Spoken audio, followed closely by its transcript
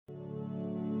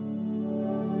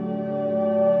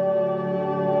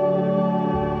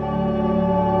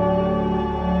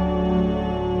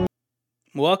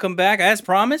Welcome back. As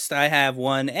promised, I have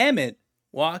one Emmett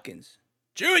Watkins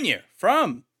Jr.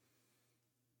 from.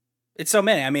 It's so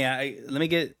many. I mean, let me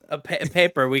get a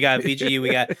paper. We got VGU.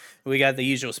 We got the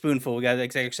usual spoonful. We got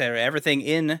etc. Everything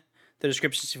in the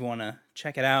descriptions if you want to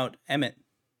check it out. Emmett,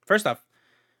 first off,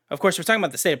 of course, we're talking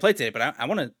about the state of play today, but I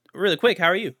want to really quick. How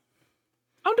are you?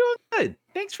 I'm doing good.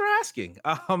 Thanks for asking.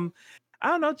 I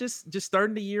don't know, just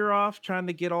starting the year off, trying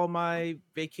to get all my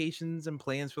vacations and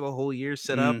plans for the whole year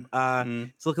set up.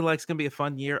 It's looking like it's gonna be a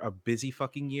fun year, a busy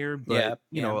fucking year, Yeah, but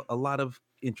yeah. a lot of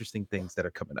interesting things that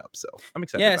are coming up. So I'm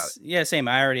excited about Yes, yeah, same.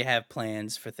 I already have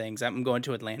plans for things. I'm going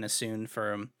to Atlanta soon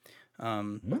for it.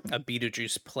 a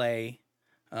Beetlejuice play.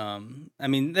 I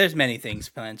mean, there's many things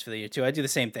plans for the year too. I do the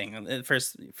same thing. The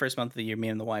first month of the year, me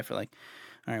and the wife are like,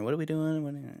 "All right, what are we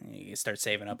doing?" You start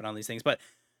saving up and all these things. But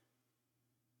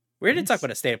we're here to talk Nice.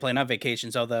 about a state of play, not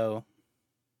vacations. Although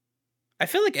I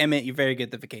feel like Emmett, you're very good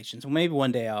at the vacations. Well, maybe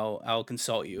one day I'll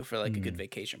consult you for like a good Mm.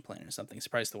 vacation plan or something.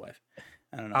 Surprise the wife.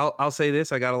 I don't know. I'll say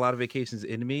this: I got a lot of vacations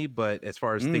in me, but as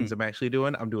far as things Mm. I'm actually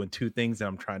doing, I'm doing two things, and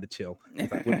I'm trying to chill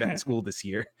because I went back to school this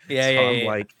year. Yeah, So yeah, I'm yeah, yeah.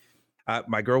 like,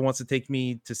 my girl wants to take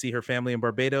me to see her family in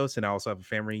Barbados, and I also have a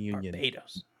family reunion,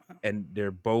 Barbados. and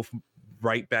they're both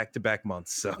right back to back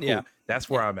months. Yeah, So that's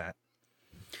where yeah. I'm at.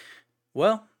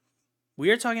 Well, we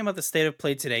are talking about the state of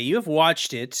play today. You have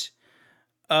watched it.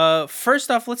 First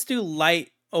off, let's do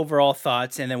light overall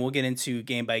thoughts, and then we'll get into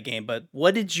game by game. But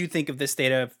what did you think of the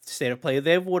state of play?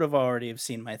 They would have already have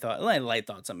seen my light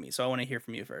thoughts on me. So I want to hear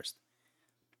from you first.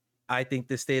 I think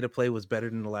the state of play was better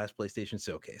than the last PlayStation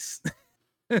Showcase.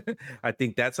 I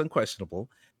think that's unquestionable.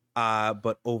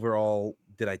 But overall,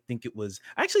 did I think it was?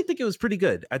 I actually think it was pretty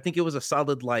good. I think it was a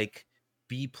solid like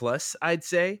B plus. I'd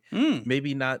say Hmm.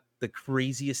 maybe not the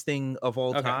craziest thing of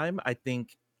all Okay. time. I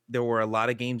think there were a lot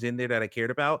of games in there that I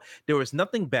cared about. There was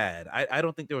nothing bad. I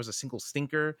don't think there was a single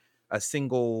stinker, a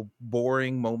single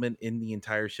boring moment in the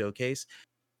entire showcase.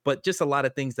 But just a lot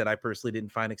of things that I personally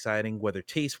didn't find exciting, whether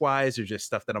taste wise or just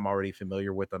stuff that I'm already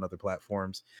familiar with on other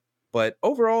platforms. But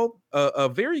overall, a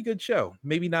very good show.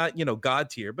 Maybe not, God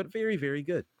tier, but very, very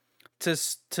good.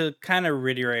 To kind of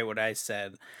reiterate what I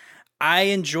said, I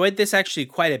enjoyed this actually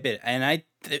quite a bit, and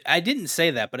I didn't say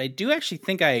that, but I do actually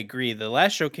think I agree. The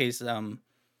last showcase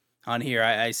on here,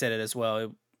 I said it as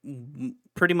well.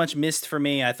 Pretty much missed for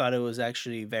me. I thought it was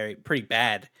actually pretty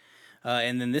bad.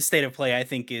 And then this state of play, I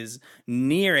think, is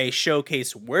near a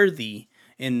showcase worthy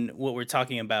in what we're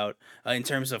talking about in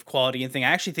terms of quality and thing. I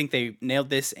actually think they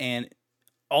nailed this. And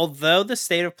although the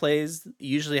state of plays,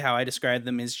 usually how I describe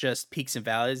them is just peaks and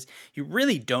valleys, you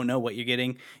really don't know what you're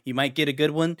getting. You might get a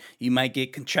good one. You might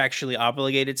get contractually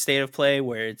obligated state of play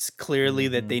where it's clearly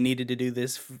that Mhm. they needed to do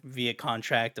this via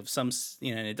contract of some,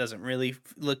 and it doesn't really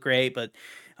look great. But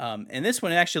and this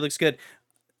one, it actually looks good,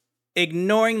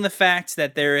 ignoring the fact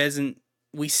that there isn't,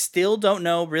 we still don't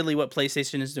know really what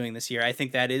PlayStation is doing this year. I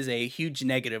think that is a huge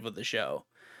negative of the show.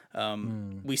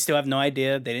 Mm. We still have no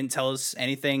idea. They didn't tell us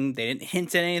anything. They didn't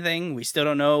hint at anything. We still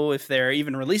don't know if they're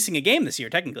even releasing a game this year,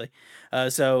 technically.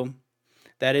 So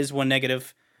that is one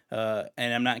negative.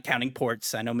 And I'm not counting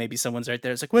ports. I know maybe someone's right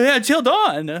there. It's like, well, yeah, Until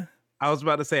Dawn. I was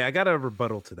about to say, I got a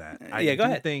rebuttal to that. I Yeah, go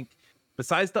do ahead. think,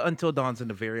 besides the Until Dawns and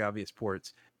the very obvious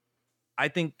ports, I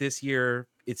think this year,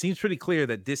 it seems pretty clear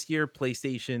that this year,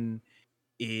 PlayStation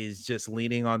is just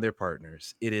leaning on their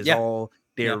partners. It is Yeah, all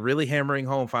they're yeah, really hammering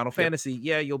home Final yep. Fantasy.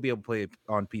 Yeah, you'll be able to play it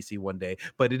on PC one day,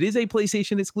 but it is a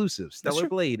PlayStation exclusive. That's Stellar true.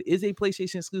 Blade is a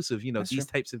PlayStation exclusive. That's These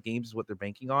true. types of games is what they're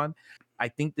banking on. I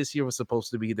think this year was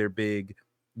supposed to be their big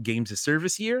games of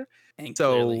service year. And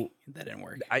clearly So that didn't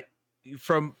work. I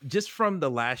from the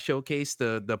last showcase,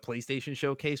 the PlayStation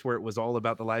showcase where it was all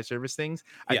about the live service things,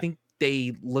 I Yeah. think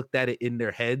they looked at it in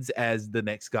their heads as the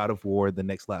next God of War, the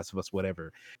next Last of Us,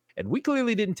 whatever. And we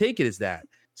clearly didn't take it as that.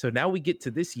 So now we get to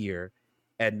this year,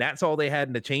 and that's all they had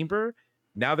in the chamber.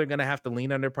 Now they're gonna have to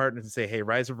lean on their partners and say, "Hey,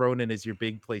 Rise of Ronin is your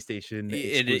big PlayStation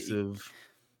It exclusive,"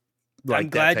 I'm like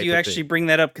that glad type you of actually thing. bring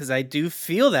that up because I do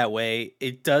feel that way.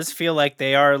 It does feel like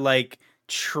they are like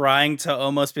trying to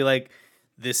almost be like,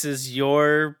 this is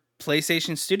your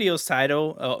PlayStation Studios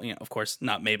title. Oh, of course,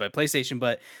 not made by PlayStation,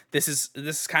 but this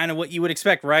is kind of what you would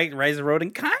expect, right? Rise of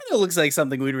Rodin kind of looks like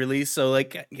something we'd release. So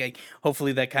like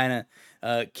hopefully that kind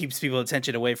of keeps people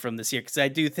attention away from this year because I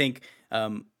think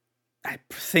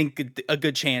a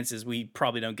good chance is we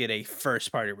probably don't get a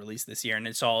first party release this year, and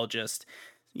it's all just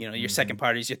your second Mhm.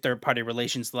 parties, your third party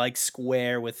relations like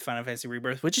Square with Final Fantasy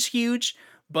Rebirth, which is huge,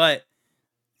 but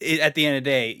at the end of the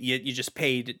day, you just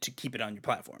paid to keep it on your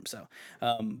platform. So,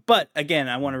 but again,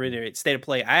 I want to Mhm. reiterate, State of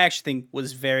Play, I actually think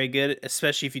was very good,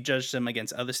 especially if you judge them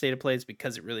against other State of Plays,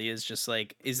 because it really is just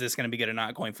like, is this going to be good or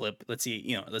not? Coin flip. Let's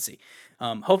see. Let's see.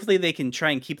 Hopefully they can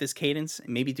try and keep this cadence and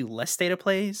maybe do less State of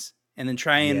Plays and then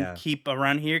try and Yeah. keep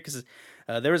around here because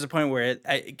there was a point where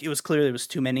it was clear there was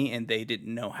too many and they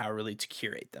didn't know how really to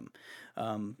curate them.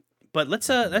 Um, but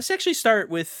Mhm. let's actually start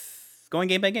with going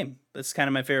game by game. That's kind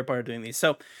of my favorite part of doing these.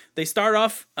 So they start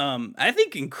off, I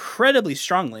think, incredibly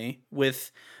strongly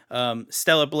with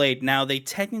Stellar Blade. Now they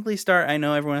technically start. I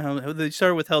know everyone. They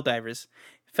started with Helldivers.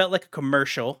 Felt like a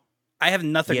commercial. I have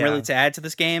nothing really Yeah. to add to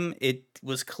this game. It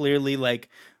was clearly like,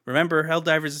 remember,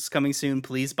 Helldivers is coming soon.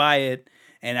 Please buy it.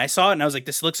 And I saw it and I was like,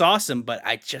 this looks awesome. But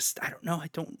I don't know. I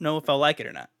don't know if I'll like it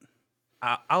or not.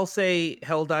 I'll say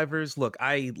Helldivers. Look,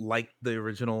 I like the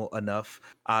original enough.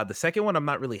 The second one, I'm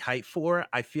not really hyped for.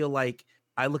 I feel like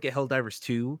I look at Helldivers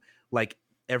 2, like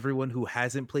everyone who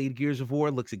hasn't played Gears of War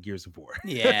looks at Gears of War.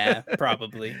 Yeah,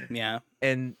 probably. Yeah.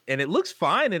 And it looks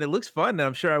fine and it looks fun and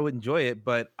I'm sure I would enjoy it,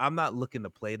 but I'm not looking to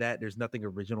play that. There's nothing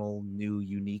original, new,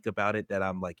 unique about it that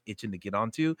I'm like itching to get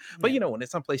onto. But Yeah. when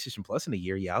it's on PlayStation Plus in a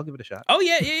year, yeah, I'll give it a shot. Oh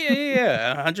yeah.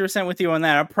 100% with you on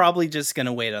that. I'm probably just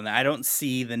gonna wait on that. I don't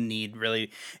see the need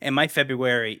really, and my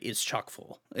February is chock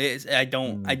full. I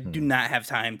do Mhm. not have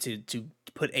time to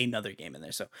put another game in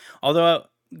there. So, although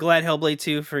glad Hellblade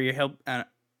 2 for your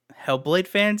Hellblade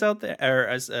fans out there, or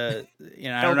as I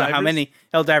don't know how Helldivers? many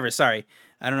Helldivers. Sorry,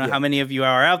 I don't know Yeah. how many of you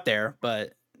are out there,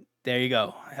 but there you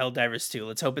go, Helldivers 2.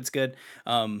 Let's hope it's good.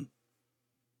 Um,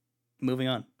 moving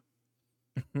on,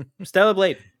 Stellar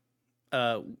Blade.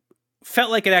 Uh,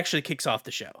 felt like it actually kicks off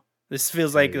the show. This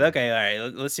feels Oh like yeah. okay, all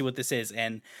right. Let's see what this is.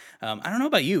 And I don't know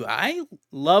about you. I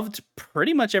loved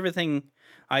pretty much everything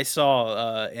I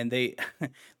saw, and they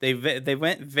they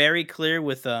went very clear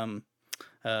with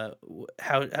how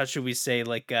should we say,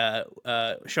 like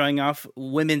showing off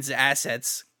women's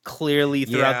assets clearly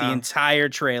throughout the Yeah, entire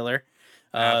trailer.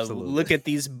 absolutely. Look at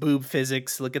these boob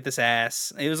physics. Look at this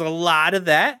ass. It was a lot of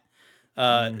that.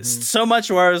 Mhm. So much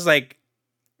where I was like,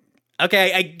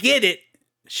 okay, I get it.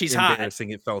 She's hot. Embarrassing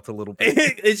it felt a little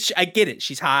bit. I get it.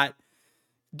 She's hot.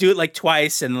 Do it like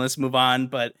twice and let's move on.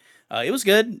 But it was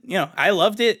good. I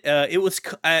loved it.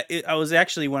 I was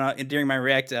actually during my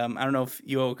react. I don't know if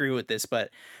you all agree with this,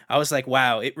 but I was like,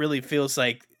 wow, it really feels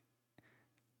like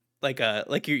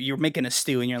you're making a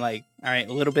stew and you're like, all right,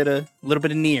 a little bit of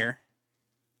near,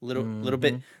 Mhm.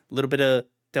 little bit of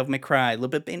Devil May Cry, a little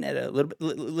bit of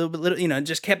Bayonetta,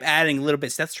 just kept adding little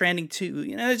bits. That's Stranding too.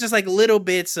 It's just like little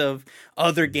bits of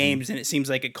other Mhm. games, and it seems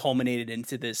like it culminated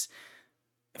into this.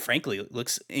 Frankly, it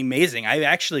looks amazing. I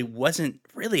actually wasn't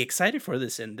really excited for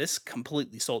this, and this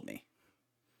completely sold me.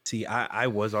 See, I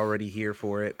was already here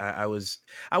for it. I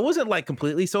wasn't like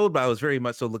completely sold, but I was very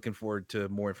much so looking forward to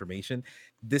more information.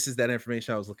 This is that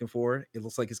information I was looking for. It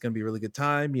looks like it's gonna be a really good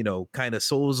time, kind of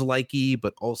Souls likey,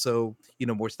 but also,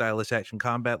 more stylish action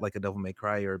combat like a Devil May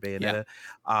Cry or a Yeah. Bayonetta.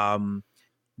 Um,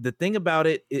 the thing about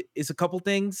it is a couple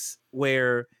things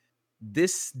where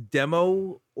this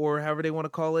demo, or however they want to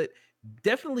call it,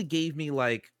 definitely gave me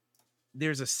like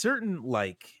there's a certain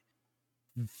like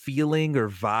feeling or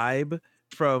vibe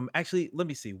from actually let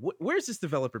me see where's this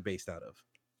developer based out of,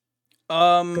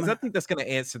 because I Um, think that's going to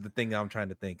answer the thing I'm trying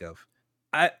to think of.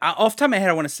 I off the top of my head,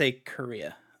 I want to say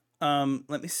Korea.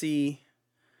 Let me see.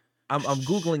 I'm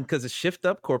googling because it's Shift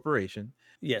Up Corporation.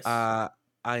 Yes, uh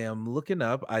I am looking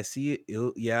up. I see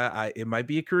it. Yeah, it might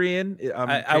be a Korean. I'm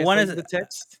I want translating the to.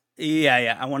 text.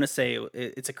 Yeah. I want to say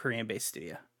it's a Korean-based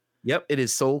studio. Yep, it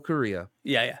is Seoul, Korea.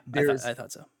 Yeah. there's I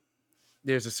thought so.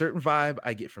 there's a certain vibe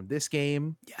I get from this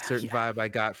game, certain Yeah. vibe I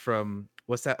got from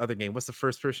what's that other game? What's the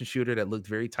first person shooter that looked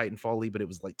very Titanfall-y, but it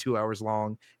was like 2 hours long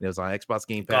and it was on Xbox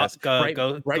Game Go Pass? go Bright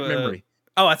go. Memory.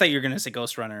 Oh, I thought you were gonna say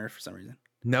Ghost Runner for some reason.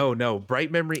 No, no,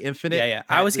 Bright Memory Infinite Yeah.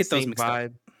 I had always the get those same mixed up.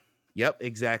 vibe. Yep,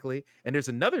 exactly. And there's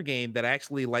another game that I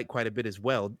actually like quite a bit as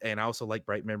well, and I also like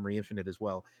Bright Memory Infinite as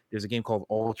well. There's a game called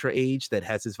Ultra Age that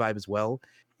has this vibe as well,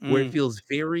 where it Mm, feels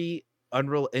very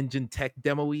Unreal Engine tech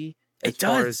demo-y as it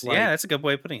far as does. Yeah, like, that's a good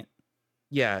way of putting it.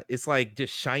 yeah, it's like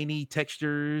just shiny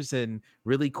textures and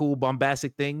really cool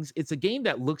bombastic things. It's a game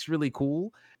that looks really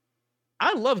cool.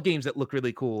 I love games that look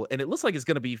really cool, and it looks like it's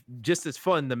going to be just as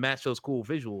fun to match those cool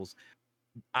visuals.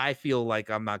 I feel like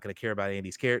I'm not going to care about any of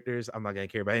these characters. I'm not going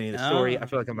to care about any of the story. I Oh,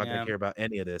 feel like I'm not going to yeah. care about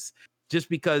any of this just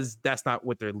because that's not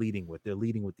what they're leading with. They're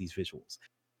leading with these visuals.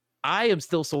 I am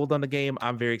still sold on the game.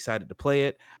 I'm very excited to play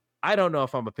it. I don't know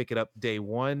if I'm going to pick it up day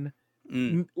one,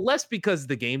 Mm, less because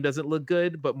the game doesn't look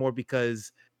good, but more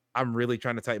because I'm really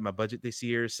trying to tighten my budget this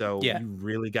year. So yeah. you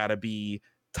really got to be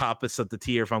toppest of the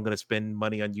tier if I'm going to spend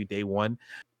money on you day one.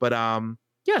 But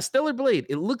yeah, Stellar Blade,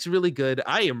 it looks really good.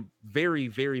 I am very,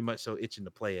 very much so itching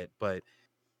to play it, but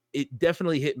it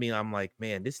definitely hit me. I'm like,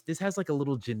 man, this has like a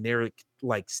little generic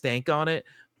like stank on it,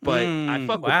 but I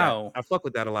fuck with that. Wow. I fuck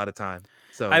with that a lot of time.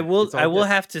 I So will it's I all will good.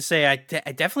 have to say I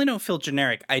definitely don't feel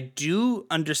generic. I do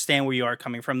understand where you are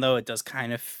coming from though. It does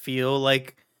kind of feel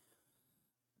like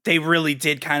they really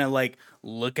did kind of like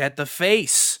look at the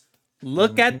face.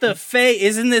 Look at the Mhm. face.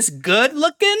 Isn't this good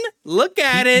looking? Look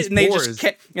at Keep it. these And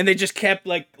pores. they just kept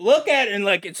like look at it and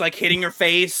like it's like hitting your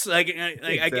face.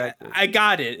 Exactly. I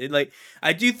got it. Like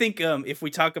I do think if we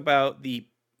talk about the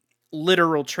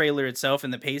literal trailer itself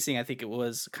and the pacing, I think it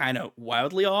was kind of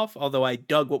wildly off. Although I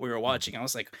dug what we were watching, I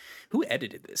was like, "Who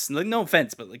edited this?" Like, no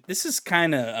offense, but like this is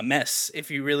kind of a mess if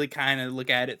you really kind of look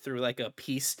at it through like a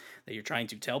piece that you're trying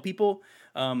to tell people.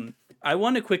 I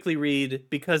want to quickly read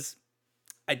because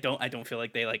I don't feel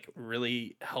like they like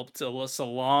really helped us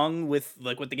along with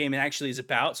like what the game actually is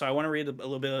about. So I want to read a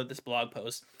little bit of this blog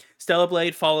post. Stellar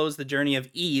Blade follows the journey of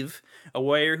Eve, a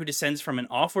warrior who descends from an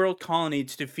off-world colony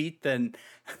to defeat the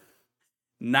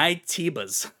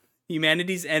Nightibas,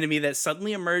 humanity's enemy that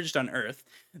suddenly emerged on Earth.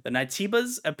 The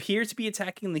Nightibas appear to be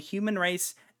attacking the human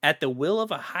race at the will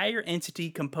of a higher entity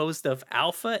composed of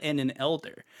Alpha and an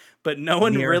Elder, but no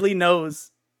one Near. really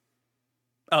knows.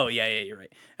 Oh yeah, you're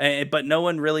right. But no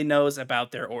one really knows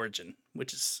about their origin,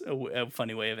 which is a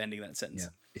funny way of ending that Yeah. sentence.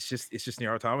 It's just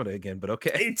near Automata again, but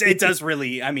okay. It does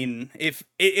really. I mean, if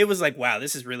it was like, wow,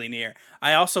 this is really near.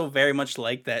 I also very much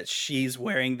like that she's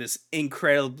wearing this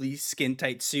incredibly skin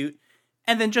tight suit,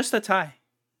 and then just a tie,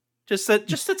 just a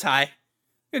tie,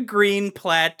 a green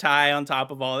plaid tie on top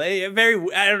of all. Very,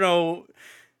 I don't know.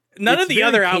 None It's of the very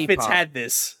other outfits K-pop. had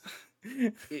this.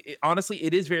 Honestly,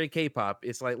 it is very K-pop.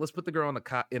 It's like let's put the girl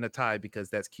in a tie because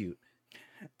that's cute.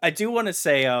 I do want to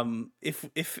say,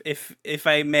 if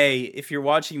I may, if you're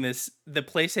watching this, the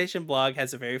PlayStation blog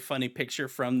has a very funny picture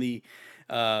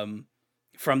um,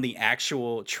 from the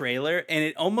actual trailer, and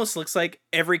it almost looks like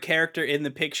every character in the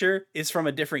picture is from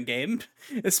a different game,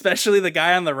 especially the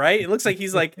guy on the right. It looks like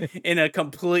he's like in a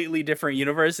completely different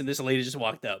universe, and this lady just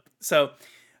walked up. So,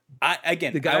 The I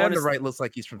guy on want the to. right looks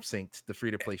like he's from Synced, the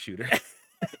free-to-play shooter.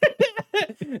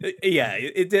 Yeah,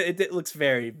 it looks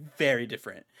very very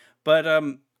different. But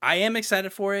I am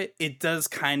excited for it. It does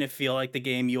kind of feel like the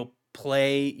game you'll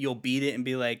play, you'll beat it and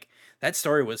be like that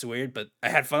story was weird, but I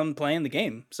had fun playing the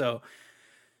game. So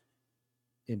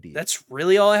Indeed. that's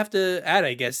really all I have to add,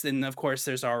 I guess. And of course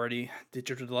there's already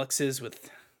digital deluxes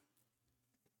with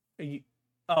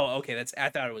oh, okay. That's I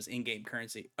thought it was in-game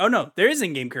currency. Oh no, there is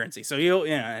in-game currency. So you'll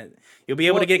be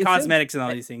able to Well, get cosmetics and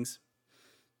all these things.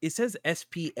 it says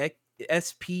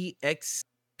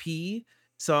SPXP.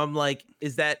 So I'm like,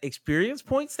 is that experience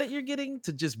points that you're getting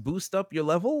to just boost up your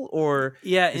level, or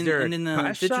Yeah, is there a and in the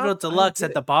class digital shop? I don't deluxe get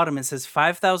at it. the bottom it says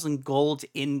 5,000 gold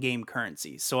in-game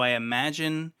currency. So I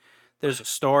imagine there's a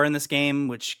store in this game,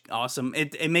 which awesome.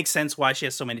 It makes sense why she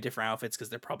has so many different outfits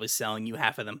because they're probably selling you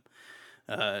half of them.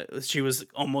 She was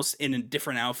almost in a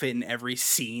different outfit in every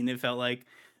scene. It felt like,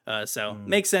 so Mm.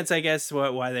 makes sense, I guess,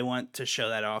 why they want to show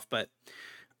that off. But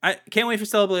I can't wait for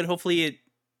Celebrate. Hopefully it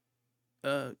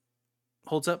uh,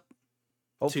 holds up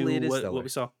Hopefully, to it is what stellar. we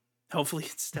saw. Hopefully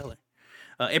it's stellar.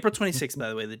 April 26th, by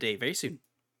the way, the date. Very soon.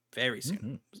 Very soon.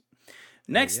 Mhm. Oh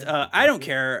Next, yeah, I don't exactly.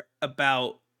 care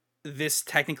about this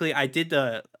technically. I did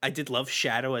love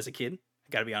Shadow as a kid. I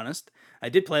gotta be honest. I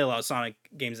did play a lot of Sonic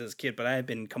games as a kid, but I have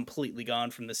been completely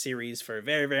gone from the series for a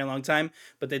very, very long time.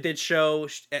 But they did show.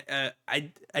 I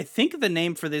think the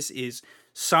name for this is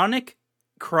Sonic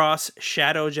Cross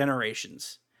Shadow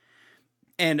Generations.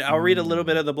 And I'll read a little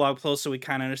bit Mm. of the blog post so we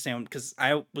kind of understand because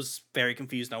I was very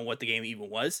confused on what the game even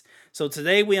was. So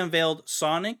today we unveiled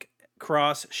Sonic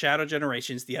Cross Shadow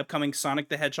Generations, the upcoming Sonic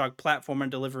the Hedgehog platformer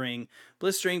delivering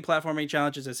blistering platforming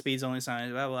challenges at speeds only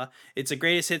Sonic, blah, blah. It's a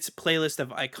greatest hits playlist of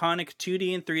iconic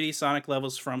 2D and 3D Sonic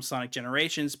levels from Sonic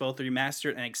Generations, both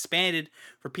remastered and expanded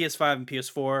for PS5 and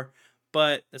PS4.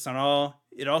 But that's not all.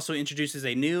 It also introduces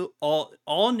a new,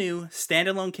 all new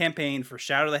standalone campaign for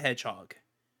Shadow the Hedgehog,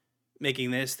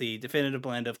 making this the definitive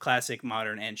blend of classic,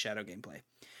 modern, and Shadow gameplay.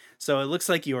 So it looks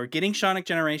like you're getting Sonic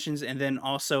Generations and then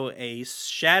also a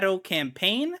Shadow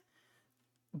campaign,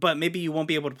 but maybe you won't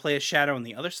be able to play a Shadow in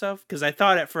the other stuff. Because I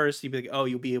thought at first you'd be like, oh,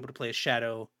 you'll be able to play a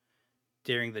Shadow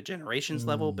during the Generations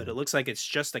level, but it Mm. looks like it's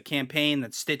just a campaign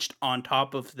that's stitched on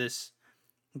top of this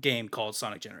game called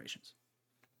Sonic Generations.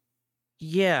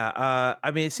 Yeah,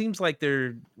 I mean, it seems like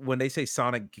they're when they say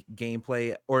Sonic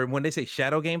gameplay or when they say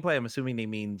Shadow gameplay, I'm assuming they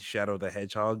mean Shadow the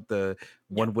Hedgehog, the Yeah.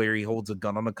 one where he holds a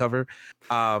gun on the cover.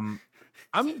 Um,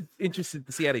 I'm interested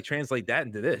to see how they translate that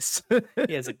into this.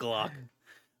 He has a Glock.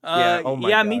 Yeah, oh my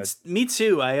Yeah, god. me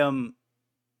too. I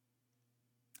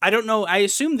don't know. I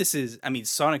assume this is. I mean,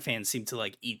 Sonic fans seem to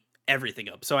like eat everything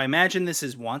up, so I imagine this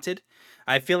is Wanted.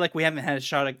 I feel like we haven't had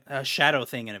a shadow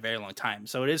thing in a very long time,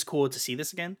 so it is cool to see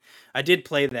this again. I did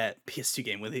play that PS2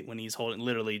 game with it when he's holding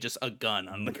literally just a gun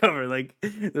on the cover. Like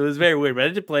it was very weird, but I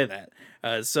did play that.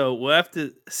 So we'll have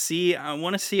to see. I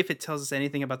want to see if it tells us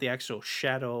anything about the actual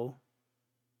shadow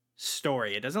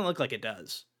story. It doesn't look like it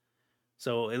does.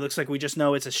 So it looks like we just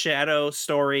know it's a shadow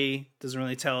story. Doesn't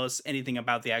really tell us anything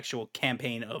about the actual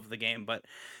campaign of the game, but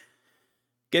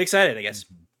get excited, I guess.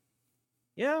 Mhm.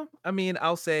 Yeah, I mean,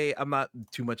 I'll say I'm not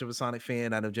too much of a Sonic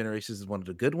fan. I know Generations is one of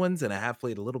the good ones, and I have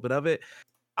played a little bit of it.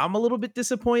 I'm a little bit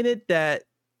disappointed that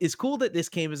it's cool that this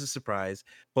came as a surprise,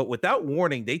 but without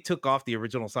warning, they took off the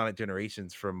original Sonic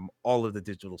Generations from all of the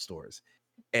digital stores.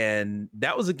 And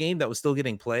that was a game that was still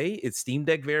getting play. It's Steam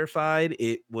Deck verified.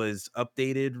 It was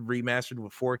updated, remastered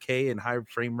with 4K and high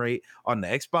frame rate on the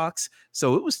Xbox.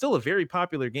 So it was still a very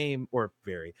popular game, or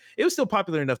very, it was still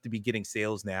popular enough to be getting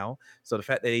sales now. So the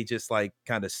fact that they just like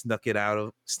kind of snuck it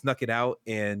out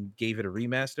and gave it a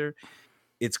remaster,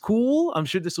 it's cool. I'm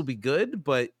sure this will be good,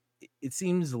 but it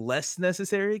seems less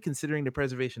necessary considering the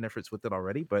preservation efforts with it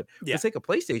already. But for the Yeah. sake of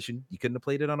PlayStation, you couldn't have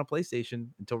played it on a PlayStation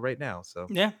until right now. So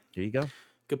Yeah. here you go.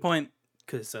 Good point.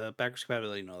 Because backwards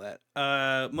compatibility, you know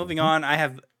that. Moving Mhm. on, I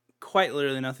have quite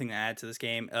literally nothing to add to this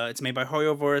game. It's made by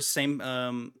HoYoverse,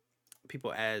 same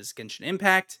people as Genshin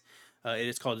Impact. It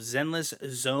is called Zenless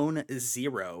Zone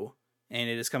Zero, and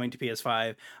it is coming to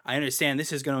PS5. I understand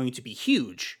this is going to be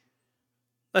huge.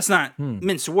 Let's not Hmm.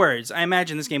 mince words. I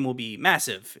imagine this game will be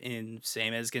massive, in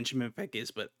same as Genshin Impact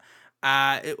is. But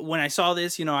when I saw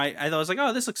this, I thought I was like,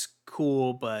 oh, this looks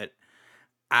cool, but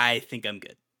I think I'm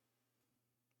good.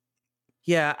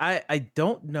 Yeah, I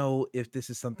don't know if this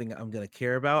is something I'm gonna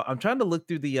care about. I'm trying to look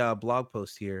through the blog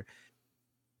post here.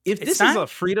 If It's this is not. a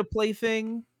free to play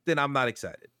thing, then I'm not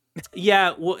excited.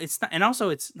 Yeah, well, it's not, and also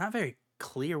it's not very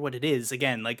clear what it is.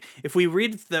 Again, like if we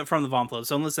read from the Von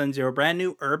Sunless End Zero, brand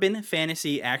new urban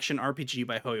fantasy action RPG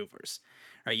by HoYoverse.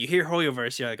 Right, you hear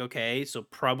HoYoverse, you're like, okay, so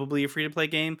probably a free to play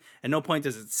game. At no point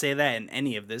does it say that in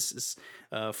any of this. Is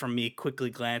from me quickly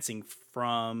glancing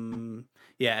from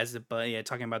as the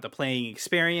talking about the playing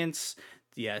experience.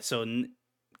 Yeah, so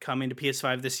coming to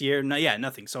PS5 this year. No, yeah,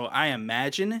 nothing. So I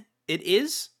imagine it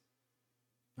is.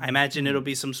 I imagine it'll Mhm.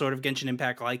 be some sort of Genshin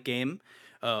Impact like game,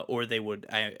 or they would.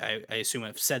 I assume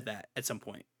have said that at some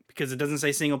point because it doesn't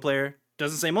say single player,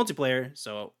 doesn't say multiplayer,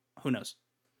 so who knows?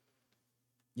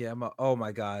 Yeah, oh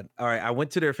my god. All right, I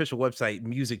went to their official website,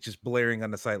 music just blaring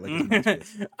on the site like it's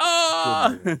MySpace. Good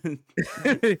Oh,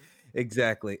 lord.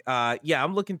 Exactly. Yeah,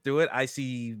 I'm looking through it. I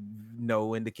see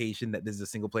no indication that this is a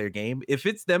single player game. If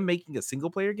it's them making a single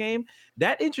player game,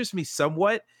 that interests me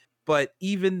somewhat, but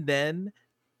even then,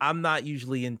 I'm not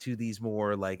usually into these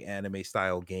more like anime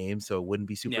style games, so it wouldn't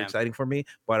be super yeah. exciting for me.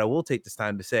 But I will take this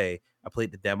time to say I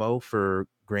played the demo for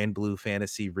Grand Blue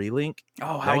Fantasy Relink.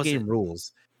 Oh, how That was game it?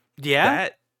 rules. Yeah.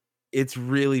 That It's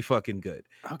really fucking good.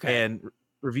 Okay. And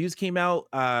reviews came out,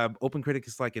 Open Critic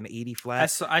is like an 80 flat.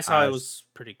 I saw it was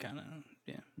pretty kind of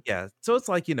yeah. Yeah, so it's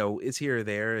like, it's here or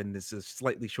there, and this is a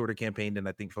slightly shorter campaign than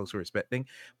I think folks were expecting,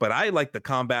 but I like the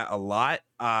combat a lot.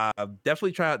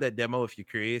 Definitely try out that demo if you're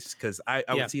curious, because I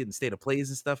would Yeah. see it in state of plays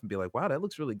and stuff and be like, "Wow, that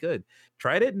looks really good."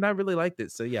 Tried it, and I really liked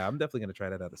it, so yeah, I'm definitely gonna try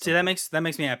that out at See, some point. that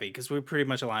makes me happy because we pretty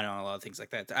much align on a lot of things like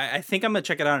that. I think I'm gonna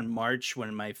check it out in March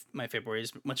when my February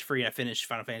is much free. I finished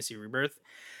Final Fantasy Rebirth.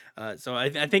 So I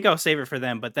think I'll save it for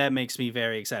them, but that makes me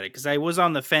very excited because I was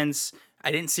on the fence.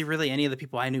 I didn't see really any of the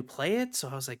people I knew play it, so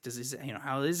I was like, "Does this,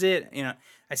 how is it?"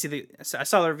 I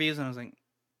saw the reviews and I was like, "It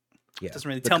Yeah, doesn't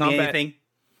really the tell me combat anything."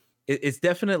 it's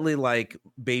definitely like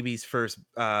baby's first,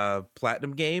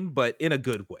 platinum game, but in a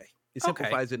good way. It Okay.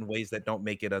 simplifies it in ways that don't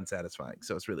make it unsatisfying,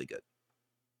 so it's really good.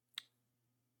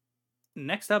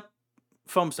 Next up,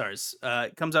 Foam Stars.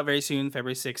 It comes out very soon,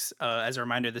 February 6th. As a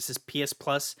reminder, this is PS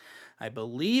Plus, I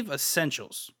believe,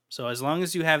 Essentials. So as long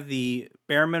as you have the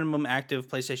bare minimum active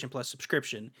PlayStation Plus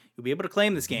subscription, you'll be able to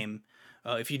claim this Mhm. game.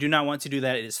 If you do not want to do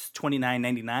that, it is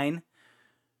 $29.99.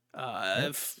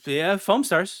 Yeah, Yeah, Foam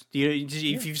Stars. yeah.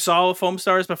 If you saw Foam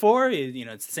Stars before,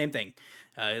 it's the same thing.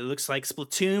 It looks like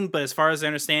Splatoon, but as far as I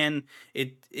understand,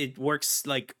 it works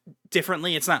like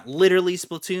differently. It's not literally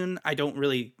Splatoon. I don't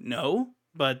really know,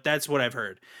 but that's what I've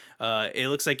heard. It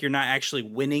looks like you're not actually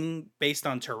winning based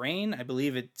on terrain. I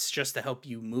believe it's just to help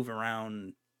you move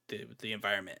around the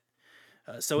environment.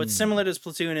 So it's Mm. similar to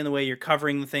Splatoon in the way you're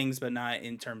covering the things, but not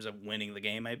in terms of winning the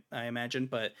game. I imagine,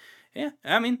 but yeah,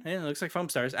 I mean, it looks like Foam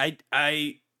Stars.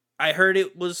 I heard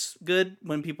it was good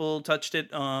when people touched it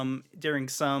during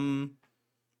some,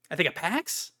 I think, a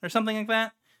PAX or something like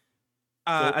that.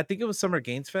 So I think it was Summer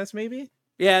Games Fest, maybe.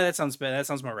 yeah, that sounds bad. That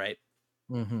sounds more right.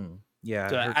 Yeah, I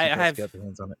So heard I people actually have got their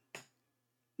hands on it.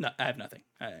 no, I have nothing.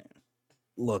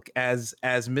 Look, as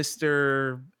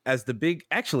Mr. as the big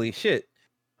actually shit.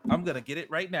 I'm gonna get it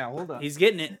right now. Hold on. He's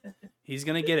getting it. He's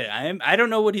gonna get it. I don't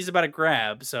know what he's about to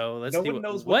grab. So let's No see one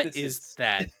knows what what this is is.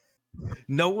 that.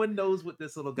 No one knows what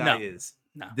this little guy No, is.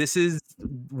 no. This is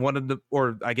one of the,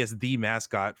 or I guess the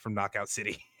mascot from Knockout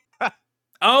City.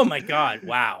 Oh my god!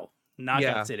 Wow, Knockout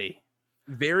Yeah, City.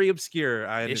 very obscure.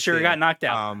 I It sure got understand. knocked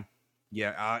out.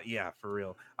 Yeah, for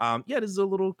real. Yeah, this is a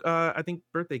little, I think,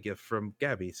 birthday gift from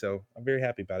Gabby, so I'm very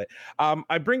happy about it.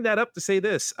 I bring that up to say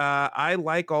this: I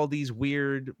like all these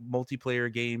weird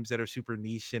multiplayer games that are super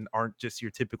niche and aren't just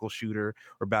your typical shooter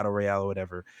or battle royale or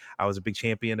whatever. I was a big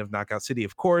champion of Knockout City,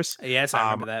 of course. Yes, I Um,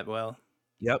 remember that well.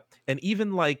 Yep. And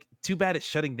even like, too bad it's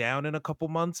shutting down in a couple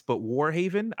months, but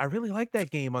Warhaven, I really like that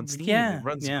game on Steam. It Yeah,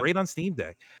 runs yeah. great on Steam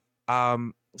Deck.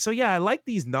 So yeah, I like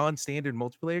these non-standard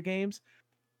multiplayer games.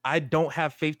 I don't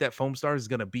have faith that Foam Stars is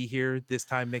going to be here this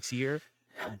time next year,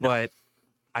 No. but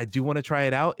I do want to try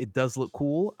it out. It does look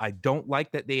cool. I don't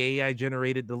like that the AI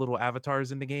generated the little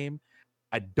avatars in the game.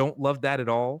 I don't love that at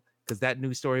all because that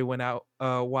news story went out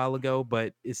a while ago,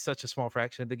 but it's such a small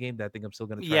fraction of the game that I think I'm still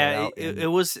going to try Yeah, it out. it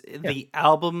And was yeah, the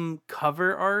album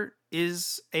cover art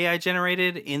is AI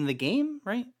generated in the game,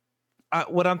 right?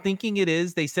 what I'm thinking it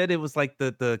is, they said it was like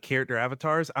the character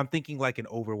avatars. I'm thinking like an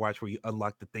Overwatch where you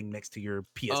unlock the thing next to your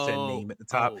PSN Oh, name at the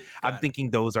top. oh, I'm got it. thinking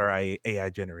those are AI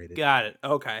generated. Got it.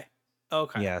 Okay.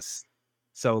 Okay. Yes.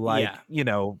 So like,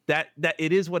 Yeah. that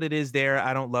it is what it is there.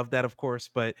 I don't love that, of course,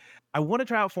 but I want to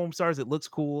try out Foam Stars. It looks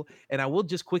cool. And I will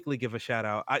just quickly give a shout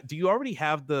out. Do you already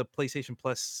have the PlayStation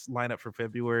Plus lineup for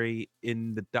February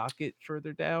in the docket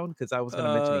further down? Because I was going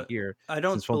to mention Uh, it here I since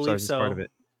don't Foam believe Stars is part of so.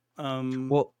 it. Um,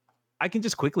 Well, I can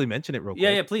just quickly mention it real yeah,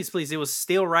 yeah, quick. please, please. It was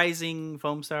Steel Rising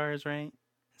Foam Stars, right?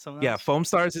 Something Yeah, else? Foam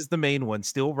Stars is the main one,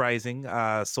 still rising.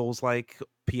 Souls like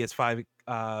PS5,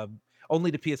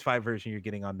 only the PS5 version you're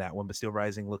getting on that one, but still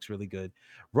rising looks really good.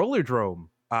 Roller Drome,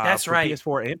 That's for right.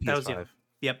 PS4 and That was the other. PS5.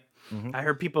 Yep. Mhm. I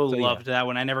heard people So yeah. loved that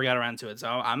one. I never got around to it, so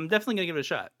I'm definitely gonna give it a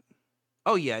shot.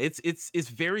 Oh yeah, it's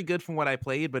very good from what I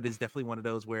played, but it's definitely one of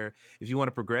those where if you want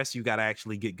to progress, you got to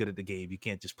actually get good at the game. You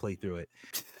can't just play through it.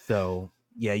 So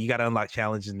yeah, you got to unlock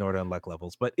challenges in order to unlock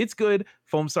levels. But it's good.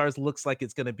 Foam Stars looks like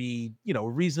it's gonna be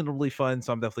reasonably fun,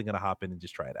 so I'm definitely gonna hop in and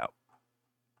just try it out.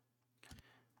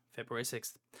 February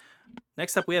 6th.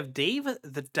 Next up, we have Dave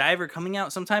the Diver coming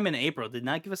out sometime in April. Did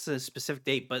not give us a specific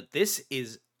date, but this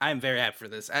is, I'm very happy for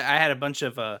this. I had a bunch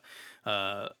of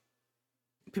uh,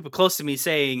 people close to me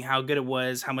saying how good it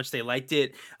was, how much they liked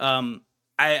it.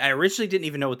 I originally didn't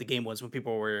even know what the game was when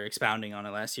people were expounding on it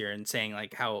last year and saying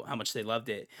like how much they loved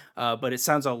it. But it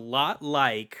sounds a lot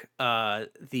like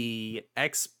the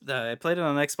X. I played it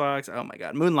on Xbox. Oh my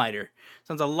god, Moonlighter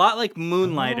sounds a lot like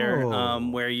Moonlighter,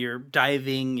 Oh. where you're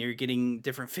diving, you're getting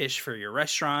different fish for your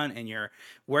restaurant, and you're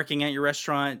working at your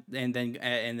restaurant, and then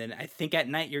I think at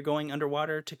night you're going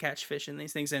underwater to catch fish and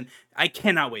these things. And I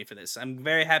cannot wait for this. I'm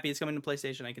very happy it's coming to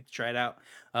PlayStation. I get to try it out.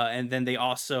 And then they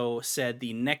also said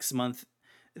the next month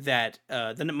that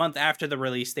the month after the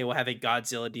release they will have a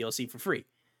Godzilla DLC for free,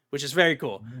 which is very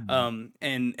cool. Mm.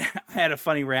 And I had a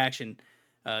funny reaction.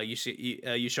 You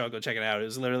should all go check it out. It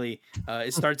was literally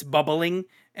it starts bubbling,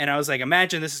 and I was like,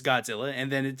 imagine this is Godzilla, and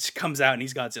then it comes out and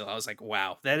he's Godzilla. I was like,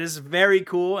 wow, that is very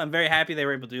cool. I'm very happy they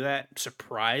were able to do that. I'm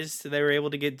surprised they were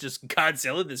able to get just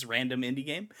Godzilla, this random indie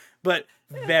game, but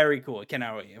very cool. I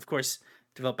cannot wait. Of course,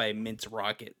 developed by Mint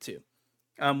Rocket too.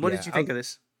 What did Yeah, you I think was of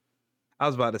this? I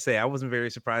was about to say I wasn't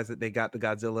very surprised that they got the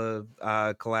Godzilla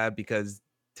collab because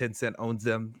Tencent owns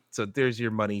them. So there's your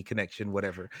money connection,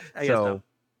 whatever. I guess so. So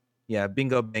yeah,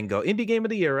 bingo, bingo. Indie game of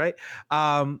the year, right?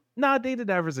 Nah, Data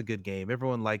Diver's a good game.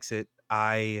 Everyone likes it.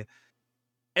 I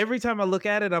Every time I look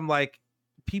at it, I'm like,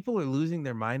 people are losing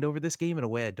their mind over this game in a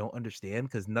way I don't understand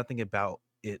because nothing about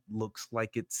it looks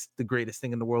like it's the greatest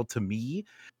thing in the world to me.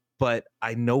 But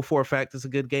I know for a fact it's a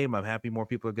good game. I'm happy more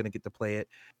people are gonna get to play it.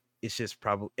 It's just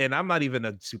probably, and I'm not even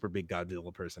a super big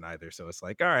Godzilla person either. So it's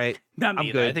like, all right, Not me I'm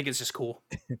either. I good. think it's just cool.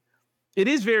 It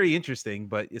is very interesting,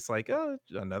 but it's like, oh,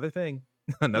 another thing,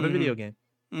 another Hmm. video game.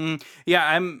 Yeah,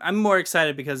 I'm more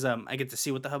excited because I get to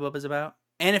see what the hubbub is about,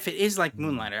 and if it is like Mm.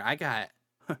 Moonlighter, I got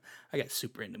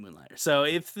super into Moonlighter. So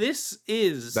if this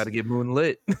is, About to get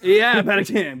moonlit. yeah, about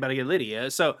to get Lydia.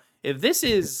 So if this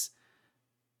is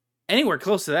anywhere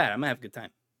close to that, I'm gonna have a good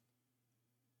time.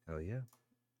 Hell yeah.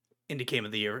 Indie game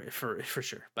of the year for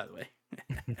sure. By the way,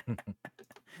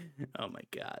 oh my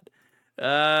god.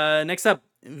 Next up,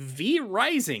 V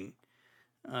Rising.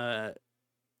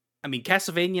 I mean,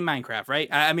 Castlevania Minecraft, right?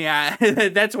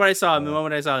 That's what I saw. And the Yeah.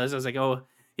 moment I saw this, I was like, oh,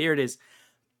 here it is.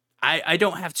 I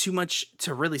don't have too much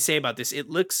to really say about this. It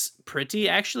looks pretty,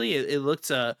 actually. It looks,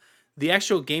 the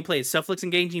actual gameplay itself looks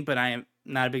engaging, but I am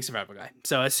not a big survival guy.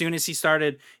 So as soon as he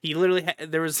started, he literally,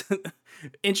 there was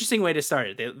interesting way to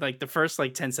start it. Like the first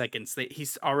like 10 seconds, he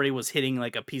already was hitting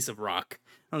like a piece of rock.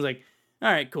 I was like,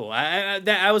 all right, cool.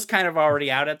 I was kind of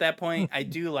already out at that point. I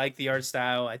do like the art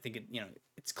style. I think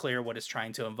it's clear what it's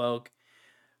trying to invoke.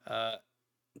 Uh,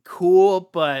 cool,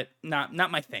 but not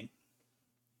my thing.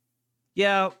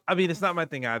 Yeah, I mean, it's not my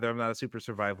thing either. I'm not a super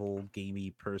survival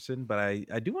gamey person, but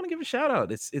I do want to give a shout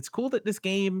out. It's cool that this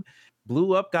game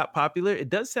blew up, got popular. It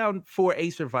does sound, for a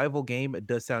survival game, it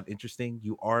does sound interesting.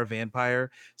 You are a vampire,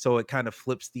 so it kind of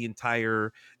flips the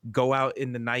entire go out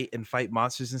in the night and fight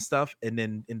monsters and stuff, and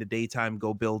then in the daytime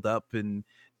go build up and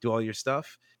do all your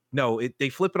stuff. No, they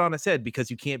flip it on its head because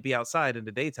you can't be outside in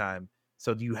the daytime.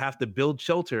 So you have to build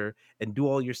shelter and do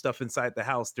all your stuff inside the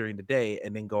house during the day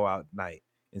and then go out at night,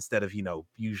 instead of,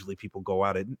 usually people go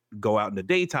out in the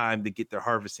daytime to get their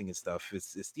harvesting and stuff.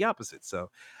 It's the opposite. So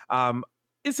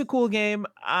it's a cool game.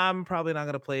 I'm probably not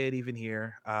going to play it even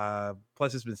here.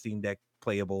 Plus it's been Steam Deck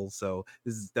playable, so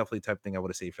this is definitely the type of thing I would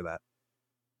have saved for that.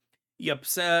 Yep,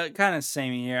 so kind of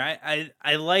same here.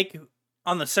 I like,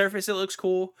 on the surface it looks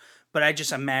cool, but I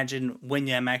just imagine when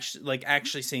I'm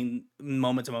actually seeing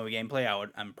moments of movie gameplay,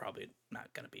 I'm probably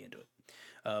not gonna be into it.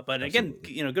 But again,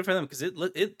 Absolutely. good for them, because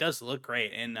it does look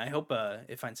great, and I hope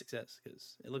it finds success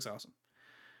because it looks awesome.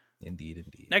 Indeed,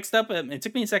 indeed. Next up, it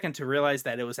took me a second to realize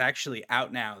that it was actually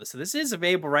out now. So this is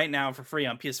available right now for free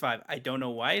on PS5. I don't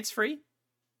know why it's free.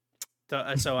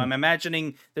 So I'm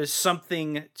imagining there's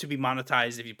something to be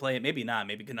monetized if you play it. Maybe not.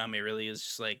 Maybe Konami really is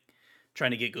just like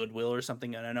trying to get goodwill or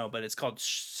something. I don't know. But it's called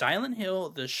Silent Hill: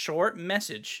 The Short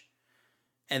Message,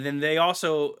 and then they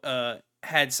also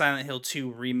had Silent Hill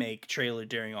 2 remake trailer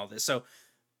during all this. So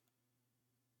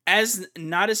as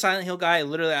not a Silent Hill guy,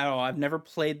 literally at all, I've never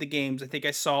played the games. I think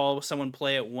I saw someone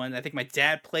play it one. I think my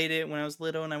dad played it when I was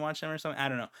little and I watched them or something. I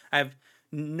don't know. I have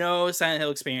no Silent Hill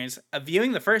experience.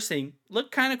 Viewing the first thing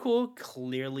looked kind of cool.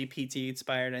 Clearly PT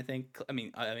inspired, I think. I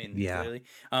mean, Yeah. clearly.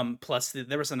 Plus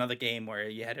there was another game where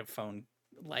you had a phone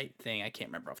light thing. I can't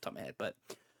remember off the top of my head, but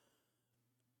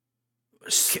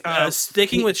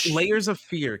sticking with Layers of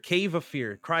Fear, Cave of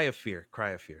Fear, Cry of Fear, Cry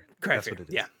of Fear. Craft That's Fear. what it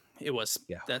is. Yeah, it was.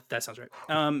 Yeah. That sounds right.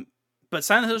 But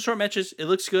Silent Hill short matches, it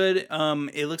looks good.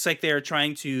 It looks like they are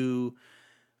trying to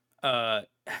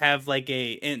have like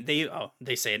and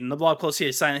they say it in the blog post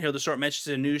here. Silent Hill: The Short Match is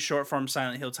a new short form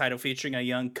Silent Hill title featuring a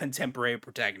young contemporary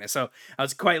protagonist. So I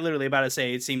was quite literally about to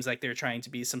say it seems like they're trying to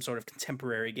be some sort of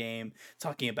contemporary game,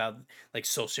 talking about like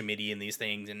social media and these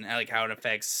things and like how it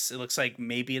affects. It looks like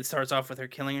maybe it starts off with her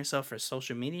killing herself for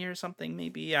social media or something.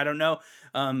 Maybe, I don't know.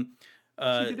 She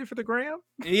Uh, did it for the gram?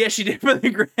 yeah, she did for the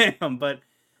gram, but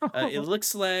it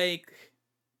looks like.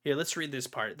 Here, let's read this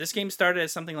part. This game started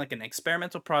as something like an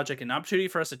experimental project, an opportunity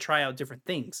for us to try out different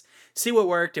things, see what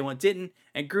worked and what didn't,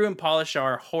 and grew and polished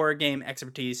our horror game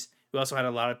expertise. We also had a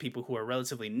lot of people who are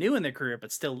relatively new in their career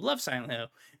but still love Silent Hill,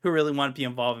 who really want to be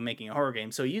involved in making a horror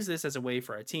game. So we use this as a way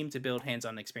for our team to build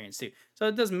hands-on experience too. So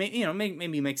it does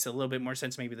maybe makes a little bit more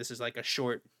sense. Maybe this is like a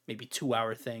short, maybe 2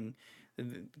 hour thing,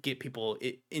 get people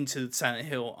into Silent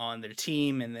Hill on their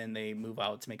team, and then they move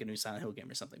out to make a new Silent Hill game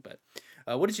or something. But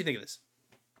what did you think of this?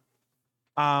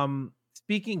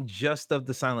 Speaking just of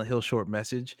the Silent Hill short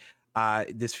message,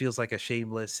 this feels like a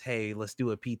shameless, hey, let's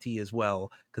do a PT as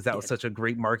well, because that was Yeah. such a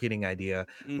great marketing idea.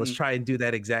 Let's Mm-hmm. try and do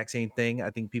that exact same thing. I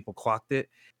think people clocked it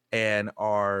and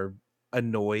are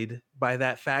annoyed by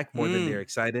that fact more than they're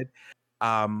excited.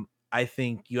 I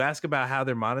think you ask about how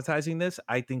they're monetizing this.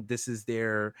 I think this is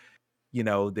their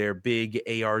big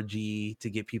ARG to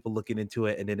get people looking into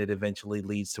it, and then it eventually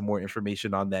leads to more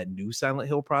information on that new Silent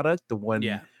Hill product, the one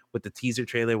Yeah. with the teaser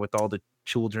trailer with all the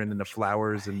children and the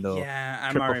flowers and the Yeah,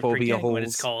 I'm already trypophobia forgetting what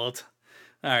it's holes. called.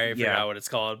 I already Yeah, forgot what it's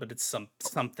called, but it's something.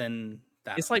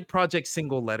 I don't it's know. like Project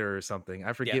Single Letter or something. I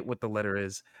Yeah. forget what the letter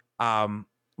is.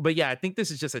 But yeah, I think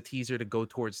this is just a teaser to go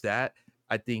towards that.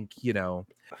 I think,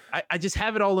 I just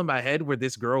have it all in my head where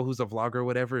this girl who's a vlogger or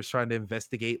whatever is trying to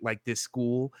investigate like this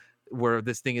school where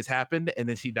this thing has happened, and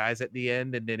then she dies at the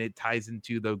end, and then it ties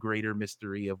into the greater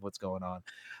mystery of what's going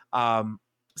on.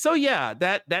 So yeah,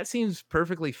 that seems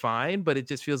perfectly fine, but it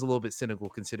just feels a little bit cynical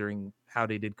considering how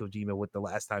they did Kojima with the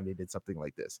last time they did something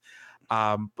like this.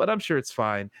 But I'm sure it's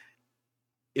fine.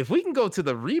 If we can go to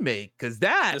the remake, because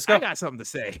that Let's I go. got something to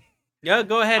say. Yeah,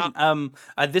 go Uh,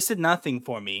 ahead. This did nothing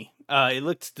for me. It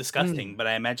looked disgusting, mm, but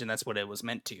I imagine that's what it was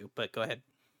meant to. But go ahead.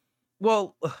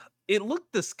 Well, it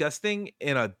looked disgusting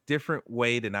in a different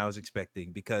way than I was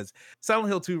expecting because Silent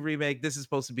Hill 2 remake, this is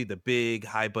supposed to be the big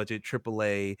high budget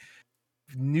AAA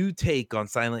new take on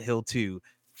Silent Hill 2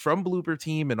 from Bloober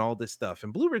Team and all this stuff.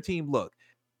 And Bloober Team, look,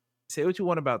 say what you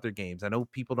want about their games. I know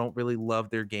people don't really love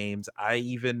their games. I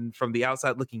even from the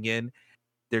outside looking in,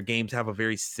 their games have a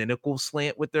very cynical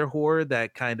slant with their horror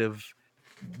that kind of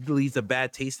leaves a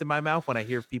bad taste in my mouth when I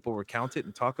hear people recount it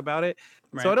and talk about it.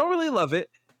 So I Right. don't really love it,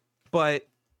 but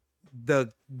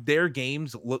their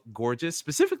games look gorgeous,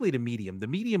 specifically the medium. The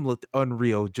medium looked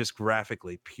unreal just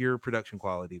graphically, pure production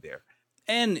quality there.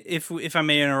 And if I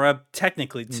may interrupt,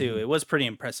 technically too, Mhm, it was pretty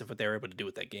impressive what they were able to do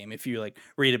with that game. If you like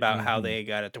read about how mhm. they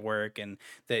got it to work, and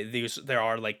there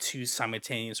are like two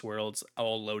simultaneous worlds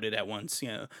all loaded at once, you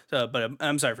know. So, but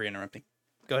I'm sorry for interrupting.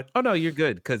 Go ahead. Oh, no, you're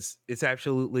good because it's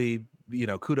absolutely,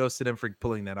 kudos to them for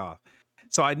pulling that off.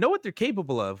 So I know what they're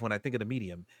capable of when I think of the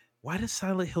medium. Why does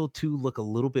Silent Hill 2 look a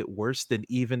little bit worse than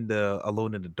even the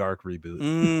Alone in the Dark reboot?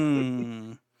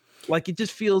 Mm. Like, it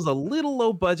just feels a little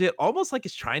low budget, almost like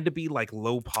it's trying to be, like,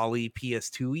 low poly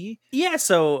PS2-y. Yeah.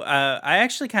 So I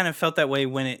actually kind of felt that way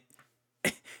when it.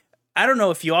 I don't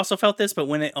know if you also felt this, but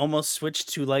when it almost switched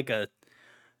to like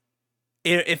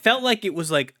it felt like it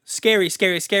was like scary,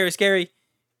 scary, scary, scary.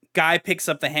 Guy picks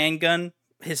up the handgun.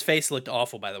 His face looked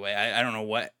awful, by the way. I don't know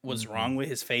what was Mhm. wrong with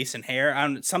his face and hair.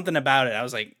 Something about it. I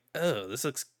was like, oh,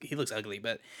 he looks ugly.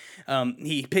 But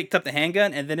he picked up the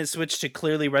handgun and then it switched to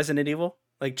clearly Resident Evil.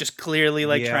 Like just clearly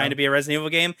like trying Yeah, to be a Resident Evil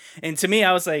game. And to me,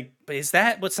 I was like, but is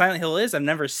that what Silent Hill is? I've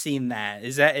never seen that.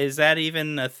 Is that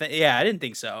even a thing? Yeah, I didn't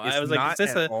think so. I it's was like, is not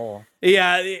this at a all.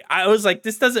 yeah, I was like,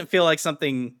 this doesn't feel like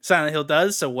something Silent Hill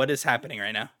does. So what is happening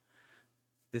right now?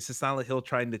 This is Silent Hill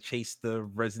trying to chase the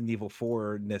Resident Evil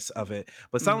 4-ness of it.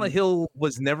 But Silent Mhm. Hill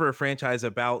was never a franchise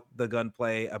about the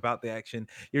gunplay, about the action.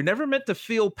 You're never meant to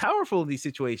feel powerful in these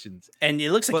situations. And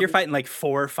it looks like But you're fighting like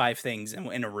 4 or 5 things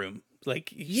in a room.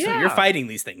 Like so you're yeah, fighting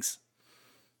these things.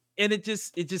 and it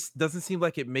just doesn't seem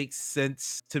like it makes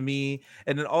sense to me.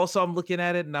 And then also I'm looking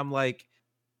at it and I'm like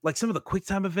some of the quick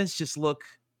time events just look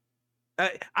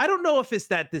I don't know if it's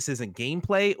that this isn't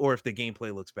gameplay or if the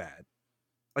gameplay looks bad.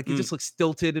 Like, it Mm, just looks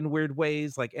stilted in weird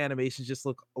ways, like, animations just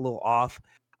look a little off.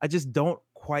 I just don't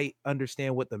quite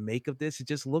understand what to make of this. It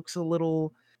just looks a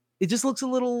little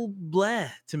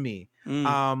bleh to me.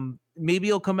 mm. Maybe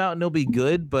it'll come out and it'll be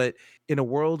good, but in a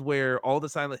world where all the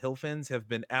Silent Hill fans have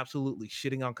been absolutely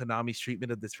shitting on Konami's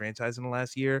treatment of this franchise in the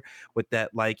last year with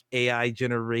that, like, AI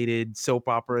generated soap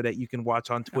opera that you can watch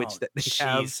on Twitch Oh that they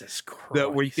have Jesus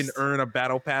that where you can Christ! earn a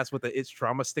battle pass with a It's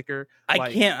Trauma sticker, I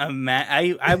like can't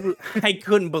imagine. I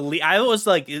couldn't believe. I was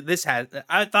like, this has.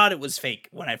 I thought it was fake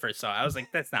when I first saw it. I was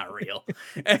like, that's not real,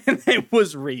 and it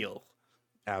was real.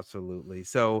 Absolutely.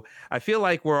 So I feel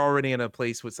like we're already in a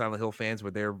place with Silent Hill fans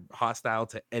where they're hostile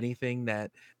to anything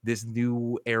that this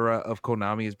new era of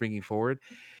Konami is bringing forward.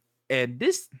 And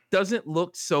this doesn't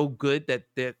look so good that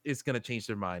it's going to change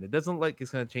their mind. It doesn't look like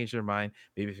it's going to change their mind.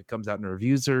 Maybe if it comes out and the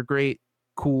reviews are great,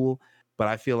 cool. But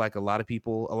I feel like a lot of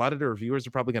the reviewers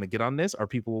are probably going to get on this are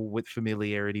people with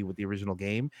familiarity with the original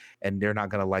game, and they're not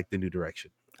going to like the new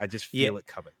direction. I just Yeah, feel it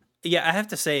coming. yeah. I have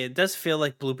to say, it does feel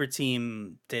like Blooper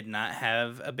Team did not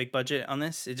have a big budget on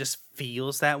this. It just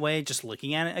feels that way. Just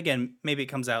looking at it again, maybe it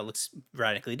comes out looks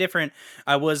radically different.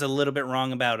 I was a little bit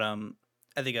wrong about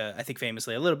I think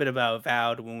famously a little bit about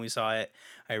Vowed when we saw it.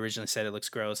 I originally said it looks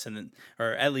gross, and then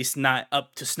or at least not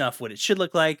up to snuff what it should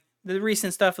look like. The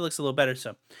recent stuff it looks a little better.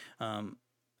 So, um,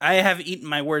 I have eaten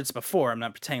my words before. I'm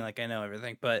not pretending like I know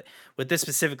everything, but with this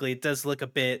specifically, it does look a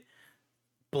bit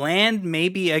bland.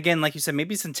 Maybe again, like you said,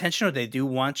 maybe it's intentional. They do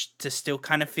want to still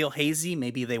kind of feel hazy.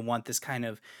 Maybe they want this kind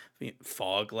of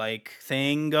fog like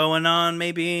thing going on.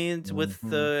 Maybe with Mhm.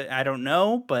 the I don't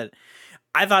know, but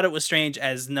I thought it was strange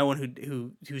as no one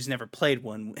who's never played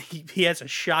one. He has a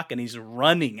shotgun. He's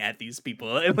running at these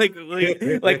people and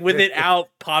like with it out,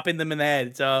 popping them in the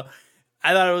head. So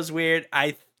I thought it was weird.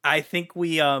 I think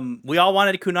we all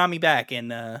wanted Konami back,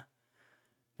 and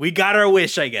we got our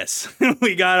wish. I guess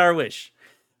we got our wish.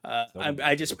 So we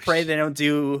I got our just pray wish. they don't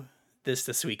do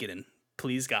this weekend.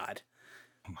 Please God.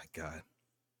 Oh my god.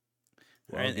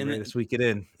 All Well, right, get and ready to squeak it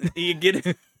in. you get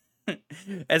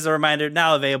as a reminder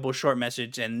now available short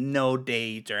message and no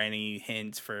date or any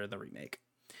hints for the remake.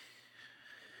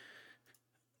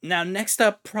 Now next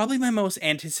up, probably my most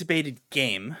anticipated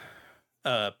game.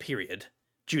 Period.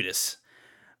 Judas.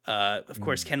 Of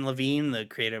course, Mm, Ken Levine, the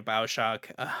creator of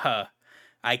Bioshock.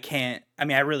 I can't. I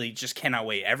mean, I really just cannot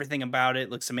wait. Everything about it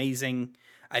looks amazing.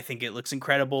 I think it looks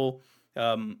incredible.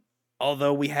 Um,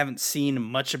 although we haven't seen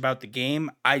much about the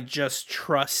game, I just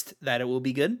trust that it will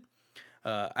be good.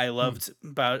 I Hmm. loved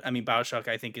Bioshock.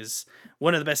 I think is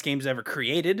one of the best games ever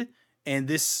created, and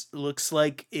this looks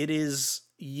like it is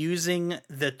using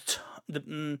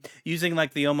using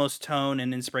like the almost tone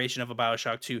and inspiration of a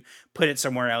Bioshock to put it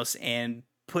somewhere else and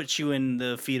put you in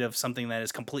the feet of something that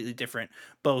is completely different,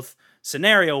 both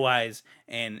scenario wise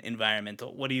and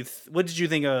environmental. What did you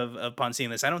think of upon seeing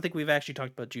this? I don't think we've actually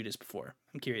talked about Judas before.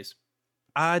 I'm curious.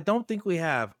 I don't think we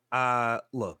have.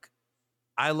 Look,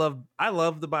 I love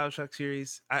the Bioshock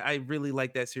series. I really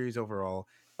like that series overall.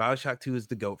 Bioshock 2 is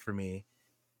the GOAT for me,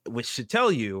 which should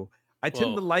tell you I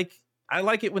tend to Whoa. like I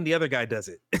like it when the other guy does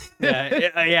it.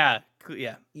 Yeah.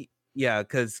 Yeah,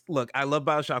 because look, I love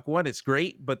Bioshock 1. It's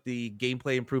great, but the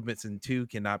gameplay improvements in 2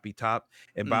 cannot be topped.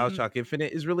 And Hmm. Bioshock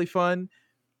Infinite is really fun.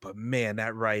 But man,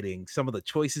 that writing, some of the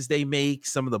choices they make,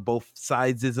 some of the both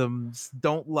sidesisms,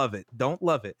 don't love it. Don't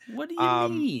love it. What do you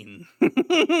Um mean?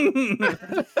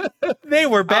 They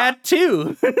were uh, bad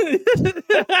too.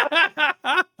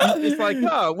 it's like,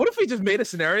 oh, what if we just made a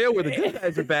scenario where the good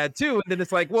guys are bad too? And then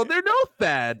it's like, well, they're both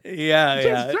bad. Yeah, In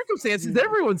terms of yeah. circumstances,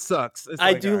 everyone sucks. It's I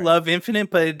like, all do right, love Infinite,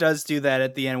 but it does do that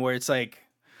at the end where it's like,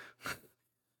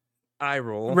 eye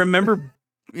roll. remember,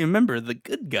 remember, the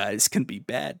good guys can be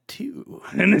bad too,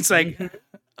 and it's like, Mhm.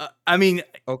 I mean,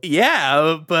 Oh,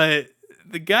 yeah, but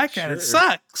the guy kind of sure.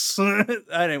 sucks.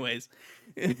 Anyways.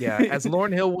 Yeah, as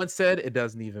Lauryn Hill once said, it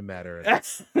doesn't even matter.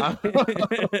 Uh,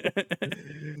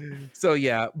 so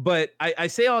yeah, but I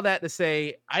say all that to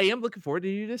say I am looking forward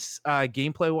to this.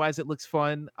 Gameplay wise, it looks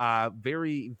fun.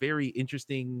 Very, very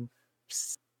interesting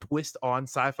twist on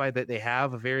sci-fi that they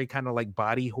have, a very kind of like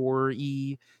body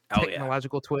horror-y Oh yeah,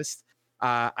 technological twist.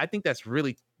 I think that's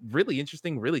really, really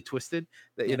interesting, really twisted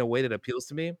yeah. in a way that appeals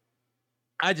to me.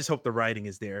 I just hope the writing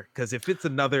is there because if it's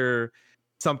another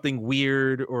something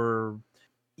weird or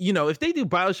if they do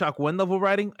Bioshock 1 level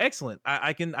writing, excellent.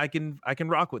 I can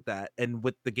rock with that. And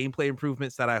with the gameplay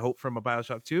improvements that I hope from a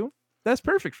Bioshock 2, that's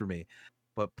perfect for me.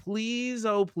 But please,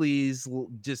 oh please,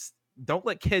 just don't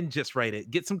let Ken just write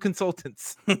it. Get some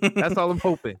consultants. That's all I'm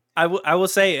hoping. I will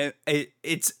say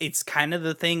it's kind of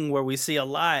the thing where we see a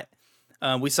lot.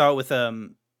 We saw it with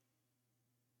the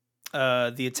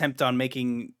attempt on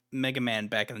making Mega Man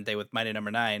back in the day with Mighty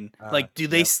Number Nine. Like, do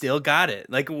they Yep. still got it?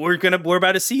 Like, we're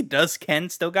about to see. Does Ken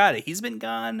still got it? He's been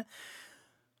gone.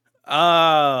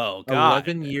 Oh God.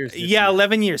 11 years this Yeah, year.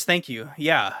 11 years. Thank you.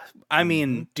 Yeah. I Mhm.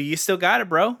 mean, do you still got it,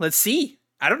 bro? Let's see.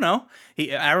 I don't know.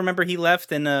 I remember he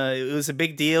left and it was a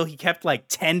big deal. He kept like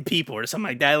 10 people or something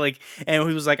like that. Like, and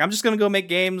he was like, I'm just gonna go make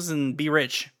games and be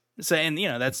rich. So, and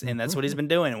that's what he's been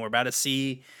doing. And we're about to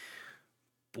see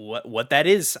what that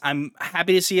is. I'm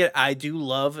happy to see it. I do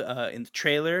love in the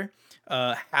trailer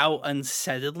how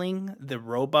unsettling the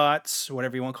robots,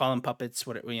 whatever you want to call them, puppets,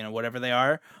 whatever they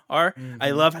are. I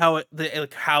Mhm. love how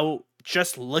like how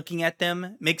just looking at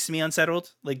them makes me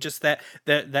unsettled. Like just that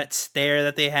stare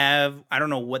that they have. I don't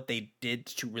know what they did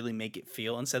to really make it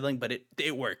feel unsettling, but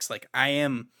it works. Like I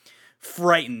am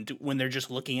frightened when they're just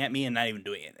looking at me and not even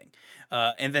doing anything.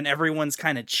 And then everyone's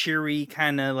kind of cheery,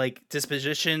 kind of like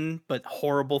disposition, but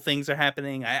horrible things are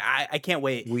happening. I can't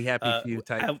wait. We happy few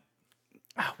type.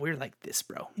 We're like this,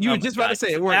 bro. You Oh were my just about to god!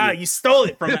 say it, weren't you? You stole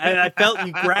it from me. I felt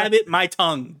you grab it, my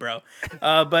tongue, bro.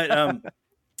 But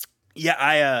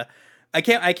yeah,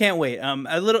 I can't wait.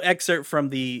 A little excerpt from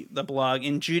the blog.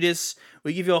 In Judas,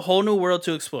 we give you a whole new world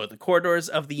to explore. The corridors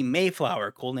of the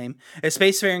Mayflower, cool name, a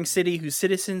spacefaring city whose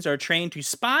citizens are trained to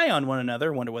spy on one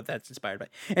another. Wonder what that's inspired by,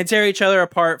 and tear each other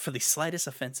apart for the slightest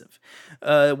offensive.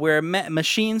 Where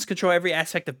machines control every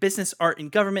aspect of business, art,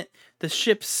 and government, the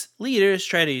ship's leaders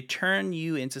try to turn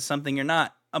you into something you're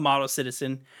not. A model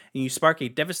citizen, and you spark a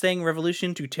devastating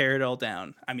revolution to tear it all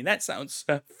down. I mean, that sounds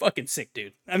fucking sick,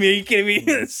 dude. I mean, are you kidding me?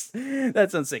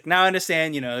 That sounds sick. Now I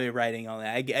understand, you're writing all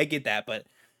that. I get that, but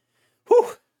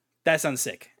whew, that sounds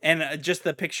sick. And just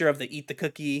the picture of the eat the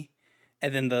cookie,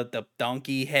 and then the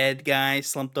donkey head guy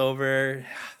slumped over.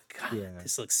 God, Yeah.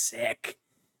 this looks sick.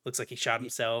 Looks like he shot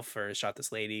himself or shot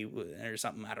this lady or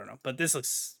something. I don't know, but this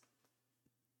looks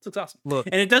awesome. Look,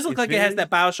 And it does look it's like it has very that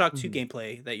Bioshock 2 mhm.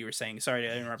 gameplay that you were saying. Sorry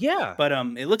to interrupt. Yeah. But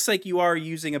it looks like you are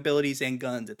using abilities and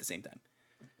guns at the same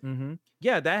time.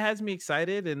 Yeah, that has me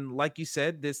excited. And like you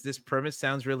said, this premise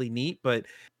sounds really neat, but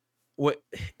what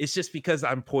it's just because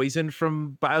I'm poisoned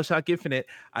from Bioshock Infinite.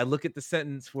 I look at the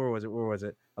sentence. Where was it? Where was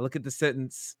it? I look at the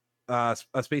sentence. A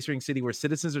space ring city where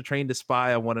citizens are trained to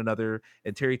spy on one another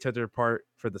and tear each other apart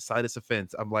for the slightest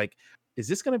offense. I'm like, is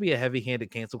this going to be a heavy-handed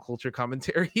cancel culture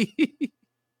commentary?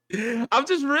 I'm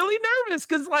just really nervous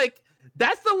because, like,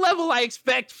 that's the level I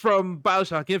expect from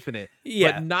Bioshock Infinite, but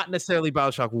Yeah. not necessarily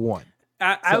Bioshock 1.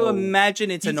 I will So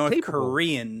imagine it's a he's North capable.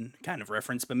 Korean kind of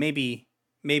reference, but maybe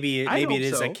Maybe I it hope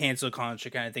is a so. cancel culture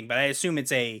kind of thing, but I assume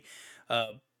it's a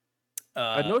uh,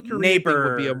 A North Korean thing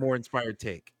would be a neighbor. more inspired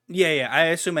take. Yeah, I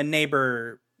assume a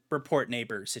neighbor report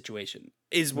neighbor situation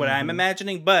is what I'm Hmm.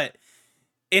 imagining. But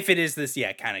if it is this,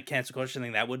 yeah, kind of cancel culture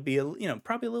thing, that would be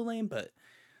probably a little lame, but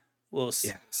we'll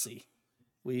Yeah. see.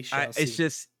 We I shall it's see.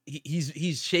 just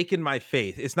he's shaken my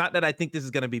faith. It's not that I think this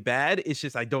is gonna be bad. It's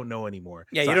just I don't know anymore.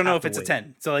 Yeah, So you I don't know have if to it's a wait.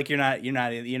 10. So like you're not in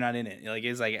it. Like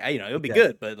it's like it'll be Exactly.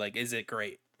 good, but like is it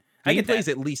great? I get Gameplay is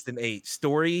that. at least an 8.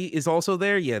 Story is also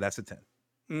there. Yeah, that's a 10.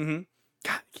 Mhm.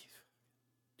 God.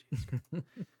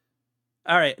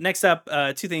 All right, next up,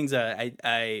 two things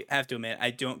I have to admit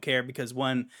I don't care because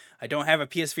one, I don't have a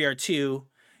PSVR 2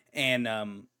 and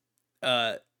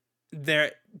uh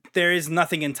there there is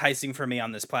nothing enticing for me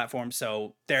on this platform,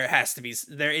 so there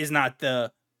is not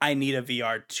the I need a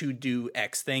VR to do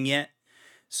X thing yet.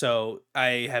 So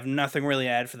I have nothing really to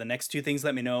add for the next two things.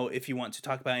 Let me know if you want to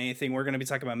talk about anything. We're going to be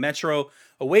talking about Metro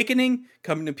Awakening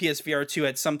coming to PSVR 2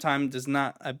 at some time. Does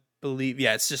not, I believe,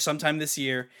 yeah, it's just sometime this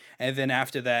year. And then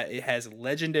after that, it has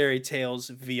Legendary Tales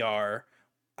VR.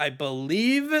 I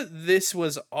believe this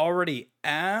was already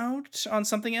out on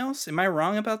something else. Am I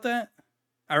wrong about that?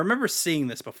 I remember seeing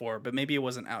this before, but maybe it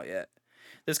wasn't out yet.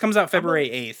 This comes out I'm a February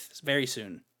 8th, very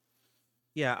soon.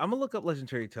 Yeah, I'm gonna look up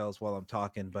Legendary Tales while I'm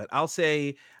talking, but I'll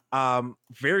say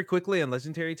very quickly on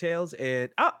Legendary Tales,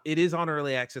 it is on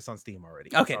early access on Steam already.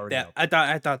 It's Okay, already that out there.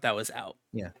 I thought that was out.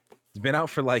 Yeah. It's been out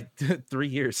for like 3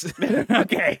 years.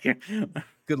 Okay.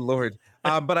 Good lord.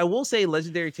 But I will say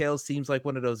Legendary Tales seems like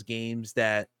one of those games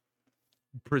that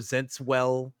presents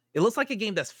well. It looks like a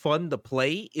game that's fun to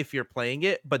play if you're playing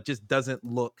it, but just doesn't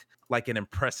look like an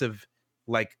impressive,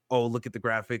 like, oh, look at the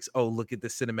graphics, oh, look at the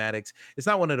cinematics. It's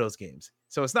not one of those games.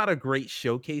 So it's not a great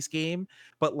showcase game,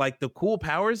 but like the cool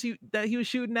powers that he was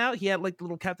shooting out, he had like the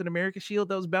little Captain America shield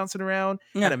that was bouncing around,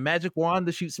 had Yeah, a magic wand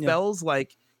to shoot yeah, spells.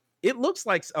 Like it looks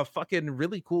like a fucking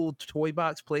really cool toy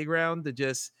box playground to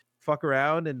just fuck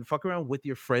around with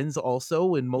your friends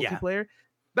also in yeah. multiplayer.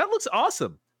 That looks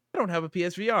awesome. I don't have a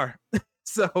PSVR.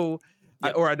 So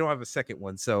Yep. or I don't have a second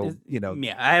one. So,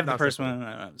 Yeah, I have the not first applicable. one.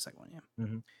 I don't have the second one. Yeah.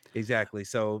 Mhm. Exactly.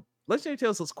 So Legendary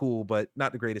Tales looks cool, but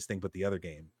not the greatest thing. But the other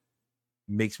game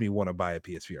makes me want to buy a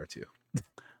PSVR too.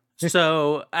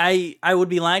 So I would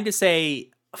be lying to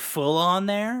say full on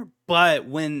there, but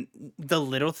when the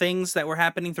little things that were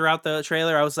happening throughout the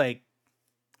trailer, I was like,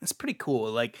 it's pretty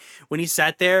cool. Like when he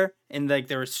sat there and like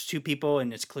there was two people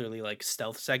and it's clearly like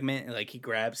stealth segment and like he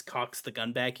cocks the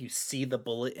gun back, you see the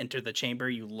bullet enter the chamber,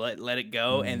 you let it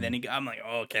go, and then Mm. I'm like,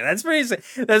 oh, okay, that's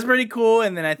pretty cool.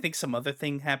 And then I think some other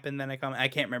thing happened. Then I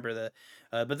can't remember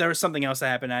but there was something else that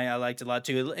happened. I liked a lot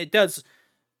too. It does.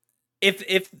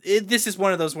 If this is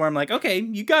one of those where I'm like, okay,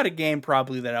 you got a game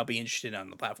probably that I'll be interested in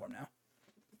on the platform now.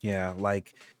 Yeah,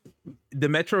 like the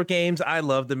Metro games, I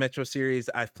love the Metro series.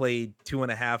 I've played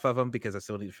 2.5 of them because I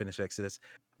still need to finish Exodus,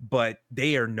 but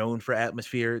they are known for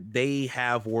atmosphere. They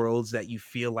have worlds that you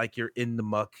feel like you're in the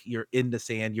muck, you're in the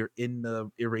sand, you're in the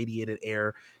irradiated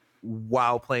air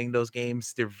while playing those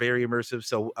games. They're very immersive.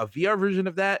 So a VR version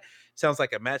of that sounds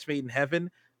like a match made in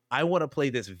heaven. I want to play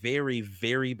this very,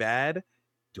 very bad.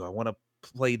 Do I want to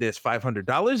play this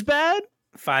 $500 bad?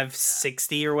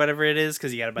 560 or whatever it is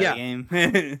because you got to buy the Yeah, game.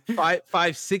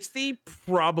 560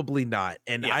 probably not,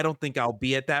 and Yeah. I don't think I'll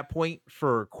be at that point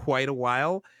for quite a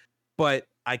while, but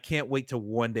I can't wait to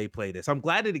one day play this. I'm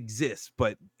glad it exists,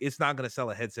 but it's not going to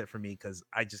sell a headset for me because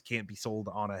I just can't be sold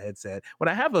on a headset when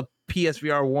I have a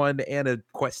PSVR 1 and a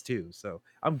Quest 2, so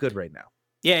I'm good right now.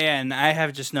 Yeah, and I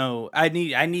have just no. I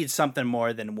need something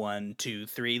more than one, two,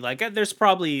 three. Like there's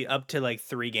probably up to like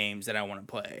three games that I want to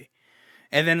play.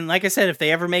 And then, like I said, if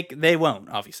they ever they won't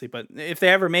obviously, but if they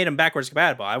ever made them backwards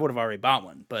compatible, I would have already bought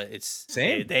one. But it's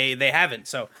Same. they haven't,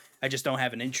 so I just don't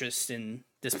have an interest in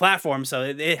this platform. So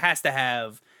it has to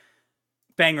have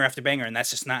banger after banger, and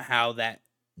that's just not how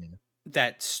Yeah.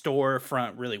 that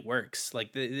storefront really works.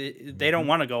 Like they don't Mhm.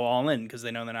 want to go all in because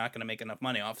they know they're not going to make enough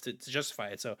money off to justify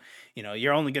it. So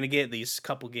you're only going to get these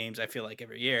couple games. I feel like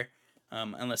every year,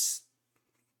 unless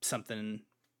something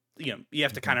you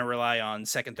have to kind Mhm. of rely on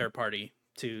second, third party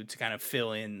to kind of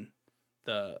fill in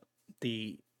the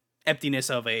the emptiness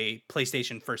of a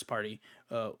PlayStation first party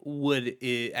would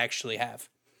it actually have.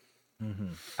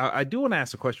 Mhm. I do want to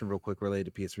ask a question real quick related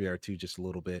to PSVR 2 just a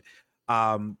little bit.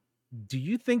 Um, do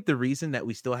you think the reason that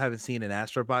we still haven't seen an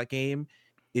Astrobot game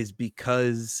is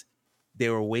because they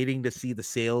were waiting to see the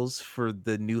sales for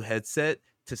the new headset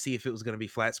to see if it was going to be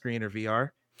flat screen or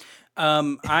VR?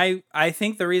 I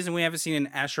think the reason we haven't seen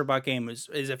an Astrobot game is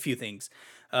a few things.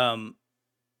 Um,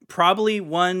 Probably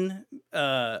one,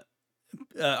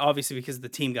 obviously because the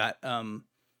team got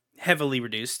heavily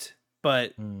reduced,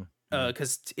 but Mhm.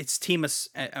 because it's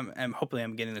I'm hopefully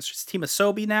I'm getting this. It's Team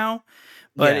Asobi now,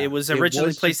 but it Yeah, was it originally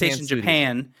was Japan PlayStation Studio.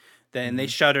 Japan. Then they Mhm.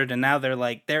 shuttered, and now they're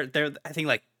like they're I think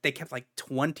like they kept like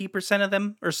 20% of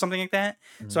them or something like that.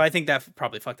 So Mhm. I think that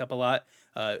probably fucked up a lot.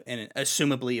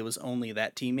 Assumably it was only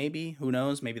that team. Maybe who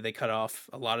knows? Maybe they cut off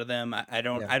a lot of them. Yeah. I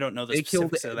don't know the They killed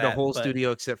specifics of the that, whole but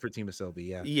studio except for Team Asobi,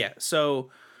 yeah. yeah.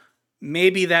 So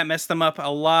maybe that messed them up a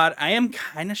lot. I am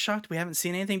kind of shocked we haven't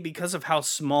seen anything because of how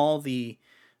small the.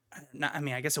 Not, I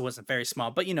mean, I guess it wasn't very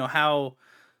small, but you know how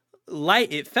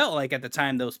light it felt like at the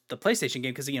time the PlayStation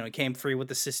game because it came free with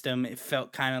the system. It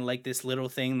felt kind of like this little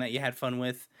thing that you had fun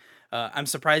with. I'm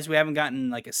surprised we haven't gotten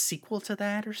like a sequel to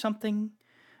that or something.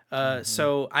 Mhm.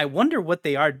 So I wonder what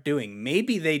they are doing.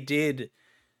 Maybe they did.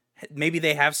 Maybe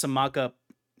they have some mock-up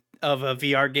of a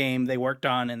VR game they worked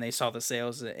on and they saw the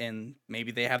sales and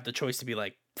maybe they have the choice to be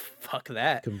like, fuck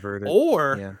that. Converted.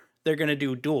 Or Yeah. they're gonna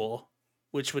do dual,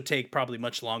 which would take probably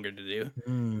much longer to do.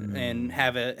 And Mm.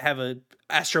 have a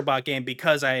Astrobot game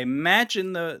because I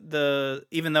imagine the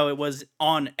even though it was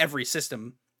on every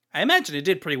system, I imagine it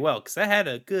did pretty well because that had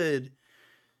a good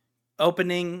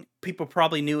opening. People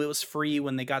probably knew it was free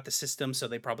when they got the system, so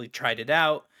they probably tried it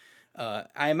out.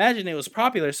 I imagine it was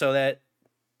popular, so that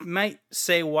might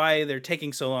say why they're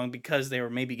taking so long because they were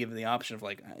maybe given the option of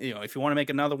like if you want to make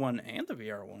another one and the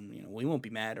VR one, we won't be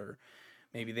mad, or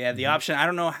maybe they had the Mhm. option. I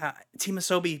don't know how Team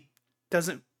Asobi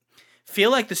doesn't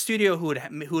feel like the studio who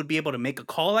would be able to make a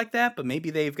call like that, but maybe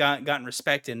they've gotten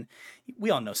respect, and we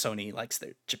all know Sony likes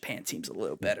their Japan teams a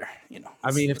little Yeah. better.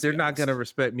 I mean, if Let's they're be not gonna honest.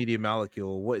 respect Media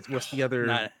Molecule, Not what's the yeah, other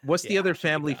my God,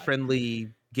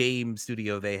 family-friendly game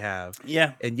studio they have?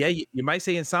 yeah, And yeah, you might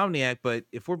say Insomniac, but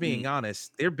if we're mm, being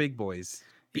honest, they're big boys.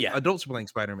 yeah. Adults are playing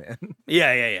Spider-Man.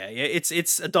 Yeah.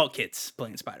 It's adult kids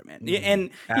playing Spider Man, Mhm. and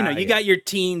you Yeah. got your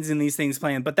teens in these things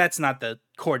playing, but that's not the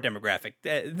core demographic.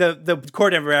 The core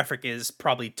demographic is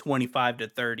probably 25 to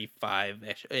 35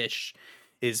 ish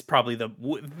is probably the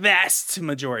vast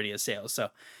majority of sales. So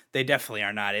they definitely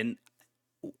are not, and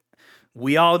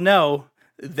we all know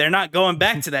they're not going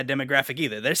back to that demographic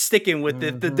either. They're sticking with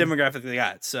the Mhm. demographic they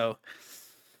got. So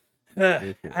For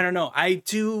I sure. don't know. I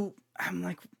do. I'm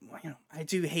like, I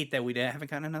do hate that we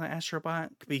haven't gotten another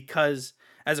Astrobot because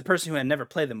as a person who had never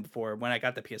played them before, when I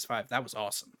got the PS5, that was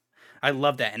awesome. I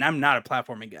love that, and I'm not a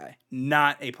platforming guy.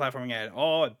 Not a platforming guy at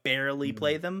all. I barely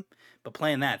play Mm. them, but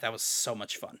playing that was so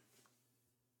much fun.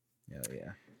 Oh,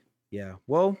 yeah. Yeah.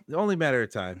 Well, only matter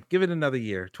of time. Give it another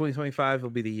year. 2025 will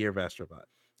be the year of Astrobot.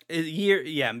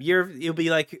 It'll be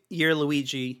like year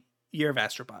Luigi, year of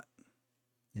Astrobot.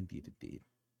 Indeed, indeed.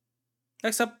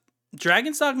 Next up,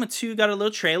 Dragon's Dogma 2 got a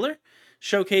little trailer,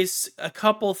 showcased a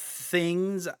couple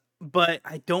things, but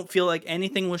I don't feel like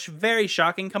anything was very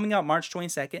shocking. Coming out March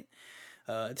 22nd.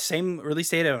 Same release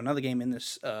date of another game in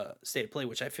this state of play,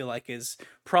 which I feel like is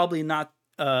probably not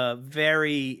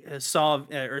very saw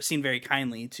or seen very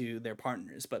kindly to their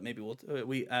partners. But maybe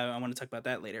I want to talk about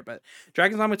that later. But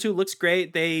Dragon's Dogma 2 looks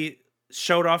great. They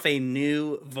showed off a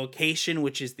new vocation,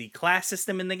 which is the class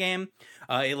system in the game.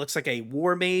 It looks like a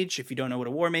war mage. If you don't know what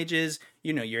a war mage is,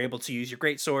 you're able to use your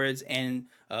great swords and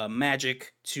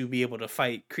magic to be able to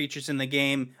fight creatures in the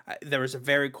game. There was a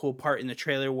very cool part in the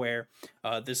trailer where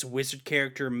this wizard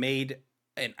character made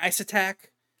an ice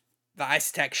attack. The ice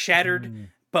attack shattered, Mm.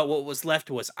 but what was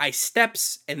left was ice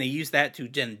steps, and they used that to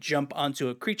then jump onto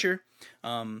a creature.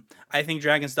 I think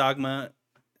Dragon's Dogma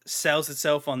sells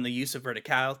itself on the use of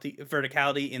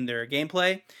verticality in their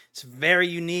gameplay. It's very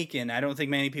unique, and I don't think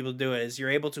many people do it. Is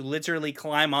you're able to literally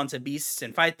climb onto beasts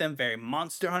and fight them, very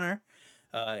Monster Hunter,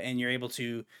 and you're able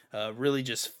to really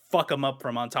just fuck them up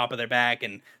from on top of their back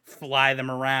and fly them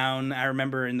around. I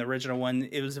remember in the original one,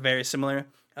 it was very similar.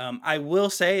 I will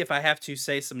say, if I have to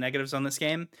say some negatives on this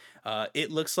game,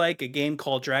 it looks like a game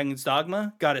called Dragon's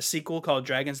Dogma got a sequel called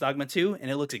Dragon's Dogma 2,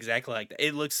 and it looks exactly like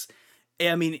that.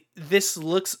 I mean, this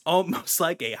looks almost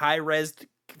like a high res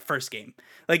first game.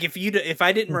 Like if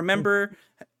I didn't remember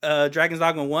Dragon's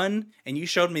Dogma 1 and you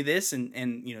showed me this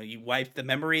and you wiped the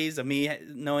memories of me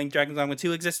knowing Dragon's Dogma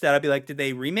 2 existed, I'd be like, did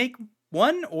they remake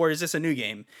 1 or is this a new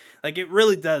game? Like it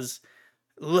really does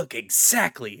look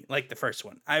exactly like the first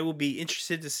one. I will be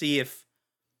interested to see if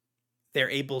they're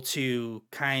able to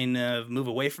kind of move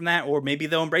away from that, or maybe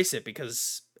they'll embrace it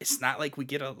because it's not like we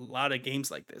get a lot of games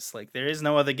like this. Like there is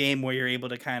no other game where you're able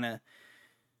to kind of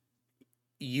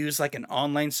use like an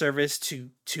online service to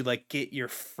like get your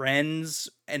friends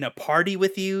in a party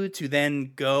with you to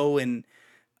then go and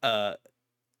uh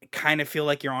kind of feel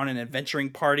like you're on an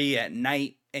adventuring party at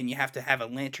night and you have to have a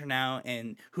lantern out,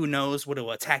 and who knows what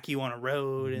will attack you on a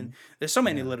road, and Mhm. there's so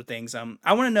many Yeah. little things. I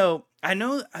want to know. I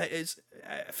know I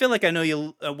feel like I know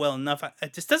you well enough.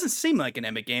 It just doesn't seem like an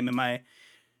Emmett game. Am I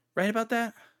right about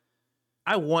that?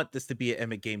 I want this to be an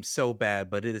Emmett game so bad,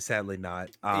 but it is sadly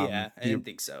not. Yeah, I didn't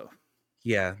think so.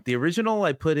 Yeah, the original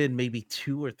I put in maybe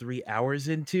 2 or 3 hours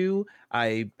into.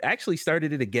 I actually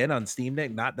started it again on Steam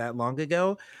Deck not that long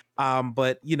ago.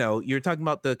 But you're talking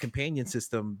about the companion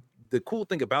system. The cool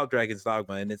thing about Dragon's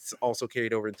Dogma, and it's also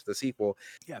carried over into the sequel,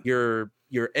 Yeah, your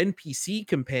NPC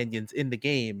companions in the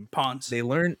game, pawns. they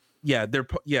learn, yeah,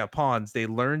 pawns. They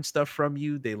learn stuff from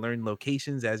you, they learn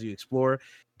locations as you explore,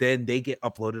 then they get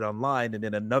uploaded online, and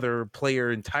then another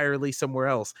player entirely somewhere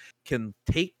else can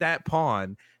take that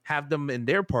pawn, have them in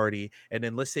their party, and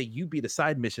then let's say you beat a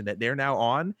side mission that they're now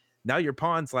on. Now your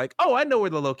pawn's like, oh, I know where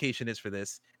the location is for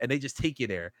this, and they just take you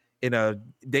there.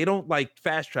 They don't like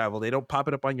fast travel. They don't pop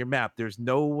it up on your map. There's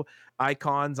no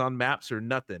icons on maps or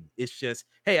nothing. It's just,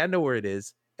 hey, I know where it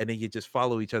is, and then you just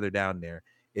follow each other down there.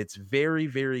 It's very,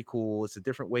 very cool. It's a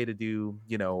different way to do,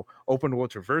 open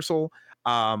world traversal.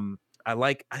 I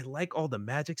like all the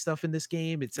magic stuff in this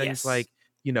game. It seems Yes. like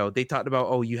they talked about,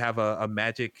 oh, you have a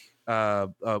magic,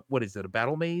 what is it, a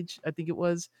battle mage, I think it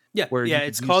was, Yeah, where yeah. you could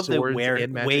It's use called the swords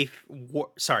and magic.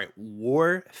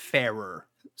 Warfarer.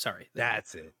 Sorry, there.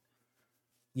 That's it.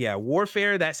 Yeah,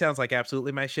 warfare, that sounds like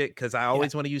absolutely my shit, because I Yeah.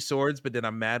 always want to use swords, but then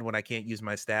I'm mad when I can't use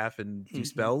my staff and do Mhm.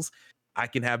 spells. I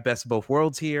can have best of both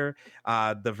worlds here.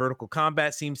 The vertical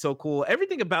combat seems so cool.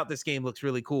 Everything about this game looks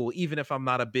really cool, even if I'm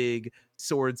not a big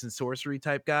swords and sorcery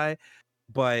type guy.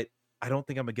 But I don't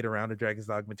think I'm gonna get around to Dragon's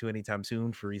Dogma 2 anytime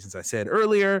soon for reasons I said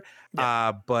earlier.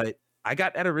 Yeah. But I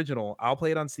got that original. I'll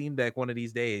play it on Steam Deck one of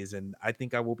these days, and I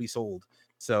think I will be sold.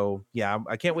 So yeah,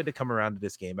 I can't wait to come around to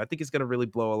this game. I think it's gonna really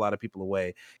blow a lot of people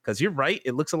away, because you're right,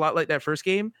 it looks a lot like that first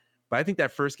game, but I think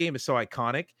that first game is so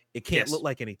iconic, it can't look Yes.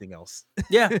 like anything else.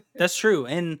 Yeah, that's true.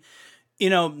 And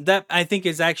that I think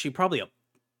is actually probably a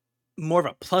more of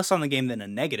a plus on the game than a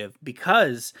negative,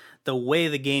 because the way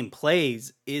the game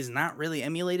plays is not really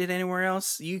emulated anywhere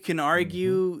else. You can Mhm.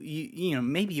 argue,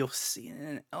 maybe you'll see it in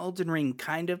an Elden Ring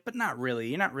kind of, but not really.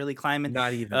 You're not really climbing.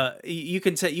 Not even. You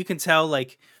can tell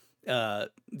like the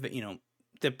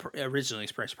original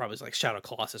express probably was like Shadow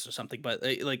Colossus or something, but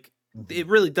like Mhm. it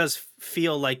really does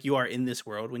feel like you are in this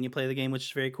world when you play the game, which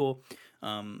is very cool.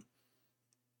 Um,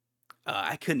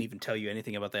 I couldn't even tell you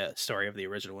anything about the story of the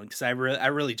original one, because I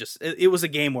really just it was a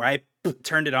game where I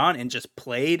turned it on and just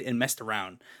played and messed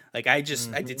around. Like I did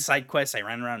Mhm. side quests. I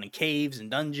ran around in caves and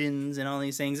dungeons and all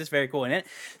these things. It's very cool, and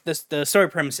the story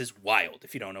premise is wild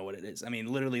if you don't know what it is. I mean,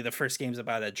 literally the first game's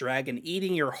about a dragon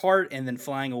eating your heart and then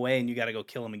flying away, and you got to go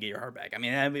kill him and get your heart back. I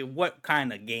mean, what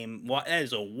kind of game? That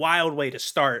is a wild way to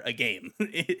start a game.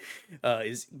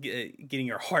 Getting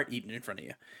your heart eaten in front of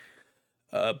you.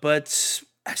 But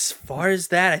as far as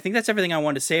that, I think that's everything I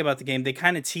wanted to say about the game. They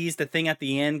kind of teased the thing at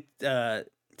the end,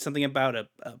 something about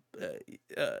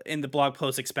in the blog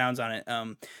post expounds on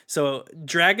it. So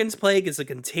Dragon's Plague is a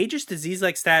contagious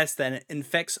disease-like status that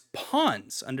infects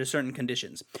pawns under certain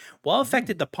conditions. While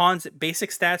affected, Mm. the pawn's basic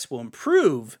stats will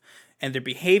improve and their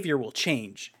behavior will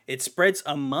change. It spreads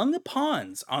among the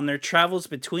pawns on their travels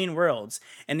between worlds,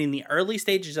 and in the early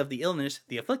stages of the illness,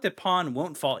 the afflicted pawn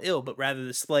won't fall ill, but rather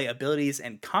display abilities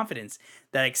and confidence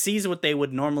that exceeds what they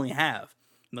would normally have.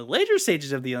 In the later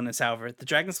stages of the illness, however, the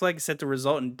Dragon's Plague is said to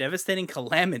result in devastating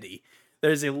calamity.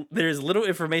 There's little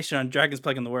information on Dragon's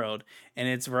Plague in the world, and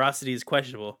its veracity is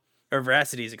questionable,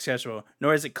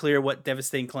 nor is it clear what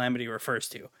devastating calamity refers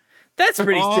to. That's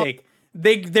pretty sick.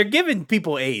 They're giving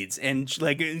people AIDS and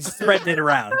like spreading it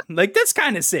around. Like that's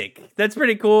kind of sick. That's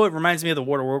pretty cool. It reminds me of the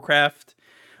World of Warcraft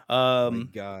My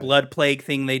God. blood plague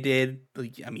thing they did.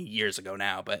 I mean, years ago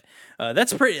now, but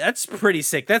that's pretty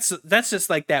sick. That's just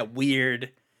like that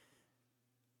weird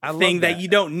I thing love that that. you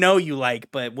don't know you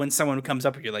like, but when someone comes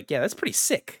up, you're like, yeah, that's pretty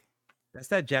sick. That's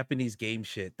that Japanese game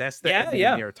shit. That's the Yeah, Ebony and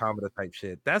yeah, the Automata type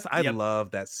shit. I yep,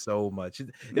 love that so much. It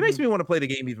makes hmm me want to play the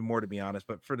game even more, to be honest.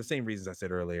 But for the same reasons I said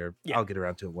earlier, yeah, I'll get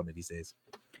around to it one of these days.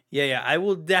 yeah. I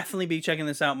will definitely be checking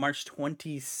this out March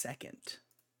 22nd.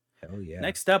 Hell yeah.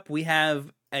 Next up, we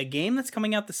have a game that's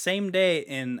coming out the same day,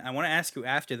 and I want to ask you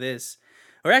after this,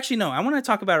 or actually, no, I want to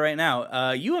talk about it right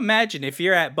now. You imagine if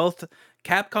you're at both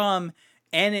Capcom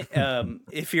and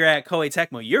if you're at Koei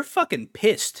Tecmo, you're fucking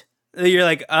pissed. You're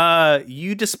like,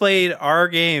 you displayed our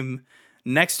game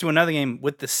next to another game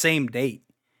with the same date.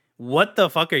 What the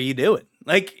fuck are you doing?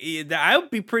 Like, I would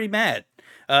be pretty mad.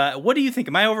 What do you think?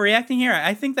 Am I overreacting here?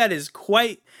 I think that is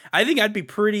quite. I think I'd be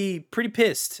pretty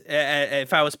pissed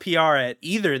if I was PR at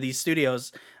either of these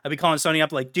studios. I'd be calling Sony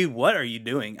up like, dude, what are you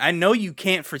doing? I know you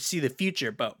can't foresee the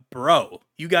future, but bro,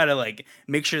 you gotta like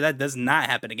make sure that does not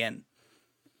happen again.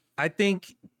 I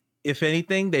think if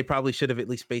anything, they probably should have at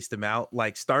least spaced them out.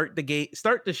 Like start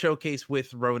the showcase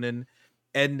with Ronin,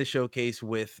 end the showcase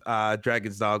with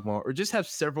Dragon's Dogma, or just have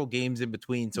several games in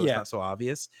between so it's Yeah, not so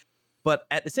obvious. But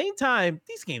at the same time,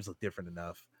 these games look different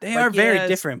enough. they Like, are very yes,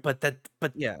 different, but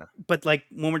yeah. but like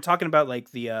when we're talking about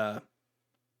like the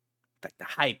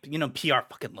hype, you know, PR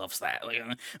fucking loves that. Like,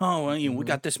 oh, well, we Mhm.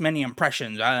 got this many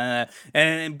impressions,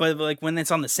 and but like when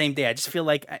it's on the same day, I just feel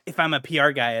like if I'm a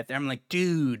PR guy out there, I'm like,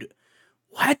 dude,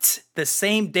 what? The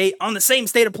same date on the same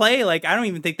state of play? Like, I don't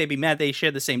even think they'd be mad they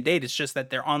share the same date. It's just that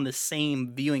they're on the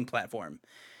same viewing platform.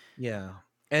 Yeah.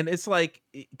 And it's like,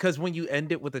 because when you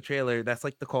end it with a trailer, that's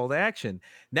like the call to action.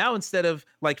 Now, instead of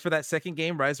like for that second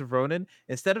game, Rise of Ronin,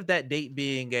 instead of that date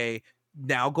being a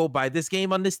now go buy this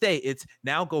game on this day, it's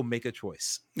now go make a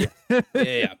choice. Yeah, yeah,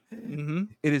 yeah. Mm-hmm.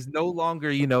 It is no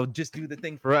longer, just do the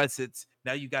thing for us. It's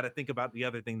now you got to think about the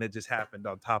other thing that just happened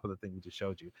on top of the thing we just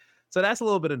showed you. So that's a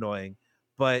little bit annoying.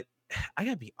 But I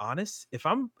gotta be honest, if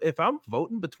I'm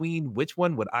voting between which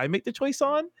one would I make the choice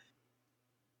on,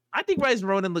 I think Rise of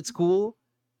Ronin looks cool.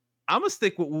 I'm gonna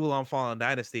stick with Wulong Fallen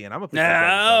Dynasty, and I'm gonna pick that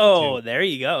Dragon's Dogma too. Oh, there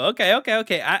you go. Okay, okay,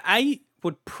 okay. I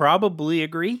would probably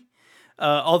agree.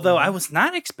 Although I Mhm. was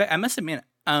not I must admit,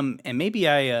 and maybe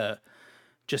I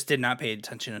just did not pay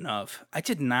attention enough. I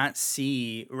did not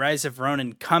see Rise of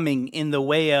Ronin coming in the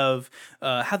way of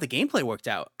how the gameplay worked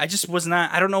out. I just was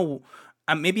not. I don't know.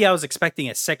 Maybe I was expecting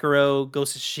a Sekiro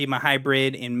Ghost of Tsushima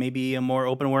hybrid in maybe a more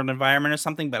open world environment or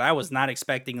something, but I was not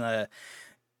expecting a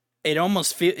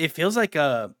it feels like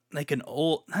a like an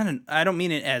old I don't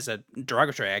mean it as a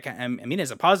derogatory I mean it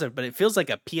as a positive, but it feels like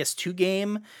a PS2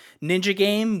 game, ninja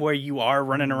game where you are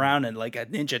running Mm. around in like a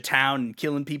ninja town and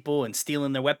killing people and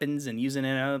stealing their weapons and using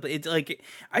it. It's like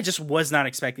I just was not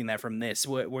expecting that from this.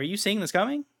 Were you seeing this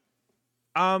coming?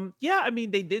 Yeah, I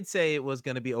mean, they did say it was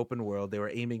gonna be open world. They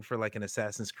were aiming for like an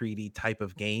Assassin's Creedy type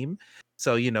of game.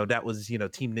 So, that was, Team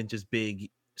Ninja's big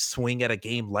swing at a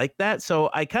game like that. So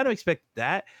I kind of expect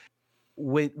that.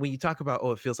 When you talk about,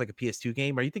 oh, it feels like a PS2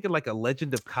 game, are you thinking like a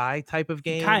Legend of Kai type of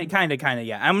game? Kind of,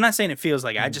 yeah. I'm not saying it feels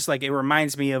like it. I Mm. just like it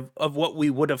reminds me of what we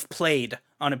would have played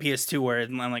on a PS2, where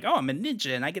I'm like, oh, I'm a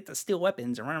ninja and I get to steal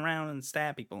weapons and run around and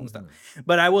stab people and stuff. Mhm.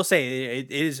 But I will say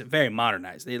it is very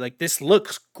modernized. Like this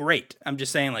looks great. I'm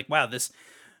just saying, like, wow, this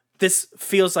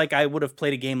feels like I would have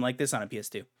played a game like this on a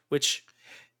PS2, which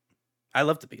I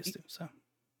love the PS2. So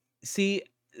See,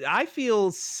 I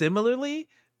feel similarly,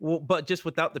 well, but just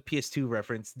without the PS2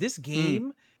 reference. This mm.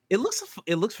 game, it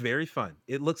looks very fun.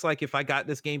 It looks like if I got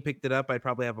this game, picked it up, I'd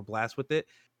probably have a blast with it.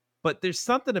 But there's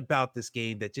something about this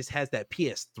game that just has that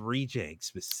PS3 jank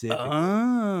specifically,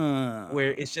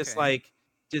 where Oh, it's just okay. like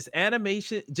just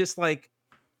animation, just like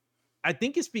I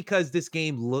think it's because this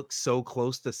game looks so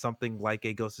close to something like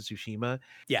a Ghost of Tsushima,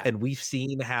 Yeah. and we've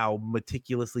seen how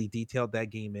meticulously detailed that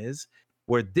game is.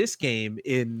 Where this game,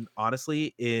 in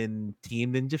honestly, in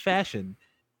Team Ninja fashion,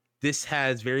 this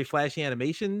has very flashy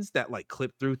animations that like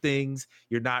clip through things.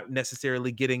 You're not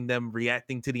necessarily getting them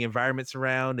reacting to the environments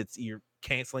around. You're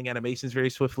canceling animations very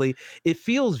swiftly. It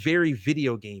feels very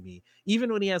video gamey.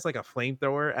 Even when he has like a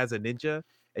flamethrower as a ninja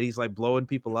and he's like blowing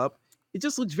people up, it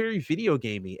just looks very video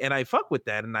gamey. And I fuck with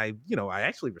that. And I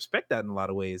actually respect that in a lot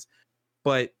of ways.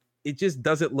 But it just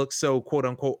doesn't look so quote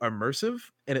unquote immersive.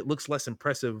 And it looks less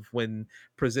impressive when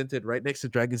presented right next to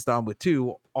Dragon's Dogma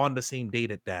 2 on the same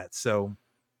date at that. So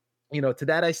to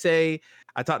that I say,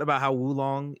 I talked about how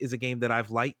Wulong is a game that I've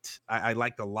liked. I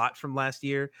liked a lot from last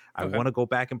year. I Okay. want to go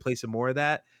back and play some more of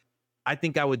that. I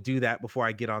think I would do that before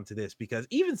I get onto this because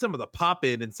even some of the pop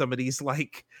in and some of these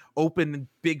like open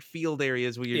big field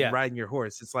areas where you're Yeah. riding your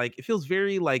horse, it's like it feels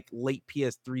very like late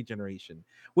PS3 generation,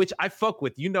 which I fuck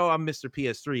with. I'm Mr.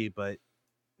 PS3, but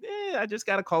I just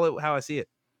gotta call it how I see it.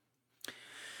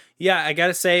 Yeah, I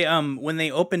gotta say, when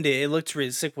they opened it, it looked really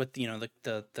sick with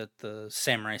the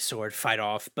samurai sword fight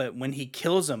off. But when he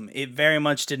kills him, it very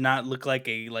much did not look like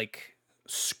a like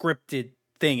scripted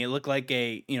thing. It looked like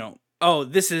a oh,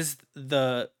 this is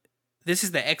the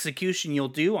execution you'll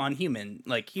do on human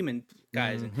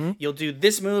guys. Hmm. You'll do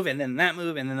this move and then that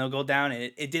move and then they'll go down.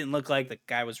 And it didn't look like the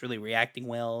guy was really reacting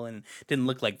well and didn't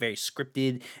look like very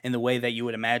scripted in the way that you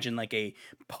would imagine like a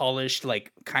polished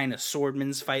like kind of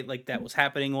swordman's fight like that was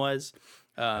happening was.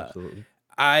 Uh, Absolutely.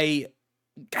 I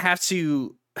have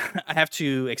to. I have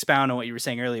to expound on what you were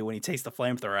saying earlier when he takes the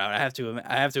flamethrower out. I have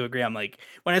to agree. I'm like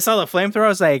when I saw the flamethrower, I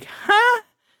was like, huh?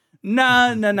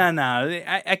 No, no, no, no.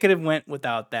 I could have went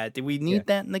without that. Did we Yeah. need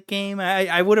that in the game?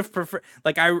 I would have preferred.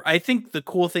 Like I think the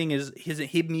cool thing is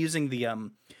him using the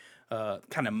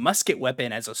kind of musket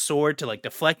weapon as a sword to like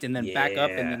deflect and then back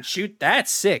up and Yeah. then shoot.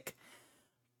 That's sick.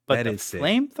 But That the is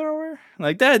sick. flamethrower,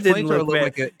 like that didn't Flamethrower look looked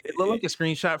bad. like it looked like a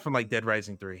screenshot from like Dead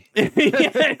Rising 3.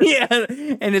 Yeah, yeah,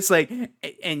 and it's like,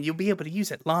 and you'll be able to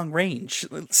use it long range,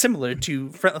 similar to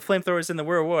flamethrowers in the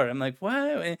World War. I'm like,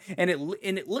 what? And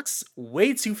it looks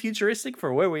way too futuristic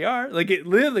for where we are. Like it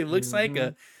literally looks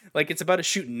Mhm. like it's about to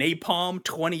shoot napalm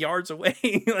 20 yards away.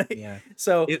 Like Yeah.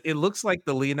 so, It looks like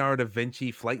the Leonardo da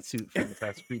Vinci flight suit from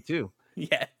Assassin's Creed 2.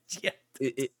 yeah, yeah.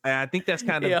 I think that's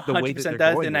kind Yeah, of the way that 100% they're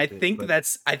does, going and I with it, think but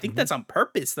that's mhm, on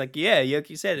purpose. Like, yeah, like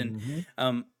you said, and mhm.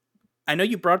 um, I know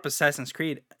you brought up Assassin's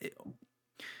Creed.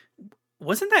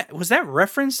 Was that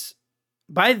referenced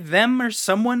by them or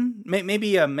someone?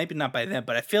 Maybe maybe not by them,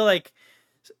 but I feel like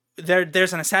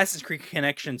there's an Assassin's Creed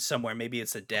connection somewhere. Maybe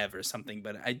it's a dev or something.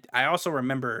 But I also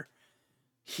remember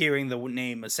hearing the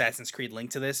name Assassin's Creed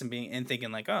linked to this and being and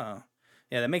thinking like, oh,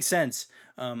 yeah, that makes sense.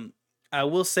 Um, I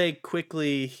will say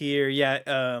quickly here, yeah.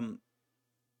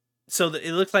 So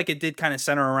it looked like it did kind of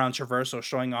center around traversal,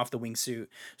 showing off the wingsuit,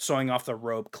 showing off the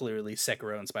rope, clearly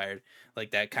Sekiro inspired,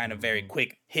 like that kind of very Mhm.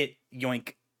 quick hit,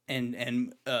 yoink,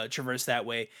 and traverse that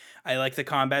way. I like the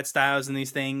combat styles in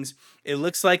these things. It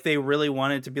looks like they really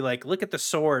wanted to be like, look at the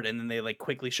sword, and then they like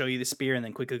quickly show you the spear and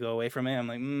then quickly go away from it. I'm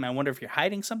like, I wonder if you're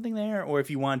hiding something there, or if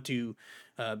you want to,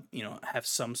 have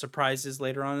some surprises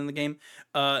later on in the game.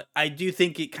 I do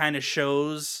think it kind of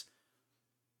shows.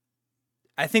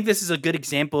 I think this is a good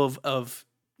example of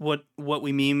what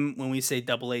we mean when we say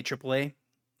double A, triple A.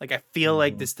 Like I feel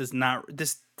like Mhm. this does not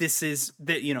this is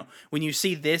that when you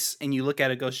see this and you look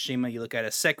at a Ghost of Tsushima, you look at a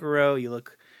Sekiro,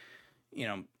 you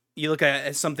know you look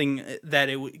at something that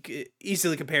it would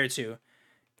easily compare to.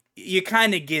 You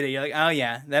kind of get it. You're like, oh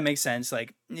yeah, that makes sense.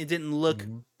 Like it didn't look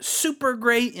Mhm. super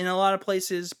great in a lot of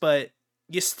places, but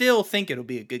you still think it'll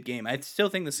be a good game. I still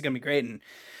think this is gonna be great, and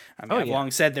I mean, Oh, I've yeah.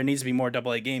 long said there needs to be more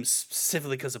AA games,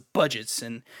 specifically because of budgets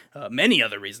and many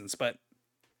other reasons. But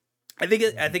I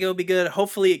Mhm. think it'll be good.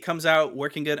 Hopefully, it comes out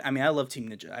working good. I mean, I love Team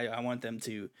Ninja. I want them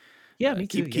to Yeah, me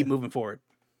too, keep yeah. moving forward.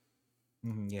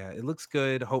 Mhm, yeah, it looks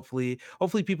good. Hopefully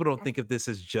people don't think of this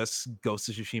as just Ghost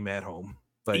of Tsushima at home,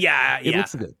 but Yeah, it yeah.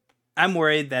 looks good. I'm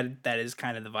worried that that is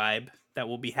kind of the vibe that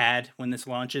will be had when this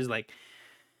launches. Like,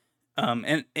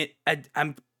 and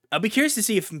I'll be curious to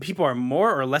see if people are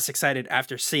more or less excited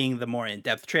after seeing the more in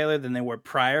depth trailer than they were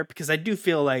prior, because I do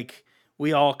feel like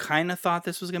we all kind of thought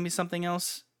this was gonna be something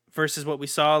else versus what we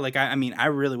saw. Like, I mean, I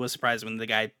really was surprised when the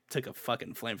guy took a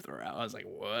fucking flamethrower out. I was like,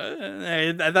 what?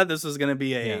 I thought this was gonna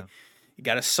be a Yeah. you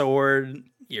got a sword.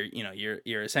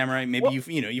 You're a samurai. Maybe Well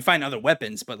you find other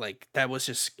weapons, but like that was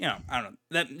just I don't know.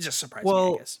 That just surprised me,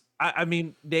 I well, guess. I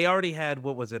mean, they already had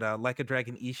what was it, Like a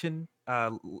Dragon Ishin,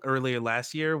 earlier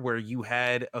last year where you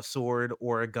had a sword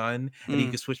or a gun and you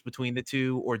Mm, could switch between the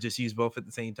 2 or just use both at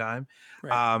the same time.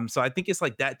 right. So I think it's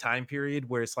like that time period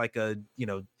where it's like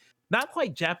not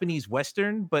quite Japanese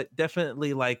Western, but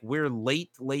definitely like we're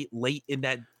late in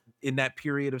that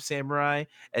period of samurai,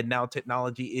 and now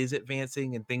technology is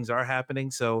advancing and things are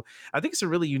happening. So I think it's a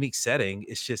really unique setting.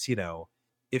 It's just,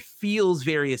 it feels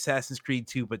very Assassin's Creed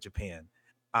 2, but Japan,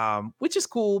 which is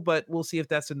cool, but we'll see if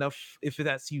that's enough, if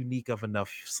that's unique of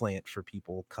enough slant for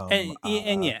people come And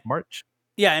yeah, March.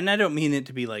 yeah, and I don't mean it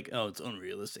to be like, oh, it's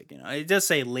unrealistic. It does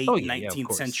say Oh late yeah, yeah, of 19th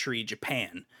course. century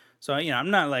Japan. So,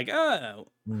 I'm not like,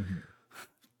 oh, Mhm.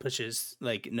 pushes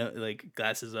like no like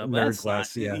glasses up. Nerd That's not.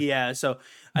 glass, yeah. Yeah, so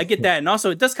I get that. And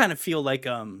also it does kind of feel like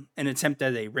an attempt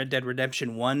at a Red Dead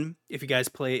Redemption 1. If you guys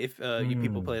play if you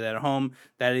people Mm. play that at home,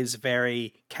 that is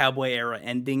very cowboy era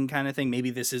ending kind of thing. Maybe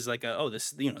this is like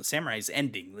this samurai's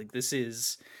ending. Like this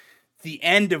is the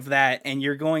end of that, and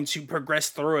you're going to progress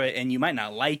through it, and you might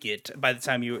not like it by the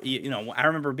time I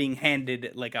remember being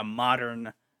handed like a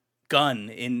modern gun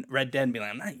in Red Dead and being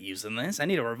like, I'm not using this, I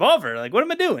need a revolver, like what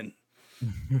am I doing?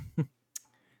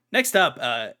 Next up,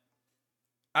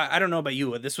 I don't know about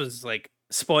you, but this was like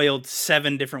spoiled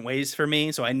 7 different ways for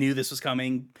me, so I knew this was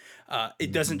coming.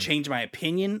 It doesn't Mhm. change my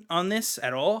opinion on this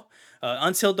at all.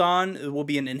 Until Dawn will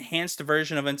be an enhanced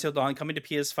version of Until Dawn coming to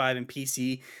PS5 and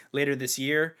PC later this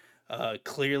year.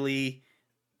 Clearly,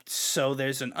 so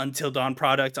there's an Until Dawn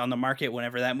product on the market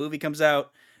whenever that movie comes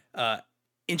out. Uh,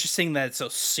 Interesting that it's so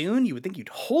soon. You would think you'd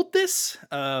hold this,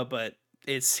 but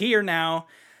it's here now.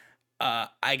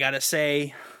 I gotta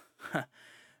say,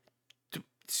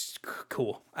 it's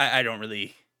cool. I don't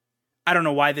really. I don't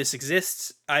know why this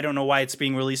exists. I don't know why it's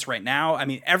being released right now. I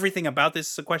mean, everything about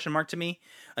this is a question mark to me.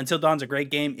 Until Dawn's a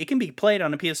great game. It can be played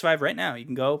on a PS5 right now. You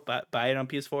can go buy it on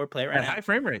PS4, play it right At now. high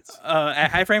frame rates. At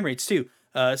high frame rates too.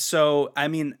 So I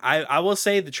mean, I will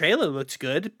say the trailer looks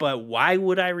good, but why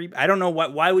would I don't know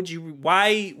why would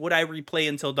I replay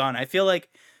Until Dawn? I feel like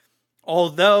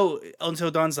although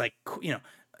Until Dawn's like, you know,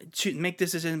 to make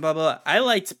this decision, blah blah. I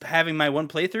liked having my one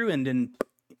playthrough and then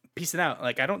piece it out.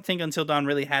 Like I don't think Until Dawn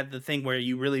really had the thing where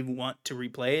you really want to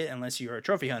replay it unless you're a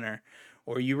trophy hunter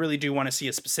or you really do want to see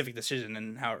a specific decision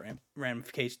and how it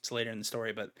ramifications later in the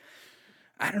story. But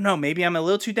I don't know. Maybe I'm a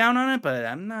little too down on it, but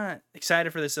I'm not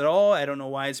excited for this at all. I don't know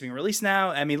why it's being released now.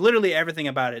 I mean, literally everything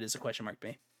about it is a question mark to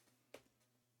me.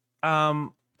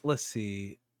 Let's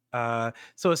see.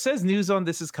 So it says news on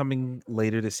this is coming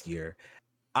later this year.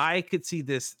 I could see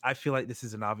this. I feel like this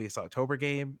is an obvious October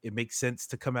game. It makes sense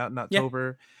to come out in Yeah.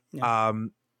 October. Yeah.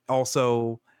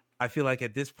 Also, I feel like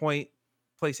at this point,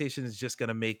 PlayStation is just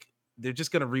gonna they're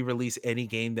just gonna re-release any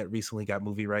game that recently got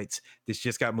movie rights. This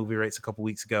just got movie rights a couple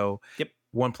weeks ago. Yep.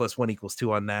 1 + 1 =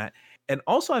 2 on that. And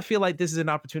also, I feel like this is an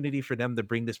opportunity for them to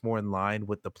bring this more in line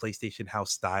with the PlayStation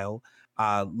House style.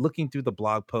 Looking through the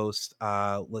blog post,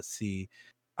 let's see.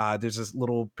 There's this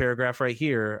little paragraph right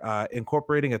here.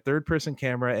 Incorporating a third-person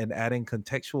camera and adding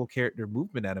contextual character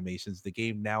movement animations, the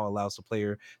game now allows the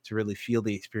player to really feel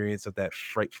the experience of that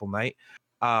frightful night.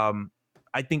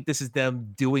 I think this is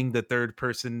them doing the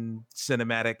third-person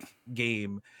cinematic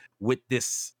game with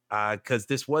this, because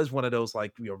this was one of those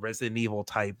like Resident Evil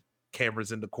type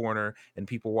cameras in the corner and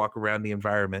people walk around the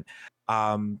environment.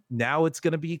 Now it's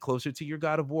going to be closer to your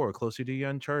God of War, closer to your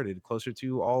Uncharted, closer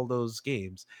to all those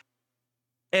games.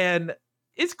 And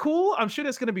it's cool. I'm sure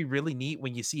that's going to be really neat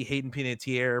when you see Hayden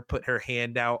Panettiere put her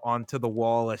hand out onto the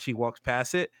wall as she walks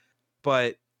past it.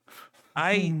 But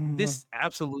this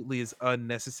absolutely is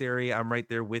unnecessary. I'm right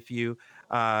there with you.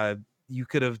 You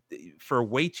could have, for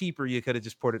way cheaper, you could have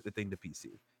just ported the thing to PC,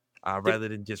 rather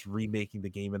than just remaking the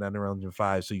game in Unreal Engine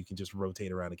 5 so you can just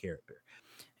rotate around a character.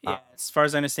 Yeah, as far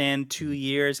as I understand, 2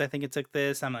 years I think it took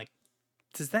this. I'm like,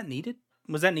 is that needed?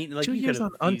 Was that needed? Like 2 years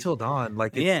on Until Dawn,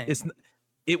 like yeah,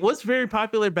 it was very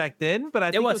popular back then, but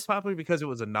I think it was was popular because it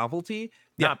was a novelty,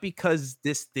 not because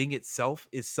this thing itself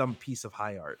is some piece of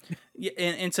high art. Yeah,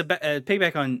 and to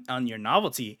piggyback on your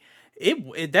novelty,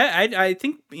 I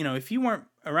think if you weren't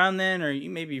around then or you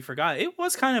maybe forgot, it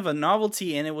was kind of a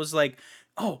novelty, and it was like,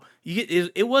 oh,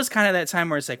 it was kind of that time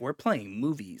where it's like we're playing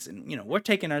movies and we're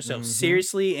taking ourselves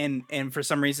seriously, and for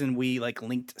some reason we like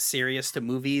linked serious to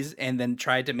movies and then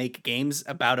tried to make games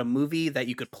about a movie that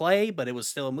you could play, but it was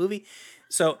still a movie.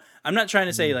 So I'm not trying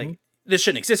to say like this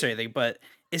shouldn't exist or anything, but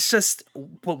it's just,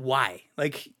 but why?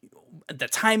 Like the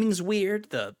timing's weird.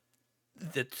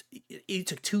 It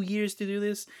took 2 years to do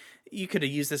this. You could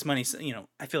have used this money,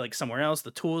 I feel like somewhere else.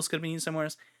 The tools could have been used somewhere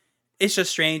else. It's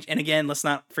just strange. And again, let's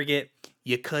not forget,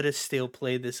 you could have still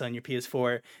played this on your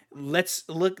PS4.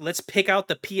 Let's pick out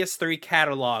the PS3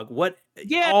 catalog.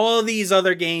 All these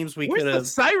other games we could have. Where's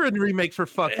the Siren remake, for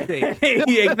fuck's sake?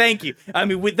 Yeah, thank you. I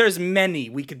mean, there's many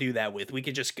we could do that with. We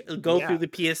could just go through the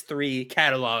PS3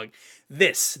 catalog.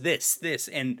 This,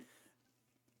 and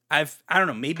I don't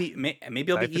know. Maybe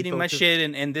I'll be eating my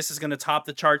shit, and this is gonna top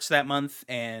the charts that month,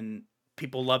 and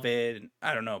people love it. And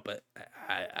I don't know, but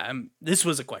this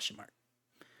was a question mark.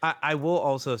 I will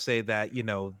also say that,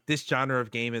 this genre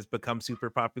of game has become super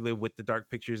popular with the Dark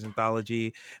Pictures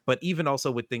anthology, but even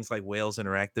also with things like Wales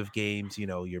Interactive games,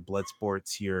 your Blood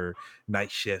Sports, your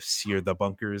Night Shifts, your The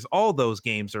Bunkers, all those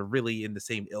games are really in the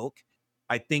same ilk.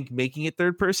 I think making it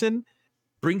third person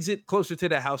brings it closer to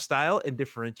the house style and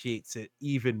differentiates it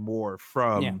even more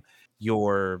from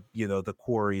your, the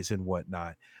Quarries and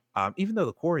whatnot. Even though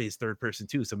the Quarry is third person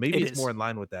too, so maybe it's more in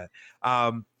line with that.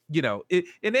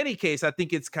 In any case, I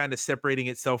think it's kind of separating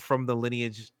itself from the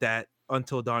lineage that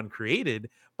Until Dawn created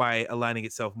by aligning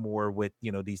itself more with,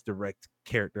 these direct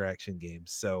character action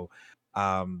games. So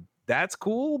that's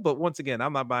cool. But once again,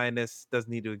 I'm not buying this.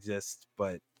 Doesn't need to exist.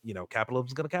 But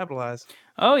capitalism's gonna capitalize.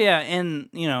 Oh yeah, and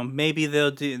maybe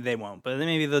they won't, but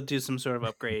maybe they'll do some sort of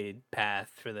upgrade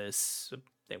path for this.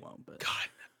 They won't, but God,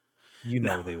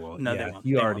 they won't. No, yeah, they won't.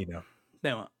 You already know.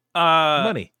 They won't.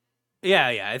 Money.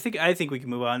 Yeah. I think we can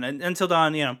move on. And Until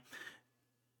Dawn,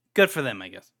 good for them, I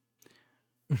guess.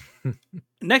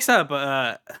 Next up,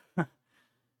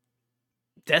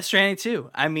 Death Stranding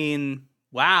 2. I mean,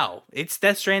 wow, it's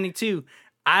Death Stranding 2.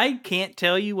 I can't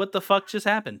tell you what the fuck just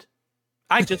happened.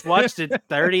 I just watched it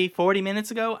 30, 40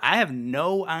 minutes ago. I have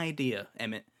no idea,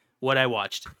 Emmett, what I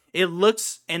watched. It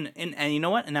looks, and you know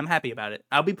what? And I'm happy about it.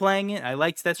 I'll be playing it. I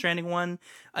liked Death Stranding 1.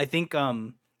 I think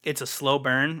it's a slow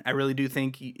burn. I really do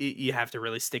think you have to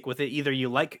really stick with it. Either you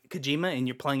like Kojima and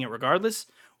you're playing it regardless,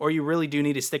 or you really do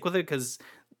need to stick with it because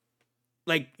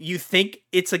like you think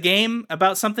it's a game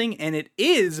about something and it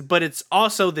is, but it's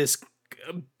also this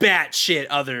batshit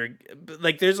other,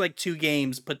 like there's like two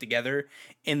games put together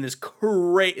in this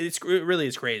it really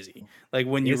is crazy. Like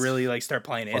when you It's really like start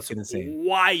playing it, it's fucking insane.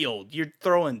 wild. You're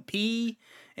throwing pee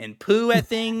and poo at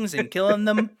things and killing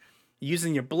them,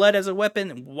 using your blood as a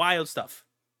weapon, wild stuff.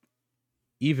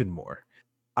 Even more.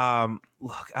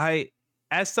 Look, I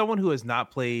as someone who has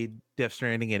not played Death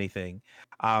Stranding anything,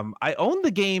 I own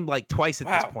the game like twice at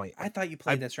this Wow, point. I thought you I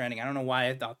played Death Stranding. I don't know why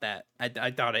I thought that. I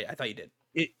thought you did.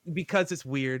 it because it's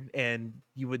weird and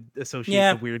you would associate the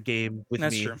Yeah, weird game with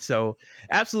that's me. true. So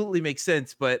absolutely makes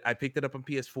sense. But I picked it up on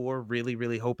PS4, really,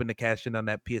 really hoping to cash in on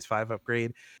that PS5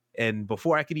 upgrade. And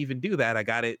before I could even do that, I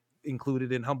got it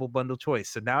included in Humble Bundle Choice.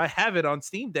 So now I have it on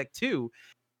Steam Deck too.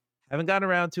 Haven't gotten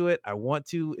around to it. I want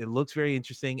to. It looks very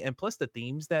interesting. And plus the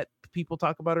themes that people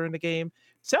talk about are in the game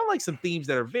sound like some themes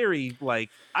that are very like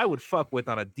I would fuck with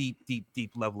on a deep, deep,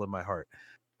 deep level in my heart.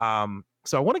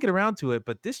 So I want to get around to it,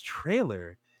 but this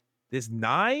trailer, this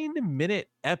 9-minute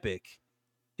epic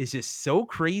is just so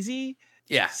crazy.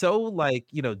 Yeah, So like,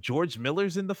 George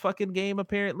Miller's in the fucking game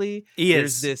apparently. he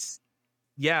There's is. this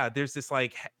there's this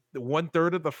like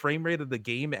 1/3 of the frame rate of the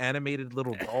game animated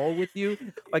little doll with you.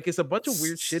 Like it's a bunch of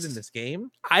weird shit in this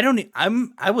game. I don't.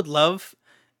 I would love.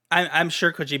 I'm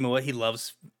sure Kojima, what he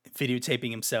loves videotaping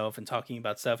himself and talking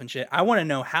about stuff and shit. I want to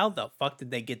know how the fuck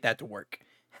did they get that to work?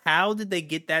 How did they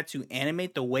get that to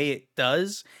animate the way it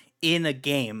does in a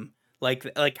game?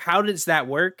 Like how does that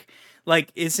work?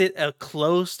 Like, is it a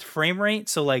closed frame rate?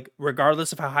 So like,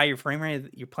 regardless of how high your frame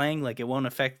rate you're playing, like it won't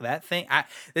affect that thing.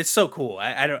 It's so cool.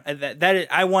 I don't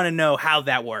I want to know how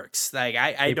that works. Like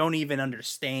I They don't even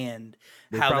understand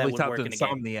they how that probably would talked to work in a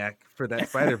game. Insomniac for that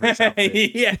Spider-Verse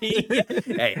outfit. Yeah, yeah.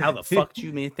 Hey, how the fuck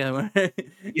you make that work?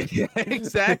 Yeah,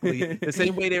 exactly. The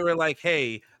same way they were like,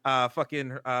 "Hey,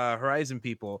 fucking Horizon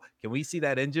people, can we see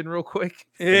that engine real quick?"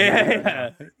 And here we are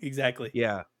now. Yeah, exactly.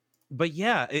 Yeah. But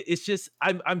yeah, it's just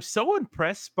I'm so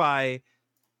impressed by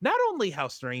not only how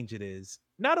strange it is,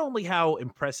 not only how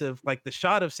impressive, like the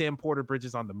shot of Sam Porter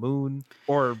Bridges on the moon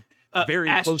or very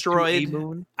close to a Asteroid.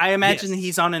 moon. I imagine Yes.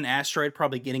 he's on an asteroid,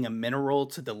 probably getting a mineral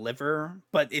to deliver,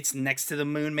 but it's next to the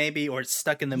moon, maybe, or it's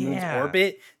stuck in the moon's Yeah.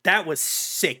 orbit. That was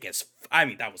sick as. I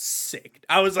mean, that was sick.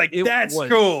 I was like, It "That's was.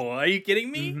 cool." Are you kidding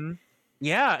me? Mhm.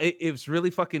 Yeah, it was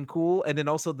really fucking cool. And then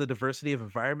also the diversity of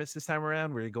environments this time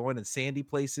around, where you're going in sandy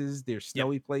places, there's Yep.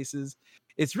 snowy places.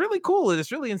 It's really cool and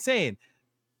it's really insane.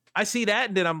 I see that,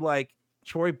 and then I'm like,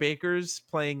 Troy Baker's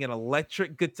playing an a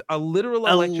literal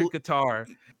A electric guitar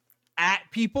at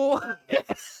people.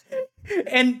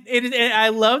 and I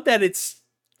love that it's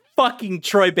fucking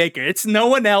Troy Baker. It's no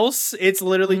one else. It's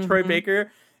literally Troy Mhm.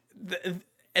 Baker.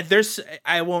 There's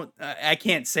I won't I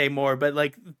can't say more, but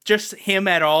like just him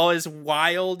at all is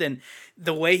wild, and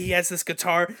the way he has this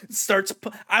guitar starts.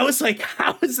 I was like,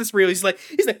 how is this real? He's like,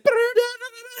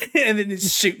 and then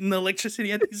he's shooting the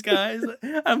electricity at these guys.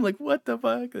 I'm like, what the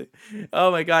fuck?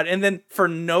 Oh my god! And then for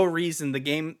no reason, the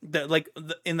game,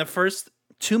 in the first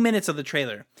 2 minutes of the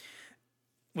trailer,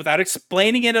 without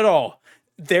explaining it at all,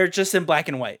 they're just in black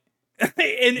and white.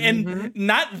 and Mhm.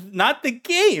 not the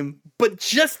game, but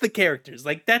just the characters.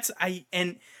 Like that's I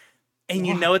and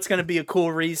you know Why? it's gonna be a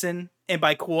cool reason. And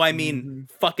by cool I mean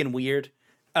Mhm. fucking weird.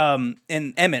 And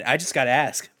Emmett, I just gotta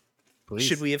ask, should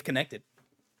Please. we have connected?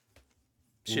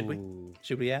 Should we? Ooh.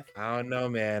 Should we have? I don't know,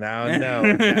 man. I don't know.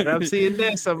 Now that I'm seeing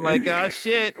this, I'm like, oh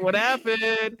shit, what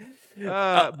happened?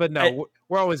 uh, But no, I,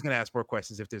 we're always gonna ask more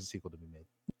questions if there's a sequel to be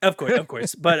of course, made. of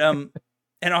course. But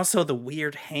and also the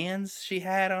weird hands she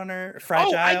had on her, Oh, I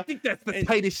fragile. think that's the It-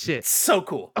 tightest shit. so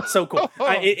cool, so cool.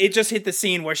 It just hit the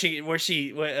scene where she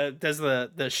does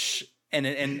the and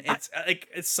I, it's like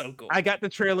it's so cool. I got the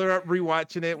trailer up,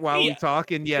 rewatching it while we Yeah.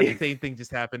 talk, and yeah, the same thing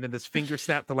just happened. And this finger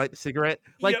snap to light the cigarette.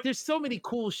 Like, Yep. there's so many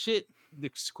cool shit.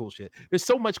 There's cool shit. There's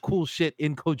so much cool shit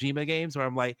in Kojima games where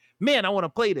I'm like, man, I want to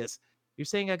play this. You're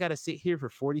saying I got to sit here for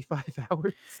 45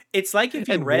 hours It's like if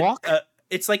you and read walk?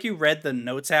 it's like you read the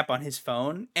notes app on his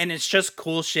phone and it's just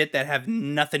cool shit that have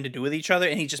nothing to do with each other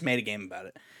and he just made a game about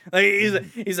it. Like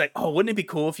he's like, "Oh, wouldn't it be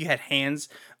cool if you had hands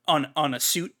on a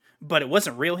suit but it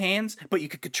wasn't real hands, but you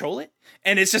could control it?"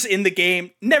 And it's just in the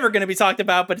game, never going to be talked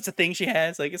about, but it's a thing she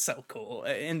has. Like it's so cool.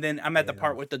 And then I'm at the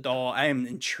part Yeah. with the doll. I am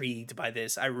intrigued by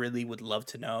this. I really would love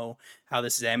to know how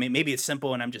this is. I mean, maybe it's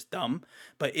simple and I'm just dumb,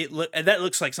 but that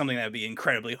looks like something that would be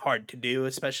incredibly hard to do,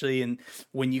 especially in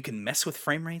when you can mess with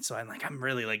frame rate. So I'm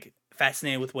really like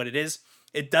fascinated with what it is.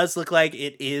 It does look like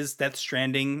it is Death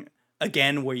Stranding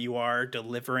again where you are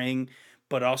delivering,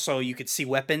 but also you could see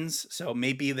weapons. So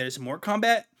maybe there's more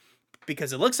combat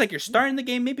because it looks like you're starting the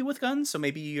game maybe with guns. So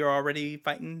maybe you're already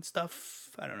fighting stuff.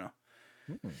 I don't know.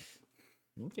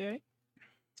 Hmm. Okay.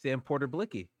 Sam Porter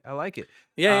Blicky. I like it.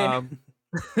 Yeah. Um,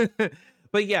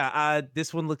 but yeah,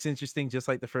 this one looks interesting, just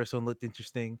like the first one looked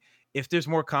interesting. If there's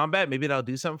more combat, maybe that'll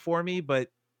do something for me. But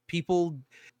people,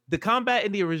 the combat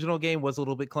in the original game was a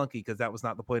little bit clunky because that was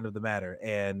not the point of the matter.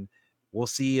 And we'll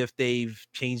see if they've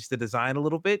changed the design a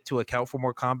little bit to account for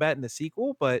more combat in the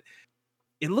sequel. But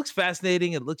it looks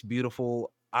fascinating. It looks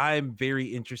beautiful. I'm very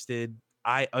interested.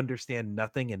 I understand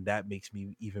nothing, and that makes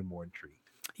me even more intrigued.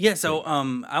 Yeah. So So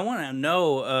yeah. I want to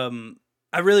know.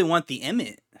 I really want the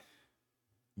Emmett.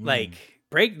 Mm. Like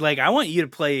break. Like I want you to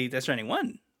play Death Stranding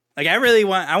 1. Like I really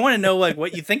want. I want to know like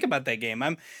what you think about that game.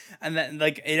 And then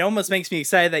like it almost makes me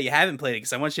excited that you haven't played it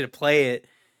because I want you to play it,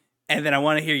 and then I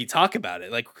want to hear you talk about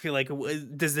it.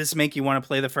 Does this make you want to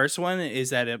play the first one?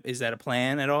 Is that a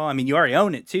plan at all? I mean, you already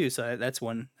own it too, so that's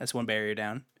one barrier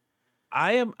down.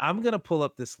 I'm gonna pull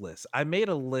up this list. I made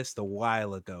a list a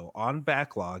while ago on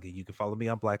backlog, and you can follow me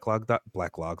on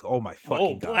blacklogs. Oh my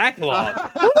Oh, fucking god.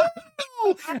 Blacklog.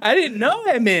 Woo! I didn't know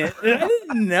that meant. I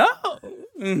didn't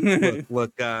know.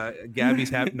 Look, Gabby's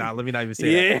happy. Nah, let me not even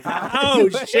say Yeah. that. Oh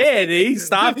shit! He Let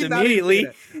stopped me not even say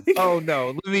immediately. that. Oh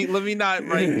no, let me not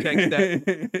write checks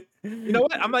that. You know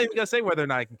what? I'm not even gonna say whether or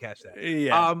not I can catch that.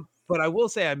 Yeah. But I will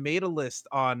say I made a list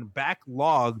on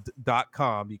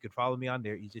backlogged.com. You can follow me on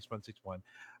there, EJ161.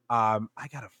 I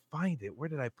gotta find it. Where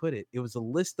did I put it? It was a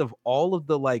list of all of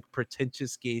the like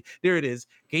pretentious games. There it is.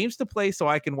 Games to play so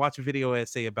I can watch a video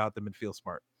essay about them and feel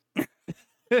smart.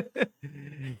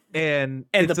 And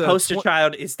And the it's a poster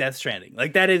child is Death Stranding.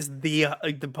 Like that is the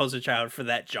poster child for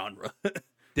that genre.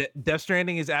 Death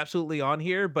Stranding is absolutely on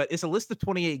here, but it's a list of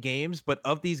 28 games. But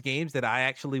of these games that I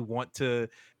actually want to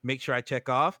make sure I check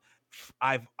off,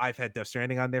 I've had Death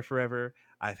Stranding on there forever.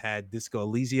 I've had Disco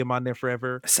Elysium on there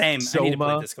forever. Same. I need to play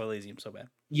Soma, Disco Elysium so bad.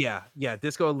 yeah,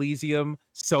 Disco Elysium,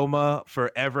 Soma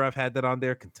forever. I've had that on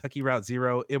there. Kentucky Route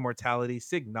Zero, Immortality,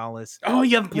 Signalis. Oh,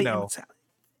 you haven't You played know, Immortality.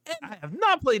 I have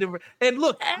not played it. And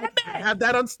look, I have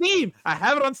that on Steam. I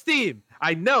have it on Steam.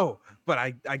 I know, but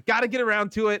I got to get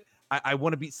around to it. I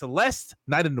want to beat Celeste,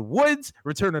 Night in the Woods,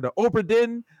 Return of the Obra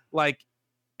Dinn. Like,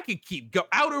 I could keep go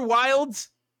Outer Wilds.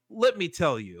 Let me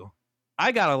tell you,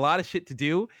 I got a lot of shit to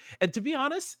do. And to be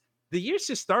honest, the year's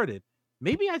just started.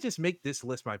 Maybe I just make this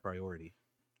list my priority.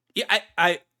 Yeah,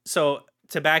 so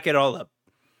to back it all up,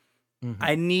 Mhm.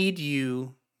 I need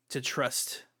you to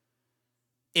trust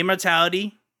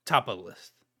Immortality, top of the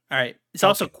list. All right. It's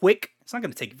also Okay. quick. It's not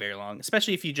going to take very long,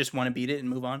 especially if you just want to beat it and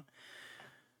move on.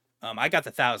 I got the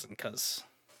 1,000 because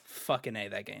fucking A,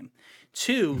 that game.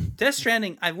 2, Death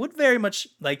Stranding, I would very much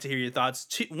like to hear your thoughts.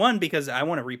 1, because I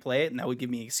want to replay it and that would give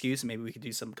me an excuse and maybe we could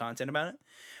do some content about it.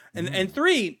 And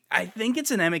 3, I think it's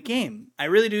an Emmett game. I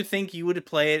really do think you would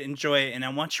play it, enjoy it, and I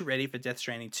want you ready for Death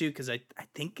Stranding 2 because I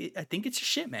think it's your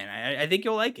shit, man. I think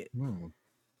you'll like it.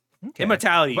 Okay.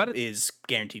 Immortality But is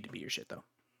guaranteed to be your shit though.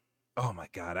 oh my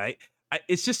god,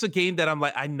 it's just a game that I'm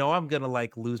like, I know I'm gonna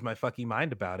like lose my fucking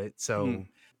mind about it. So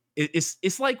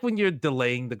it's like when you're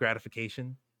delaying the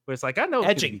gratification, where it's like I know it's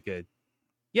gonna Edging. be good.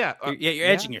 Yeah, You're yeah.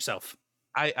 edging yourself.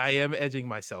 I am edging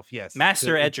myself. Yes,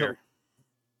 Master until edger.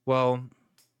 well,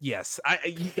 yes.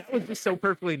 That was just so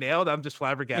perfectly nailed. I'm just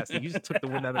flabbergasted. You just took the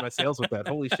wind out of my sails with that.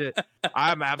 Holy shit!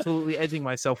 I'm absolutely edging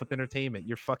myself with entertainment.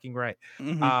 You're fucking right.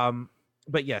 Mm-hmm.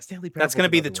 But yeah, Stanley That's Parable's gonna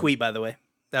be the another one. tweet, by the way.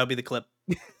 That'll be the clip.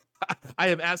 I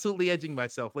am absolutely edging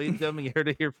myself, ladies and gentlemen. You heard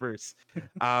it here first.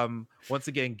 Once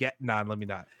again, let me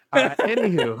not.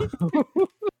 Anywho,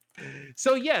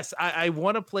 so yes, I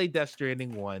want to play Death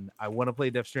Stranding 1. I want to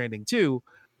play Death Stranding 2.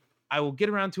 I will get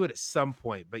around to it at some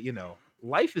point, but you know,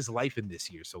 life is life in this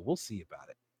year, so we'll see about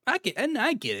it.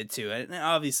 I get it too. And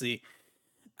obviously,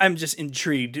 I'm just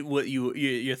intrigued what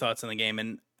your thoughts on the game,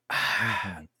 and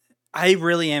I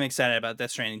really am excited about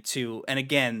Death Stranding 2. And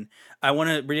again, I want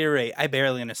to reiterate, I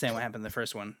barely understand what happened in the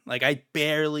first one. Like I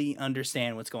barely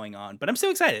understand what's going on, but I'm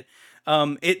still excited.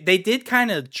 They did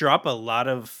kind of drop a lot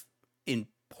of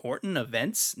important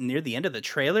events near the end of the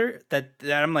trailer that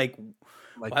I'm like,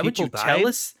 Like why would people you tell died.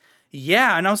 us?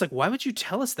 Yeah, and I was like, why would you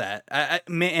tell us that?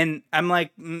 And I'm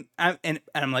like, and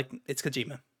I'm like, it's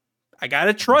Kojima. I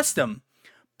gotta trust him.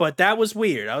 But that was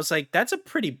weird. I was like, that's a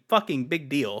pretty fucking big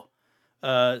deal.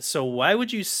 So why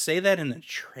would you say that in the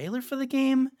trailer for the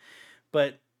game?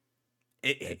 But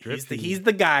he's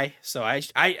the guy. So I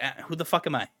who the fuck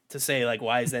am I to say like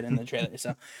why is that in the trailer?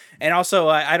 So, and also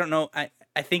I don't know.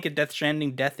 I think a Death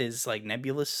Stranding death is like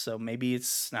nebulous, so maybe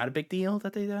it's not a big deal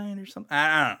that they died or something.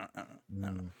 I don't know. I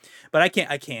don't know. Mm. But I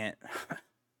can't.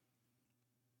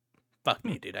 Fuck Hmm.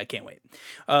 me, dude. I can't wait.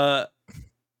 Uh, I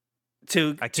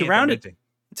to can't. I'm round it. edging.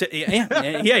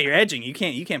 Yeah. You're edging. You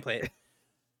can't play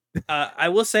it. I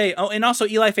will say. Oh, and also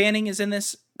Eli Fanning is in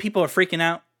this. People are freaking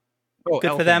out. Oh,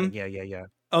 Good Elle for Fanning. them. Yeah, yeah, yeah.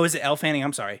 Oh, is it Elle Fanning?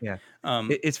 I'm sorry. Yeah. Um,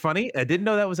 It's funny. I didn't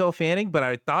know that was Elle Fanning, but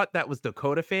I thought that was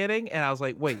Dakota Fanning, and I was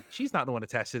like, wait, she's not the one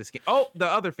attached to this game. Oh, the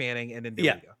other Fanning, and then there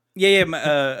yeah, we go. yeah.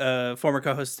 My, former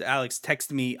co-host Alex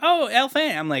texted me. Oh, Elle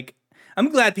Fanning. I'm like, I'm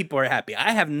glad people are happy.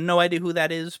 I have no idea who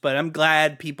that is, but I'm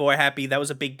glad people are happy. That was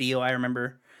a big deal. I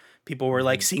remember people were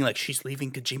like Mhm. seeing like she's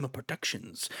leaving Kojima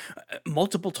Productions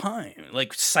multiple times,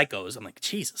 like psychos. I'm like,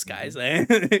 Jesus, guys,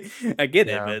 Mhm. I get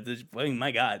it, Yeah. but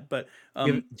my God, but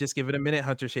Just give it a minute.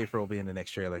 Hunter Schafer will be in the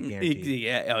next trailer, guaranteed.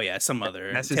 yeah, oh yeah, some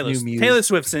other That's his new muse. Taylor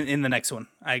Swift's in the next one.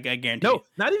 I guarantee you. No,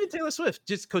 not even Taylor Swift.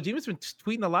 Just Kojima's been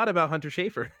tweeting a lot about Hunter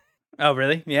Schafer. Oh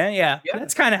really? Yeah, yeah. Yeah.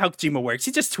 That's kind of how Kojima works.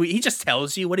 He just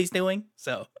tells you what he's doing.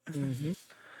 So Hmm.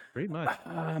 Pretty much.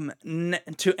 and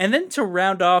then to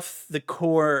round off the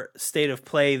core state of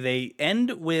play, they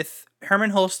end with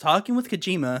Herman Hulst talking with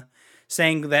Kojima,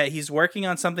 saying that he's working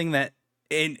on something that,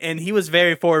 and he was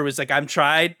very forward. Was like, I've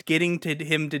tried getting to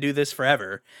him to do this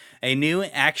forever. A new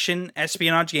action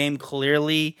espionage game.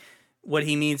 Clearly, what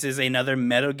he needs is another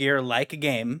Metal Gear like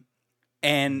game,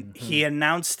 and Hmm. he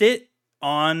announced it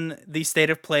on the state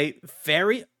of play.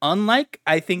 Very unlike,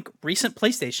 I think, recent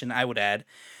PlayStation. I would add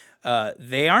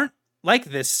they aren't like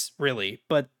this really,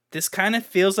 but this kind of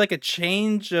feels like a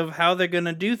change of how they're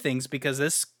gonna do things because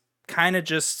this kind of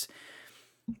just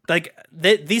like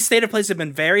these state of plays have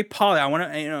been very polished. I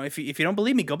want to, if you don't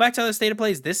believe me, go back to other state of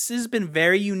plays. This has been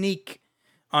very unique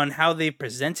on how they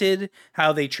presented,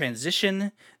 how they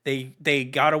transition. They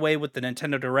got away with the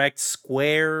Nintendo Direct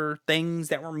Square things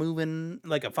that were moving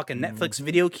like a fucking Netflix Hmm.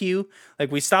 video queue.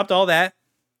 Like we stopped all that.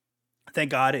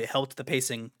 Thank God it helped the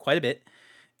pacing quite a bit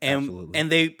Absolutely.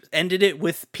 and they ended it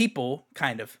with people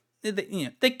kind of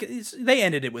they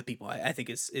ended it with people. I think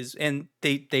is and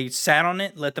they sat on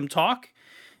it, let them talk,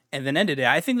 and then ended it.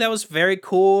 I think that was very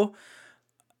cool.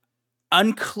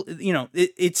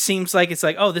 It seems like it's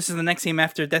like, oh, this is the next game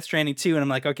after Death Stranding 2, and I'm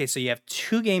like, okay, so you have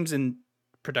two games in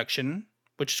production,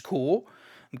 which is cool.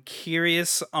 I'm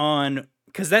curious on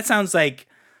because that sounds like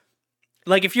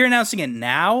if you're announcing it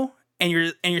now and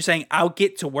you're saying I'll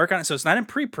get to work on it, so it's not in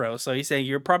pre-pro. So he's saying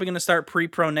you're probably going to start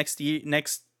pre-pro next year,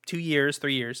 next 2 years,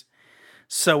 3 years.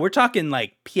 So we're talking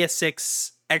like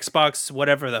PS6, Xbox,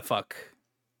 whatever the fuck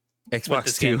with Xbox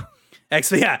this Two. game.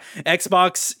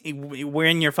 Xbox, we're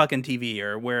in your fucking TV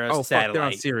or we're a Oh fuck, they're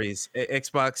on satellite. Series.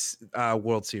 Xbox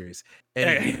World Series.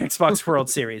 Anywho. Xbox World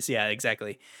Series, yeah,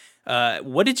 exactly.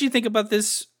 What did you think about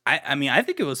this? I mean, I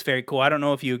think it was very cool. I don't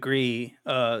know if you agree.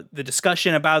 The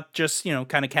discussion about just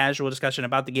kind of casual discussion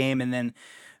about the game, and then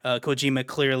Kojima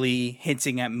clearly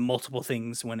hinting at multiple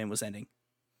things when it was ending.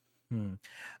 Hmm.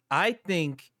 I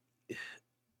think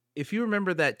if you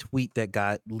remember that tweet that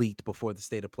got leaked before the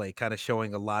state of play, kind of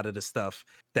showing a lot of the stuff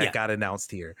that Yeah, got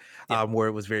announced here, yeah. where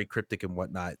it was very cryptic and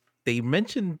whatnot, they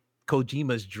mentioned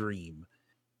Kojima's dream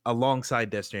alongside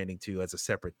Death Stranding 2 as a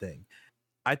separate thing.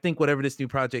 I think whatever this new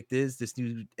project is, this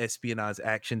new espionage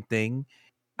action thing,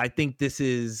 I think this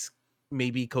is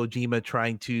maybe Kojima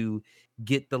trying to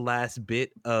get the last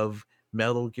bit of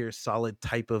Metal Gear Solid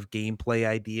type of gameplay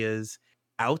ideas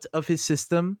out of his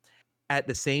system. At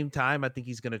the same time, I think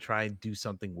he's going to try and do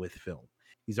something with film.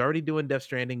 He's already doing Death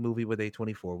Stranding movie with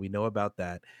A24. We know about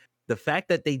that. The fact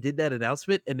that they did that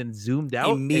announcement and then zoomed out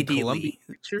and Columbia Immediately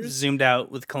Pictures. zoomed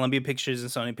out with Columbia Pictures and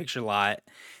Sony Picture Lot.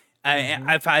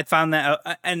 Mhm. I found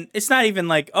that, and it's not even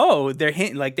like, oh, they're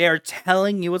hinting, like they are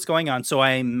telling you what's going on. So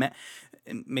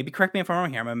maybe correct me if I'm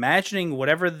wrong here. I'm imagining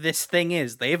whatever this thing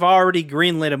is, they've already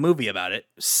greenlit a movie about it,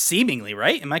 seemingly,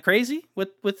 right? Am I crazy with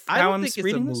I how don't I'm think it's a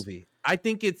reading this? movie. I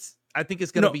think it's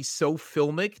gonna No. be so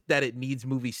filmic that it needs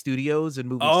movie studios and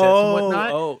movie sets and Oh,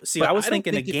 whatnot. oh. See, But I was I don't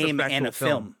thinking a think it's a game and a factual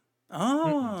film. film. Mm-mm.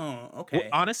 Oh, Well, okay.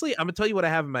 honestly, I'm gonna tell you what I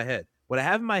have in my head. What I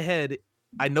have in my head,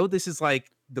 I know this is like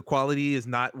the quality is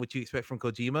not what you expect from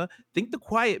Kojima. Think The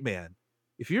Quiet Man.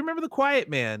 If you remember The Quiet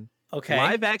Man, Okay.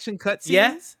 live action Yeah.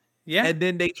 cutscenes, Yeah. and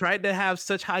then they tried to have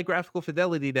such high graphical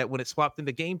fidelity that when it swapped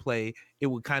into gameplay, it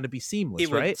would kind of be It seamless,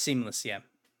 would right? seamless. Yeah.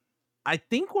 I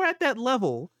think we're at that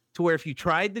level to where if you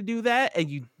tried to do that and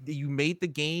you made the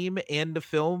game and the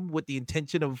film with the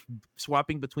intention of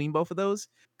swapping between both of those.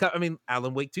 I mean,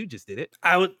 Alan Wake 2 just did it.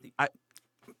 I would I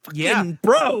yeah, fucking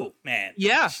bro, man.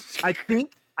 yeah.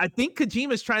 I think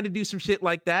Kojima's trying to do some shit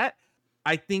like that.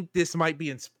 I think this might be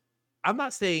I'm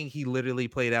not saying he literally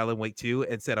played Alan Wake 2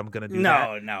 and said, "I'm gonna do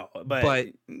that," No, but but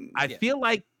I yeah, feel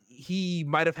like he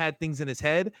might have had things in his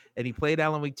head, and he played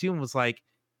Alan Wake 2 and was like,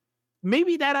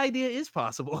 "Maybe that idea is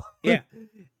possible." yeah,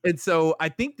 And so I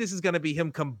think this is gonna be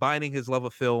him combining his love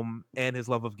of film and his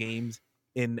love of games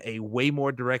in a way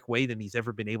more direct way than he's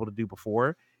ever been able to do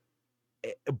before.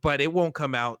 But it won't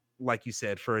come out, like you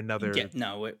said, for yeah. another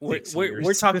No, 6 we're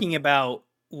years. talking about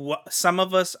what some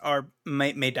of us are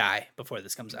may die before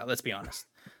this comes out. Let's be honest,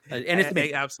 and it's me,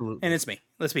 and Absolutely. it's me.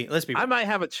 Let's be I real. might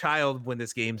have a child when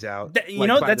this game's out, You like,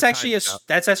 know, by the time it's out.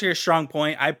 that's actually a strong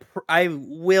point. I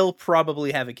will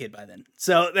probably have a kid by then.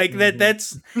 So like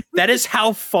Mhm. that is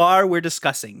how far we're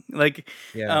discussing. Like,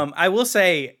 Yeah. I will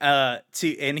say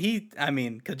to and he I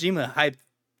mean Kojima hyped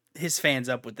his fans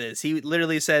up with this. He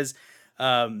literally says,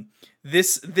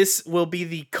 this will be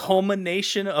the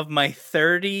culmination of my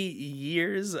 30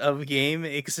 years of game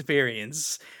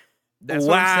experience. That's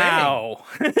what I'm saying. Wow.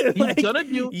 He's Like gonna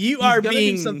do you he's are gonna do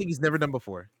being something he's never done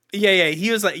before. yeah.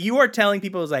 He was like, you are telling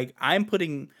people, is like, I'm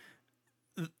putting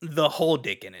the whole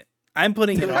dick in it. I'm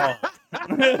putting it all.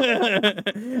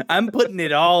 I'm putting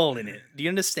it all in it. Do you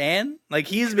understand? Like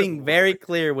he's Good being very lord.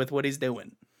 clear with what he's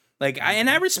doing. Like I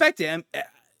Mhm. respect him.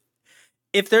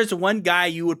 If there's one guy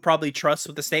you would probably trust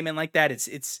with a statement like that, it's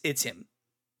him.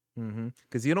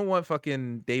 Because you don't want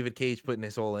fucking David Cage putting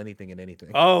his whole anything in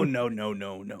anything. Oh no.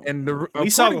 And We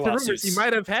saw the according to rumors, he lawsuits.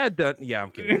 might have had done. Yeah,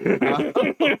 I'm kidding.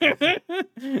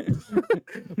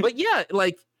 But yeah,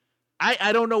 like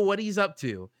I don't know what he's up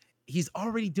to. He's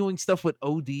already doing stuff with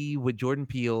OD with Jordan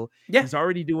Peele. Yeah, He's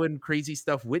already doing crazy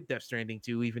stuff with Death Stranding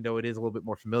too, even though it is a little bit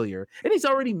more familiar. And he's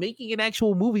already making an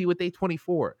actual movie with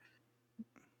A24.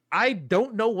 I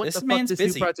don't know what the this fuck man's this new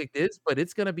busy. project is, but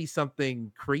it's gonna be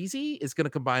something crazy. It's gonna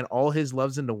combine all his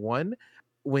loves into one.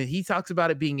 When he talks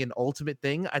about it being an ultimate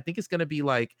thing, I think it's gonna be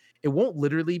like it won't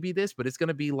literally be this, but it's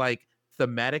gonna be like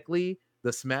thematically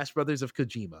the Smash Brothers of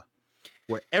Kojima,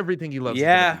 where everything he loves is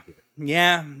gonna Yeah. be here.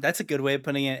 Yeah, that's a good way of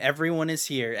putting it. Everyone is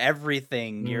here.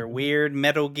 Everything. Your Mhm. weird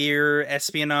Metal Gear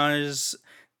espionage,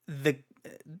 the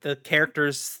the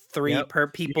characters three Yep. per You're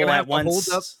people gonna at have to hold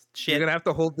up. once. You're Shit. gonna have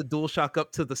to hold the DualShock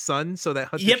up to the sun so that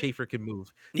Hunter Yep. Schafer can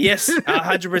move. Yes.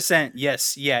 100%.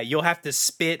 Yes. Yeah. You'll have to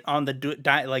spit on the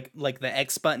like the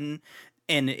X button,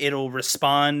 and it'll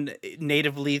respond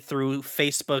natively through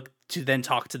Facebook to then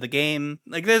talk to the game.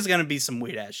 Like there's gonna be some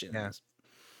weird ass shit in Yeah. this.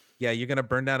 Yeah, you're gonna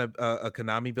burn down a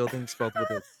Konami building spelled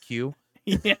with a Q.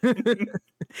 Yeah.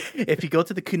 If you go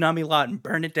to the Konami lot and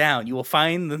burn it down, you will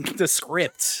find the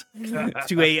script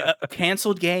to a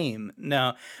canceled game.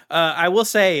 No, I will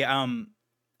say, I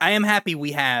am happy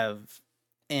we have,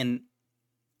 and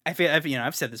I've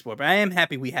said this before, but I am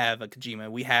happy we have a Kojima.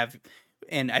 We have,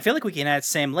 and I feel like we can add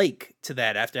Sam Lake to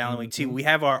that after Alan Wake 2. Mhm. We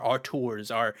have our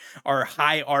tours, our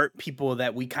high art people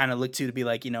that we kind of look to be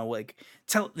like, like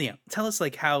tell us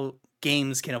like how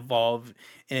games can evolve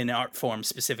in an art form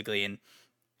specifically. And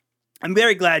I'm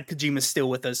very glad Kojima's still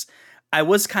with us. I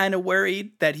was kind of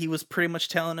worried that he was pretty much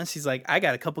telling us, he's like, I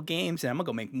got a couple games and I'm gonna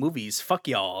go make movies. Fuck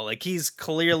y'all. Like he's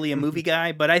clearly a movie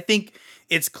guy, but I think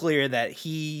it's clear that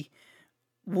he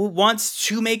wants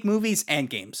to make movies and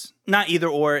games, not either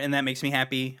or, and that makes me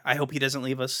happy. I hope he doesn't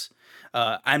leave us.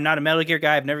 I'm not a Metal Gear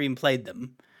guy. I've never even played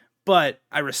them, but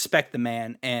I respect the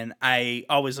man, and I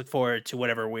always look forward to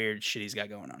whatever weird shit he's got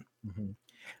going on. Mhm.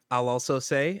 I'll also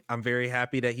say I'm very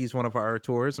happy that he's one of our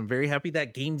auteurs. I'm very happy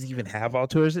that games even have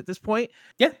auteurs at this point.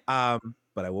 Yeah.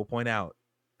 But I will point out,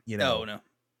 Oh no.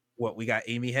 what we got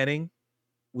Amy Henning,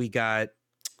 we got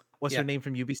what's Yeah. her name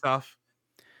from Ubisoft?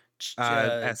 J-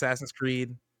 Uh, Assassin's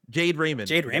Creed, Jade Raymond.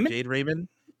 Jade We got Raymond. Jade Raymond,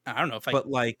 I don't know if but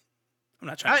like I'm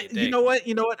not trying to be a you dick. know what?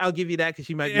 You know what? I'll give you that because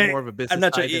she might be Eh, more of a I'm business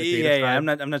not trying. side than a creative Yeah.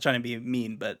 side. I'm not trying to be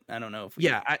mean, but I don't know if we.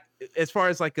 Yeah, as far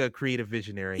as like a creative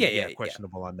visionary, yeah, Yeah.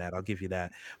 questionable on that. I'll give you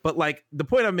that. But like the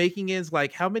point I'm making is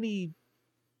like how many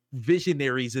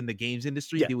visionaries in the games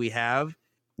industry Yeah. do we have?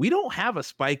 We don't have a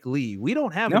Spike Lee. We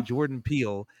don't have a No. Jordan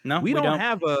Peele. No, We we don't don't.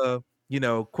 have a,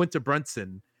 Quinta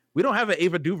Brunson. We don't have an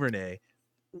Ava DuVernay.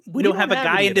 We don't have a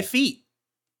guy any in of that. defeat.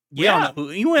 We all Yeah. know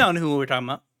who. You all know who we're talking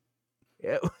about.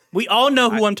 Yeah. We all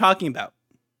know I, who I'm talking about.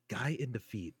 guy in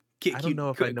defeat. I don't know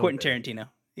if I know Quentin that.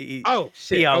 Tarantino. Oh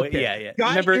shit. Okay. Yeah. Guy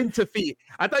Remember? in defeat.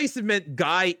 I thought you said meant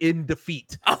guy in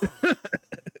defeat. Oh,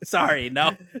 sorry, no.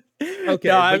 Okay, No, but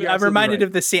you're I'm absolutely reminded right.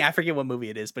 of the scene. I forget what movie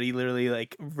it is, but he literally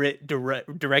like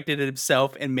directed it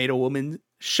himself and made a woman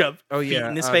shove Oh feet yeah,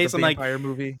 in his the face. I'm like, vampire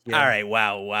movie. all Yeah. right,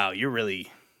 wow. You're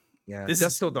really Yeah. this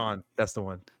Dusk is Till Dawn. That's the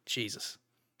one. Jesus.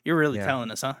 You're really Yeah.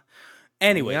 telling us, huh? Yep.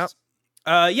 Anyways, yeah,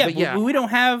 But yeah, we don't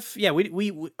have, yeah,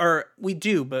 we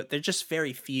do, but they're just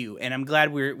very few, and I'm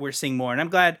glad we're seeing more, and I'm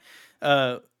glad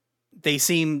it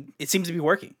seems to be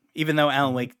working, even though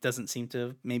Alan Wake doesn't seem to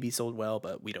have maybe sold well,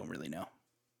 but we don't really know.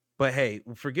 But hey,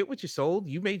 forget what you sold.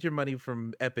 You made your money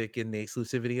from Epic and the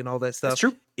exclusivity and all that That's stuff.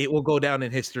 true. It will go down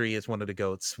in history as one of the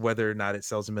goats, whether or not it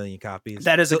sells a million copies.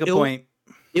 That is a good point.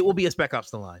 It will be a Spec Ops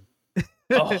The Line.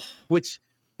 Oh, which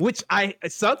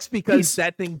it sucks because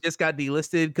that thing just got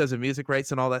delisted because of music rights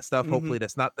and all that stuff. Hopefully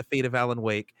that's not the fate of Alan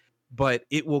Wake, but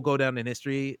it will go down in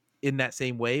history in that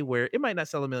same way, where it might not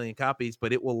sell a million copies,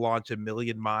 but it will launch a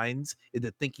million minds into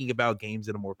thinking about games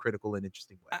in a more critical and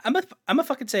interesting way. I'm a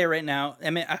fucking say it right now. I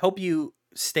mean, I hope you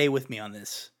stay with me on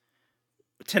this.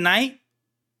 Tonight,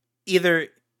 either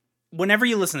whenever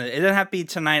you listen to it, it doesn't have to be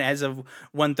tonight as of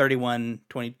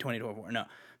 1/31/2024. No,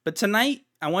 but tonight,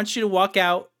 I want you to walk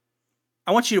out.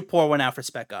 I want you to pour one out for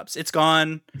Spec Ops. It's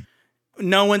gone.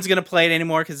 No one's gonna play it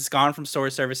anymore because it's gone from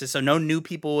storage services. So no new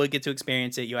people will get to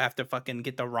experience it. You have to fucking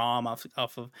get the ROM off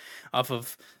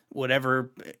of whatever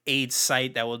AIDS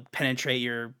site that will penetrate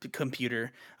your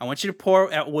computer. I want you to pour.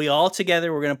 We all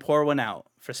together. We're gonna pour one out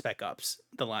for Spec Ops: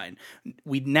 The Line.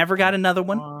 We never got another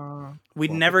one. We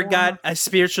never got a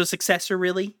spiritual successor.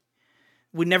 Really,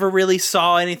 we never really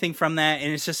saw anything from that,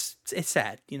 and it's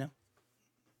sad. You know,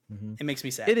 it makes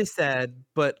me sad. It is sad,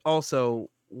 but also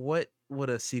what would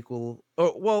a sequel?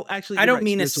 Oh, well, actually, I don't right,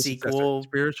 mean a sequel.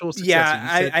 Spiritual successor.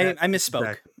 Yeah, I misspoke.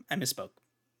 Exactly. I misspoke.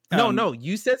 No,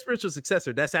 you said spiritual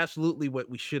successor. That's absolutely what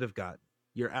we should have gotten.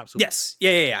 You're absolutely yes.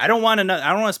 Yeah. I don't want another.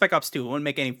 I don't want a Spec Ops 2. It wouldn't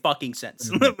make any fucking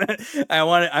sense. I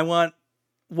want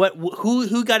what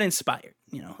who got inspired.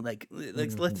 You know, like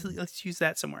let's use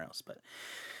that somewhere else. But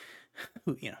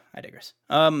I digress.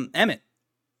 Emmett,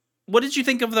 what did you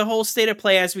think of the whole state of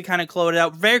play as we kind of close it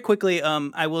out very quickly?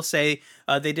 I will say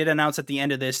they did announce at the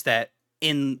end of this that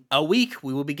in a week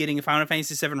we will be getting a Final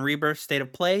Fantasy VII Rebirth state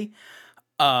of play.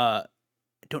 I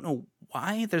don't know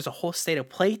why there's a whole state of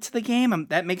play to the game.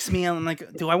 That makes me I'm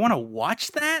like, do I want to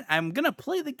watch that? I'm gonna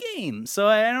play the game, so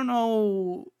I don't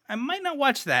know. I might not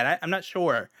watch that. I'm not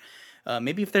sure.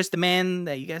 Maybe if there's demand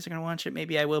that you guys are gonna watch it,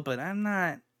 maybe I will. But I'm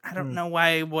not. I don't know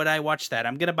why would I watch that.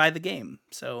 I'm gonna buy the game,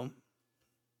 so.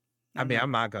 I mean,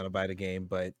 I'm not gonna buy the game,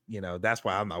 but that's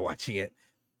why I'm not watching it.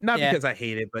 Not because I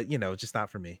hate it, but just not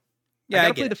for me. Yeah, I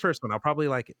gotta play the first one. I'll probably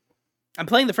like it. I'm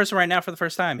playing the first one right now for the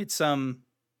first time. It's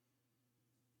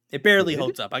it barely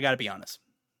holds up. I gotta be honest.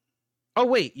 Oh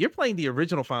wait, you're playing the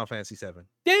original Final Fantasy VII?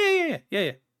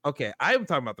 Yeah. Okay, I am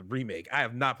talking about the remake. I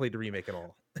have not played the remake at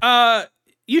all.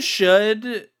 You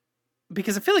should,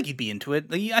 because I feel like you'd be into it.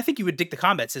 I think you would dig the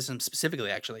combat system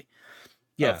specifically, actually.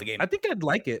 Yeah, the game. I think I'd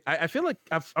like it. I feel like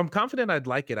I'm confident I'd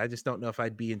like it. I just don't know if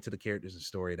I'd be into the characters and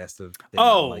story. That's the thing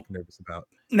I'm like nervous about.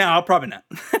 No, probably not.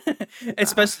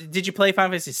 Especially, did you play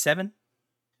Final Fantasy VII?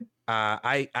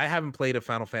 I haven't played a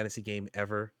Final Fantasy game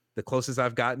ever. The closest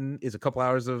I've gotten is a couple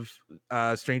hours of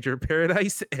Stranger in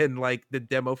Paradise and like the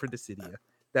demo for Dissidia.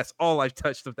 That's all I've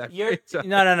touched of that.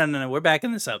 No. We're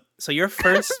backing this up. So your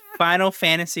first Final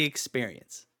Fantasy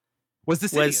experience was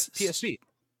PSP.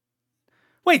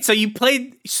 Wait, so you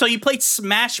played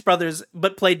Smash Brothers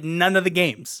but played none of the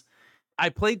games? I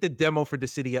played the demo for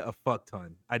Dissidia a fuck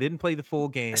ton. I didn't play the full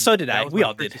game. So did I. We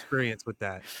all did. Experience with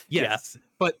that. Yes. Yeah.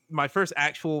 But my first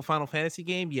actual Final Fantasy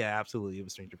game, yeah, absolutely. It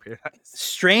was Stranger Paradise.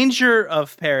 Stranger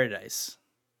of Paradise.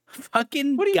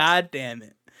 Fucking goddamn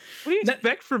it. What do you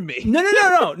expect from me?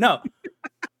 No.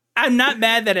 I'm not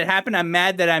mad that it happened. I'm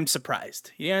mad that I'm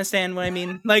surprised. You understand what I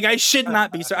mean? Like, I should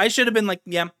not be. I should have been like,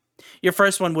 yeah, your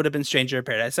first one would have been Stranger of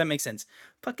Paradise. That makes sense.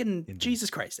 Fucking Indeed.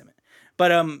 Jesus Christ, damn it.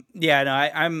 But yeah, no,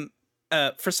 I'm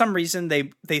for some reason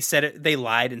they said it. They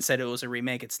lied and said it was a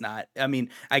remake. It's not. I mean,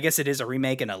 I guess it is a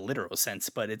remake in a literal sense,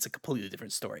 but it's a completely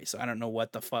different story. So I don't know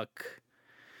what the fuck.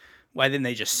 Why didn't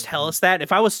they just tell us that?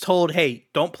 If I was told, hey,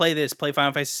 don't play this, play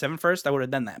Final Fantasy VII first, I would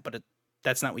have done that. But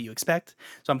that's not what you expect.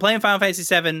 So I'm playing Final Fantasy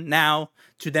VII now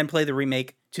to then play the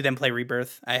remake, to then play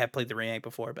Rebirth. I have played the remake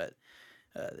before, but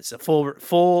it's a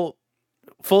full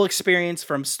experience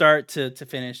from start to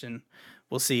finish, and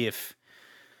we'll see if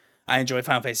I enjoy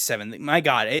Final Fantasy VII. My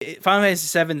God, Final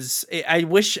Fantasy VII's. I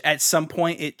wish at some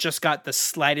point it just got the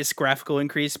slightest graphical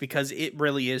increase, because it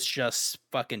really is just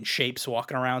fucking shapes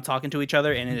walking around talking to each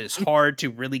other, and it is hard to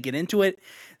really get into it.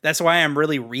 That's why I'm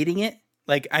really reading it.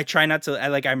 Like, I try not to.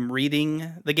 I'm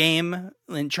reading the game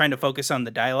and trying to focus on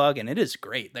the dialogue, and it is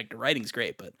great. Like, the writing's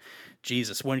great, but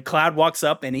Jesus, when Cloud walks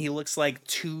up and he looks like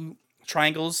two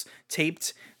triangles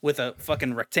taped with a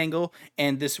fucking rectangle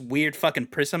and this weird fucking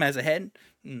prism as a head.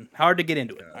 Hard to get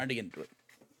into it.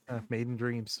 Made in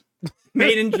dreams.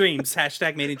 Made in dreams.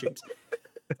 Hashtag made in dreams.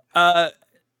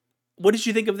 What did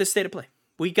you think of this state of play?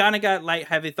 we kind of got light,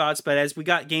 heavy thoughts, but as we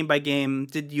got game by game,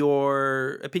 did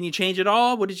your opinion change at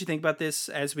all? What did you think about this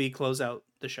as we close out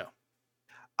the show?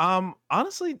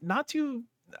 Honestly, not too.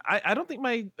 I don't think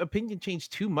my opinion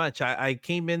changed too much. I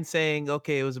came in saying,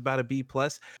 okay, it was about a B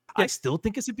plus. I Yep. still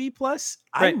think it's a B plus.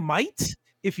 I Right. might,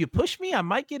 if you push me, I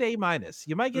might get A minus.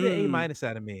 You might get an A Mm. minus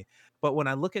out of me. But when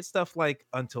I look at stuff like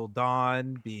Until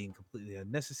Dawn being completely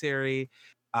unnecessary,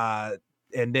 uh,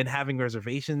 and then having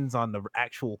reservations on the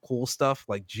actual cool stuff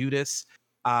like Judas,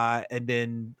 and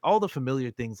then all the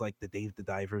familiar things like the Dave the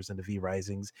Divers and the V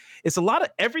Risings, it's a lot of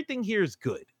everything here is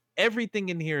good. Everything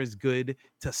in here is good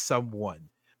to someone.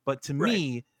 But to Right.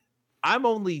 me, I'm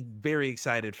only very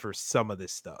excited for some of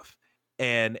this stuff.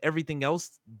 And everything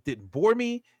else didn't bore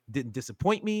me, didn't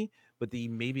disappoint me, but the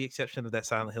maybe exception of that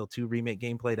Silent Hill 2 remake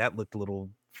gameplay, that looked a little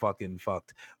fucking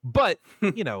fucked. But,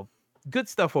 you know, good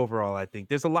stuff overall, I think.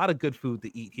 There's a lot of good food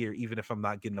to eat here, even if I'm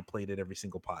not getting a plate at every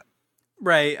single pot.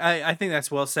 Right. I think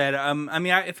that's well said. I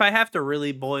mean, if I have to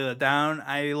really boil it down,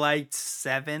 I liked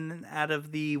 7 out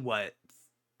of the what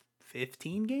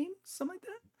 15 games, something like that.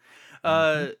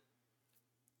 Mm-hmm.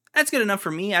 That's good enough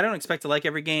for me. I don't expect to like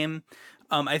every game.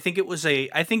 I think it was a.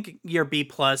 I think your B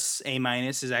plus A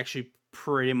minus is actually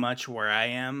pretty much where I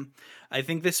am. I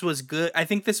think this was good. I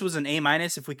think this was an A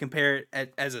minus if we compare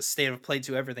it as a state of play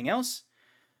to everything else.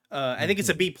 I think it's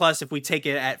a Mm-hmm. B plus if we take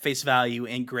it at face value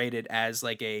and grade it as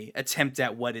like a attempt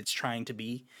at what it's trying to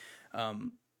be.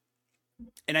 Um,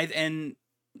 and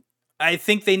I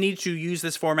think they need to use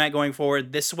this format going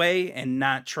forward this way and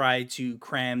not try to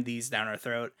cram these down our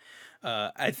throat.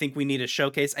 I think we need a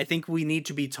showcase. I think we need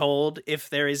to be told if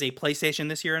there is a PlayStation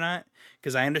this year or not.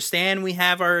 Because I understand we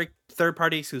have our third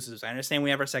party exclusives. I understand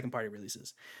we have our second party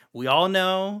releases. We all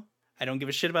know. I don't give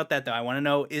a shit about that though. I want to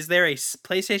know, is there a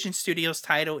PlayStation Studios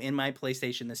title in my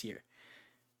PlayStation this year?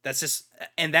 That's just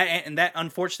and that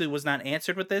unfortunately was not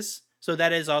answered with this. So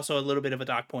that is also a little bit of a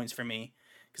dock points for me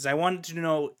because I wanted to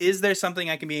know, is there something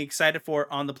I can be excited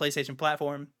for on the PlayStation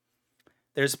platform?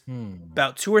 There's Hmm.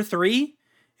 about 2 or 3,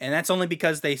 and that's only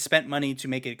because they spent money to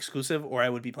make it exclusive, or I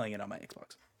would be playing it on my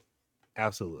Xbox.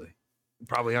 Absolutely.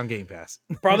 Probably on Game Pass.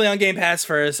 Probably on Game Pass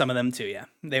for some of them too. Yeah,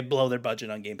 they blow their budget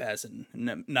on Game Pass and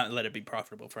not let it be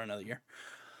profitable for another year.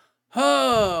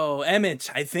 Oh,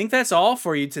 Emmett, I think that's all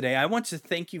for you today. I want to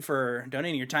thank you for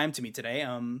donating your time to me today.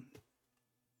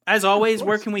 As Yeah, of always,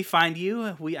 where course. can we find you?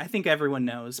 I think everyone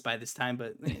knows by this time,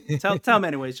 but tell them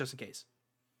anyways, just in case.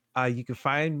 You can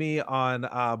find me on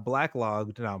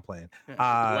Blacklogged. No, I'm playing.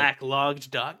 Uh,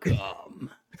 Blacklogged.com.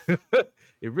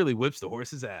 it really whips the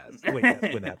horse's ass. Wait,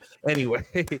 that's Winamp. Anyway,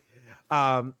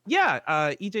 yeah,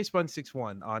 EJ Spun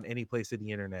 61 on any place in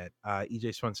the internet.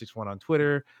 EJ Spun 61 on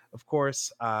Twitter, of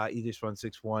course. EJ Spun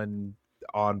 61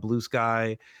 on Blue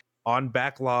Sky, on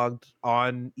Backlogged,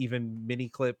 on even Mini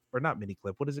Clip or not Mini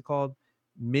Clip. What is it called?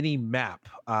 Mini Map,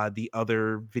 the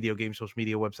other video game social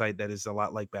media website that is a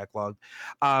lot like Backlogged.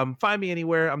 Find me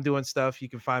anywhere. I'm doing stuff. You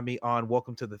can find me on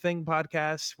Welcome to the Thing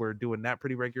podcast. We're doing that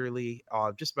pretty regularly,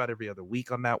 just about every other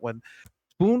week on that one.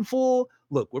 Spoonful.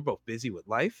 Look, we're both busy with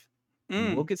life.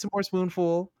 We will Mm, get some more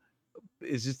Spoonful.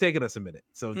 It's just taking us a minute.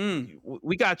 So mm,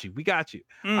 we got you. We got you.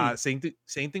 mm.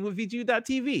 Same thing with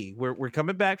VGU.TV. We're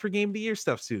coming back for Game of the Year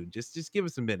stuff soon. Just give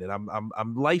us a minute. I'm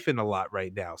lifing a lot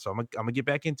right now, so I'm gonna get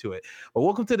back into it. But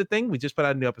welcome to the thing. We just put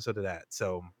out a new episode of that.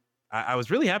 So I was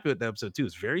really happy with the episode too.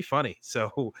 It's very funny.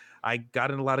 So I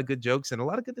got in a lot of good jokes and a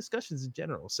lot of good discussions in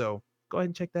general. So go ahead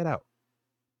and check that out.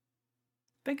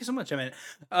 Thank you so much, Emmett.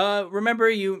 Remember,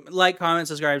 you like, comment,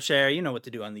 subscribe, share. You know what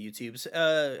to do on the YouTubes.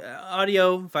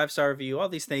 Audio, 5-star review, all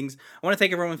these things. I want to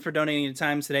thank everyone for donating your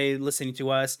time today, listening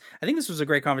to us. I think this was a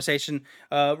great conversation.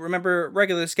 Remember,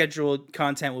 regular scheduled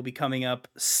content will be coming up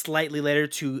slightly later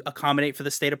to accommodate for the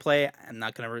state of play. I'm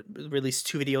not going to release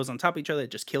 2 videos on top of each other.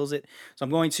 It just kills it. So I'm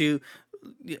going to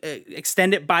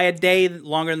extend it by a day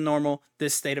longer than normal.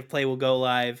 This state of play will go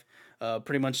live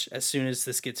pretty much as soon as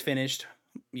this gets finished.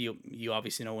 You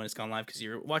obviously know when it's gone live because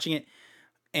you're watching it.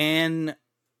 And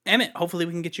Emmett, hopefully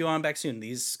we can get you on back soon.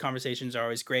 These conversations are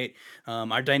always great.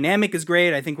 Our dynamic is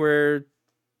great. I think we're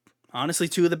honestly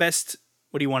 2 of the best.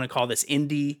 What do you want to call this?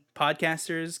 Indie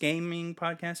podcasters, gaming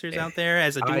podcasters out there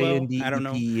as a duo. I don't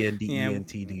know. Yeah. INDEPENDENT.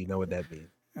 Do you know what that means?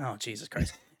 Oh, Jesus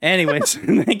Christ. Anyways,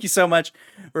 thank you so much.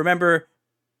 Remember,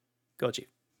 go Chief.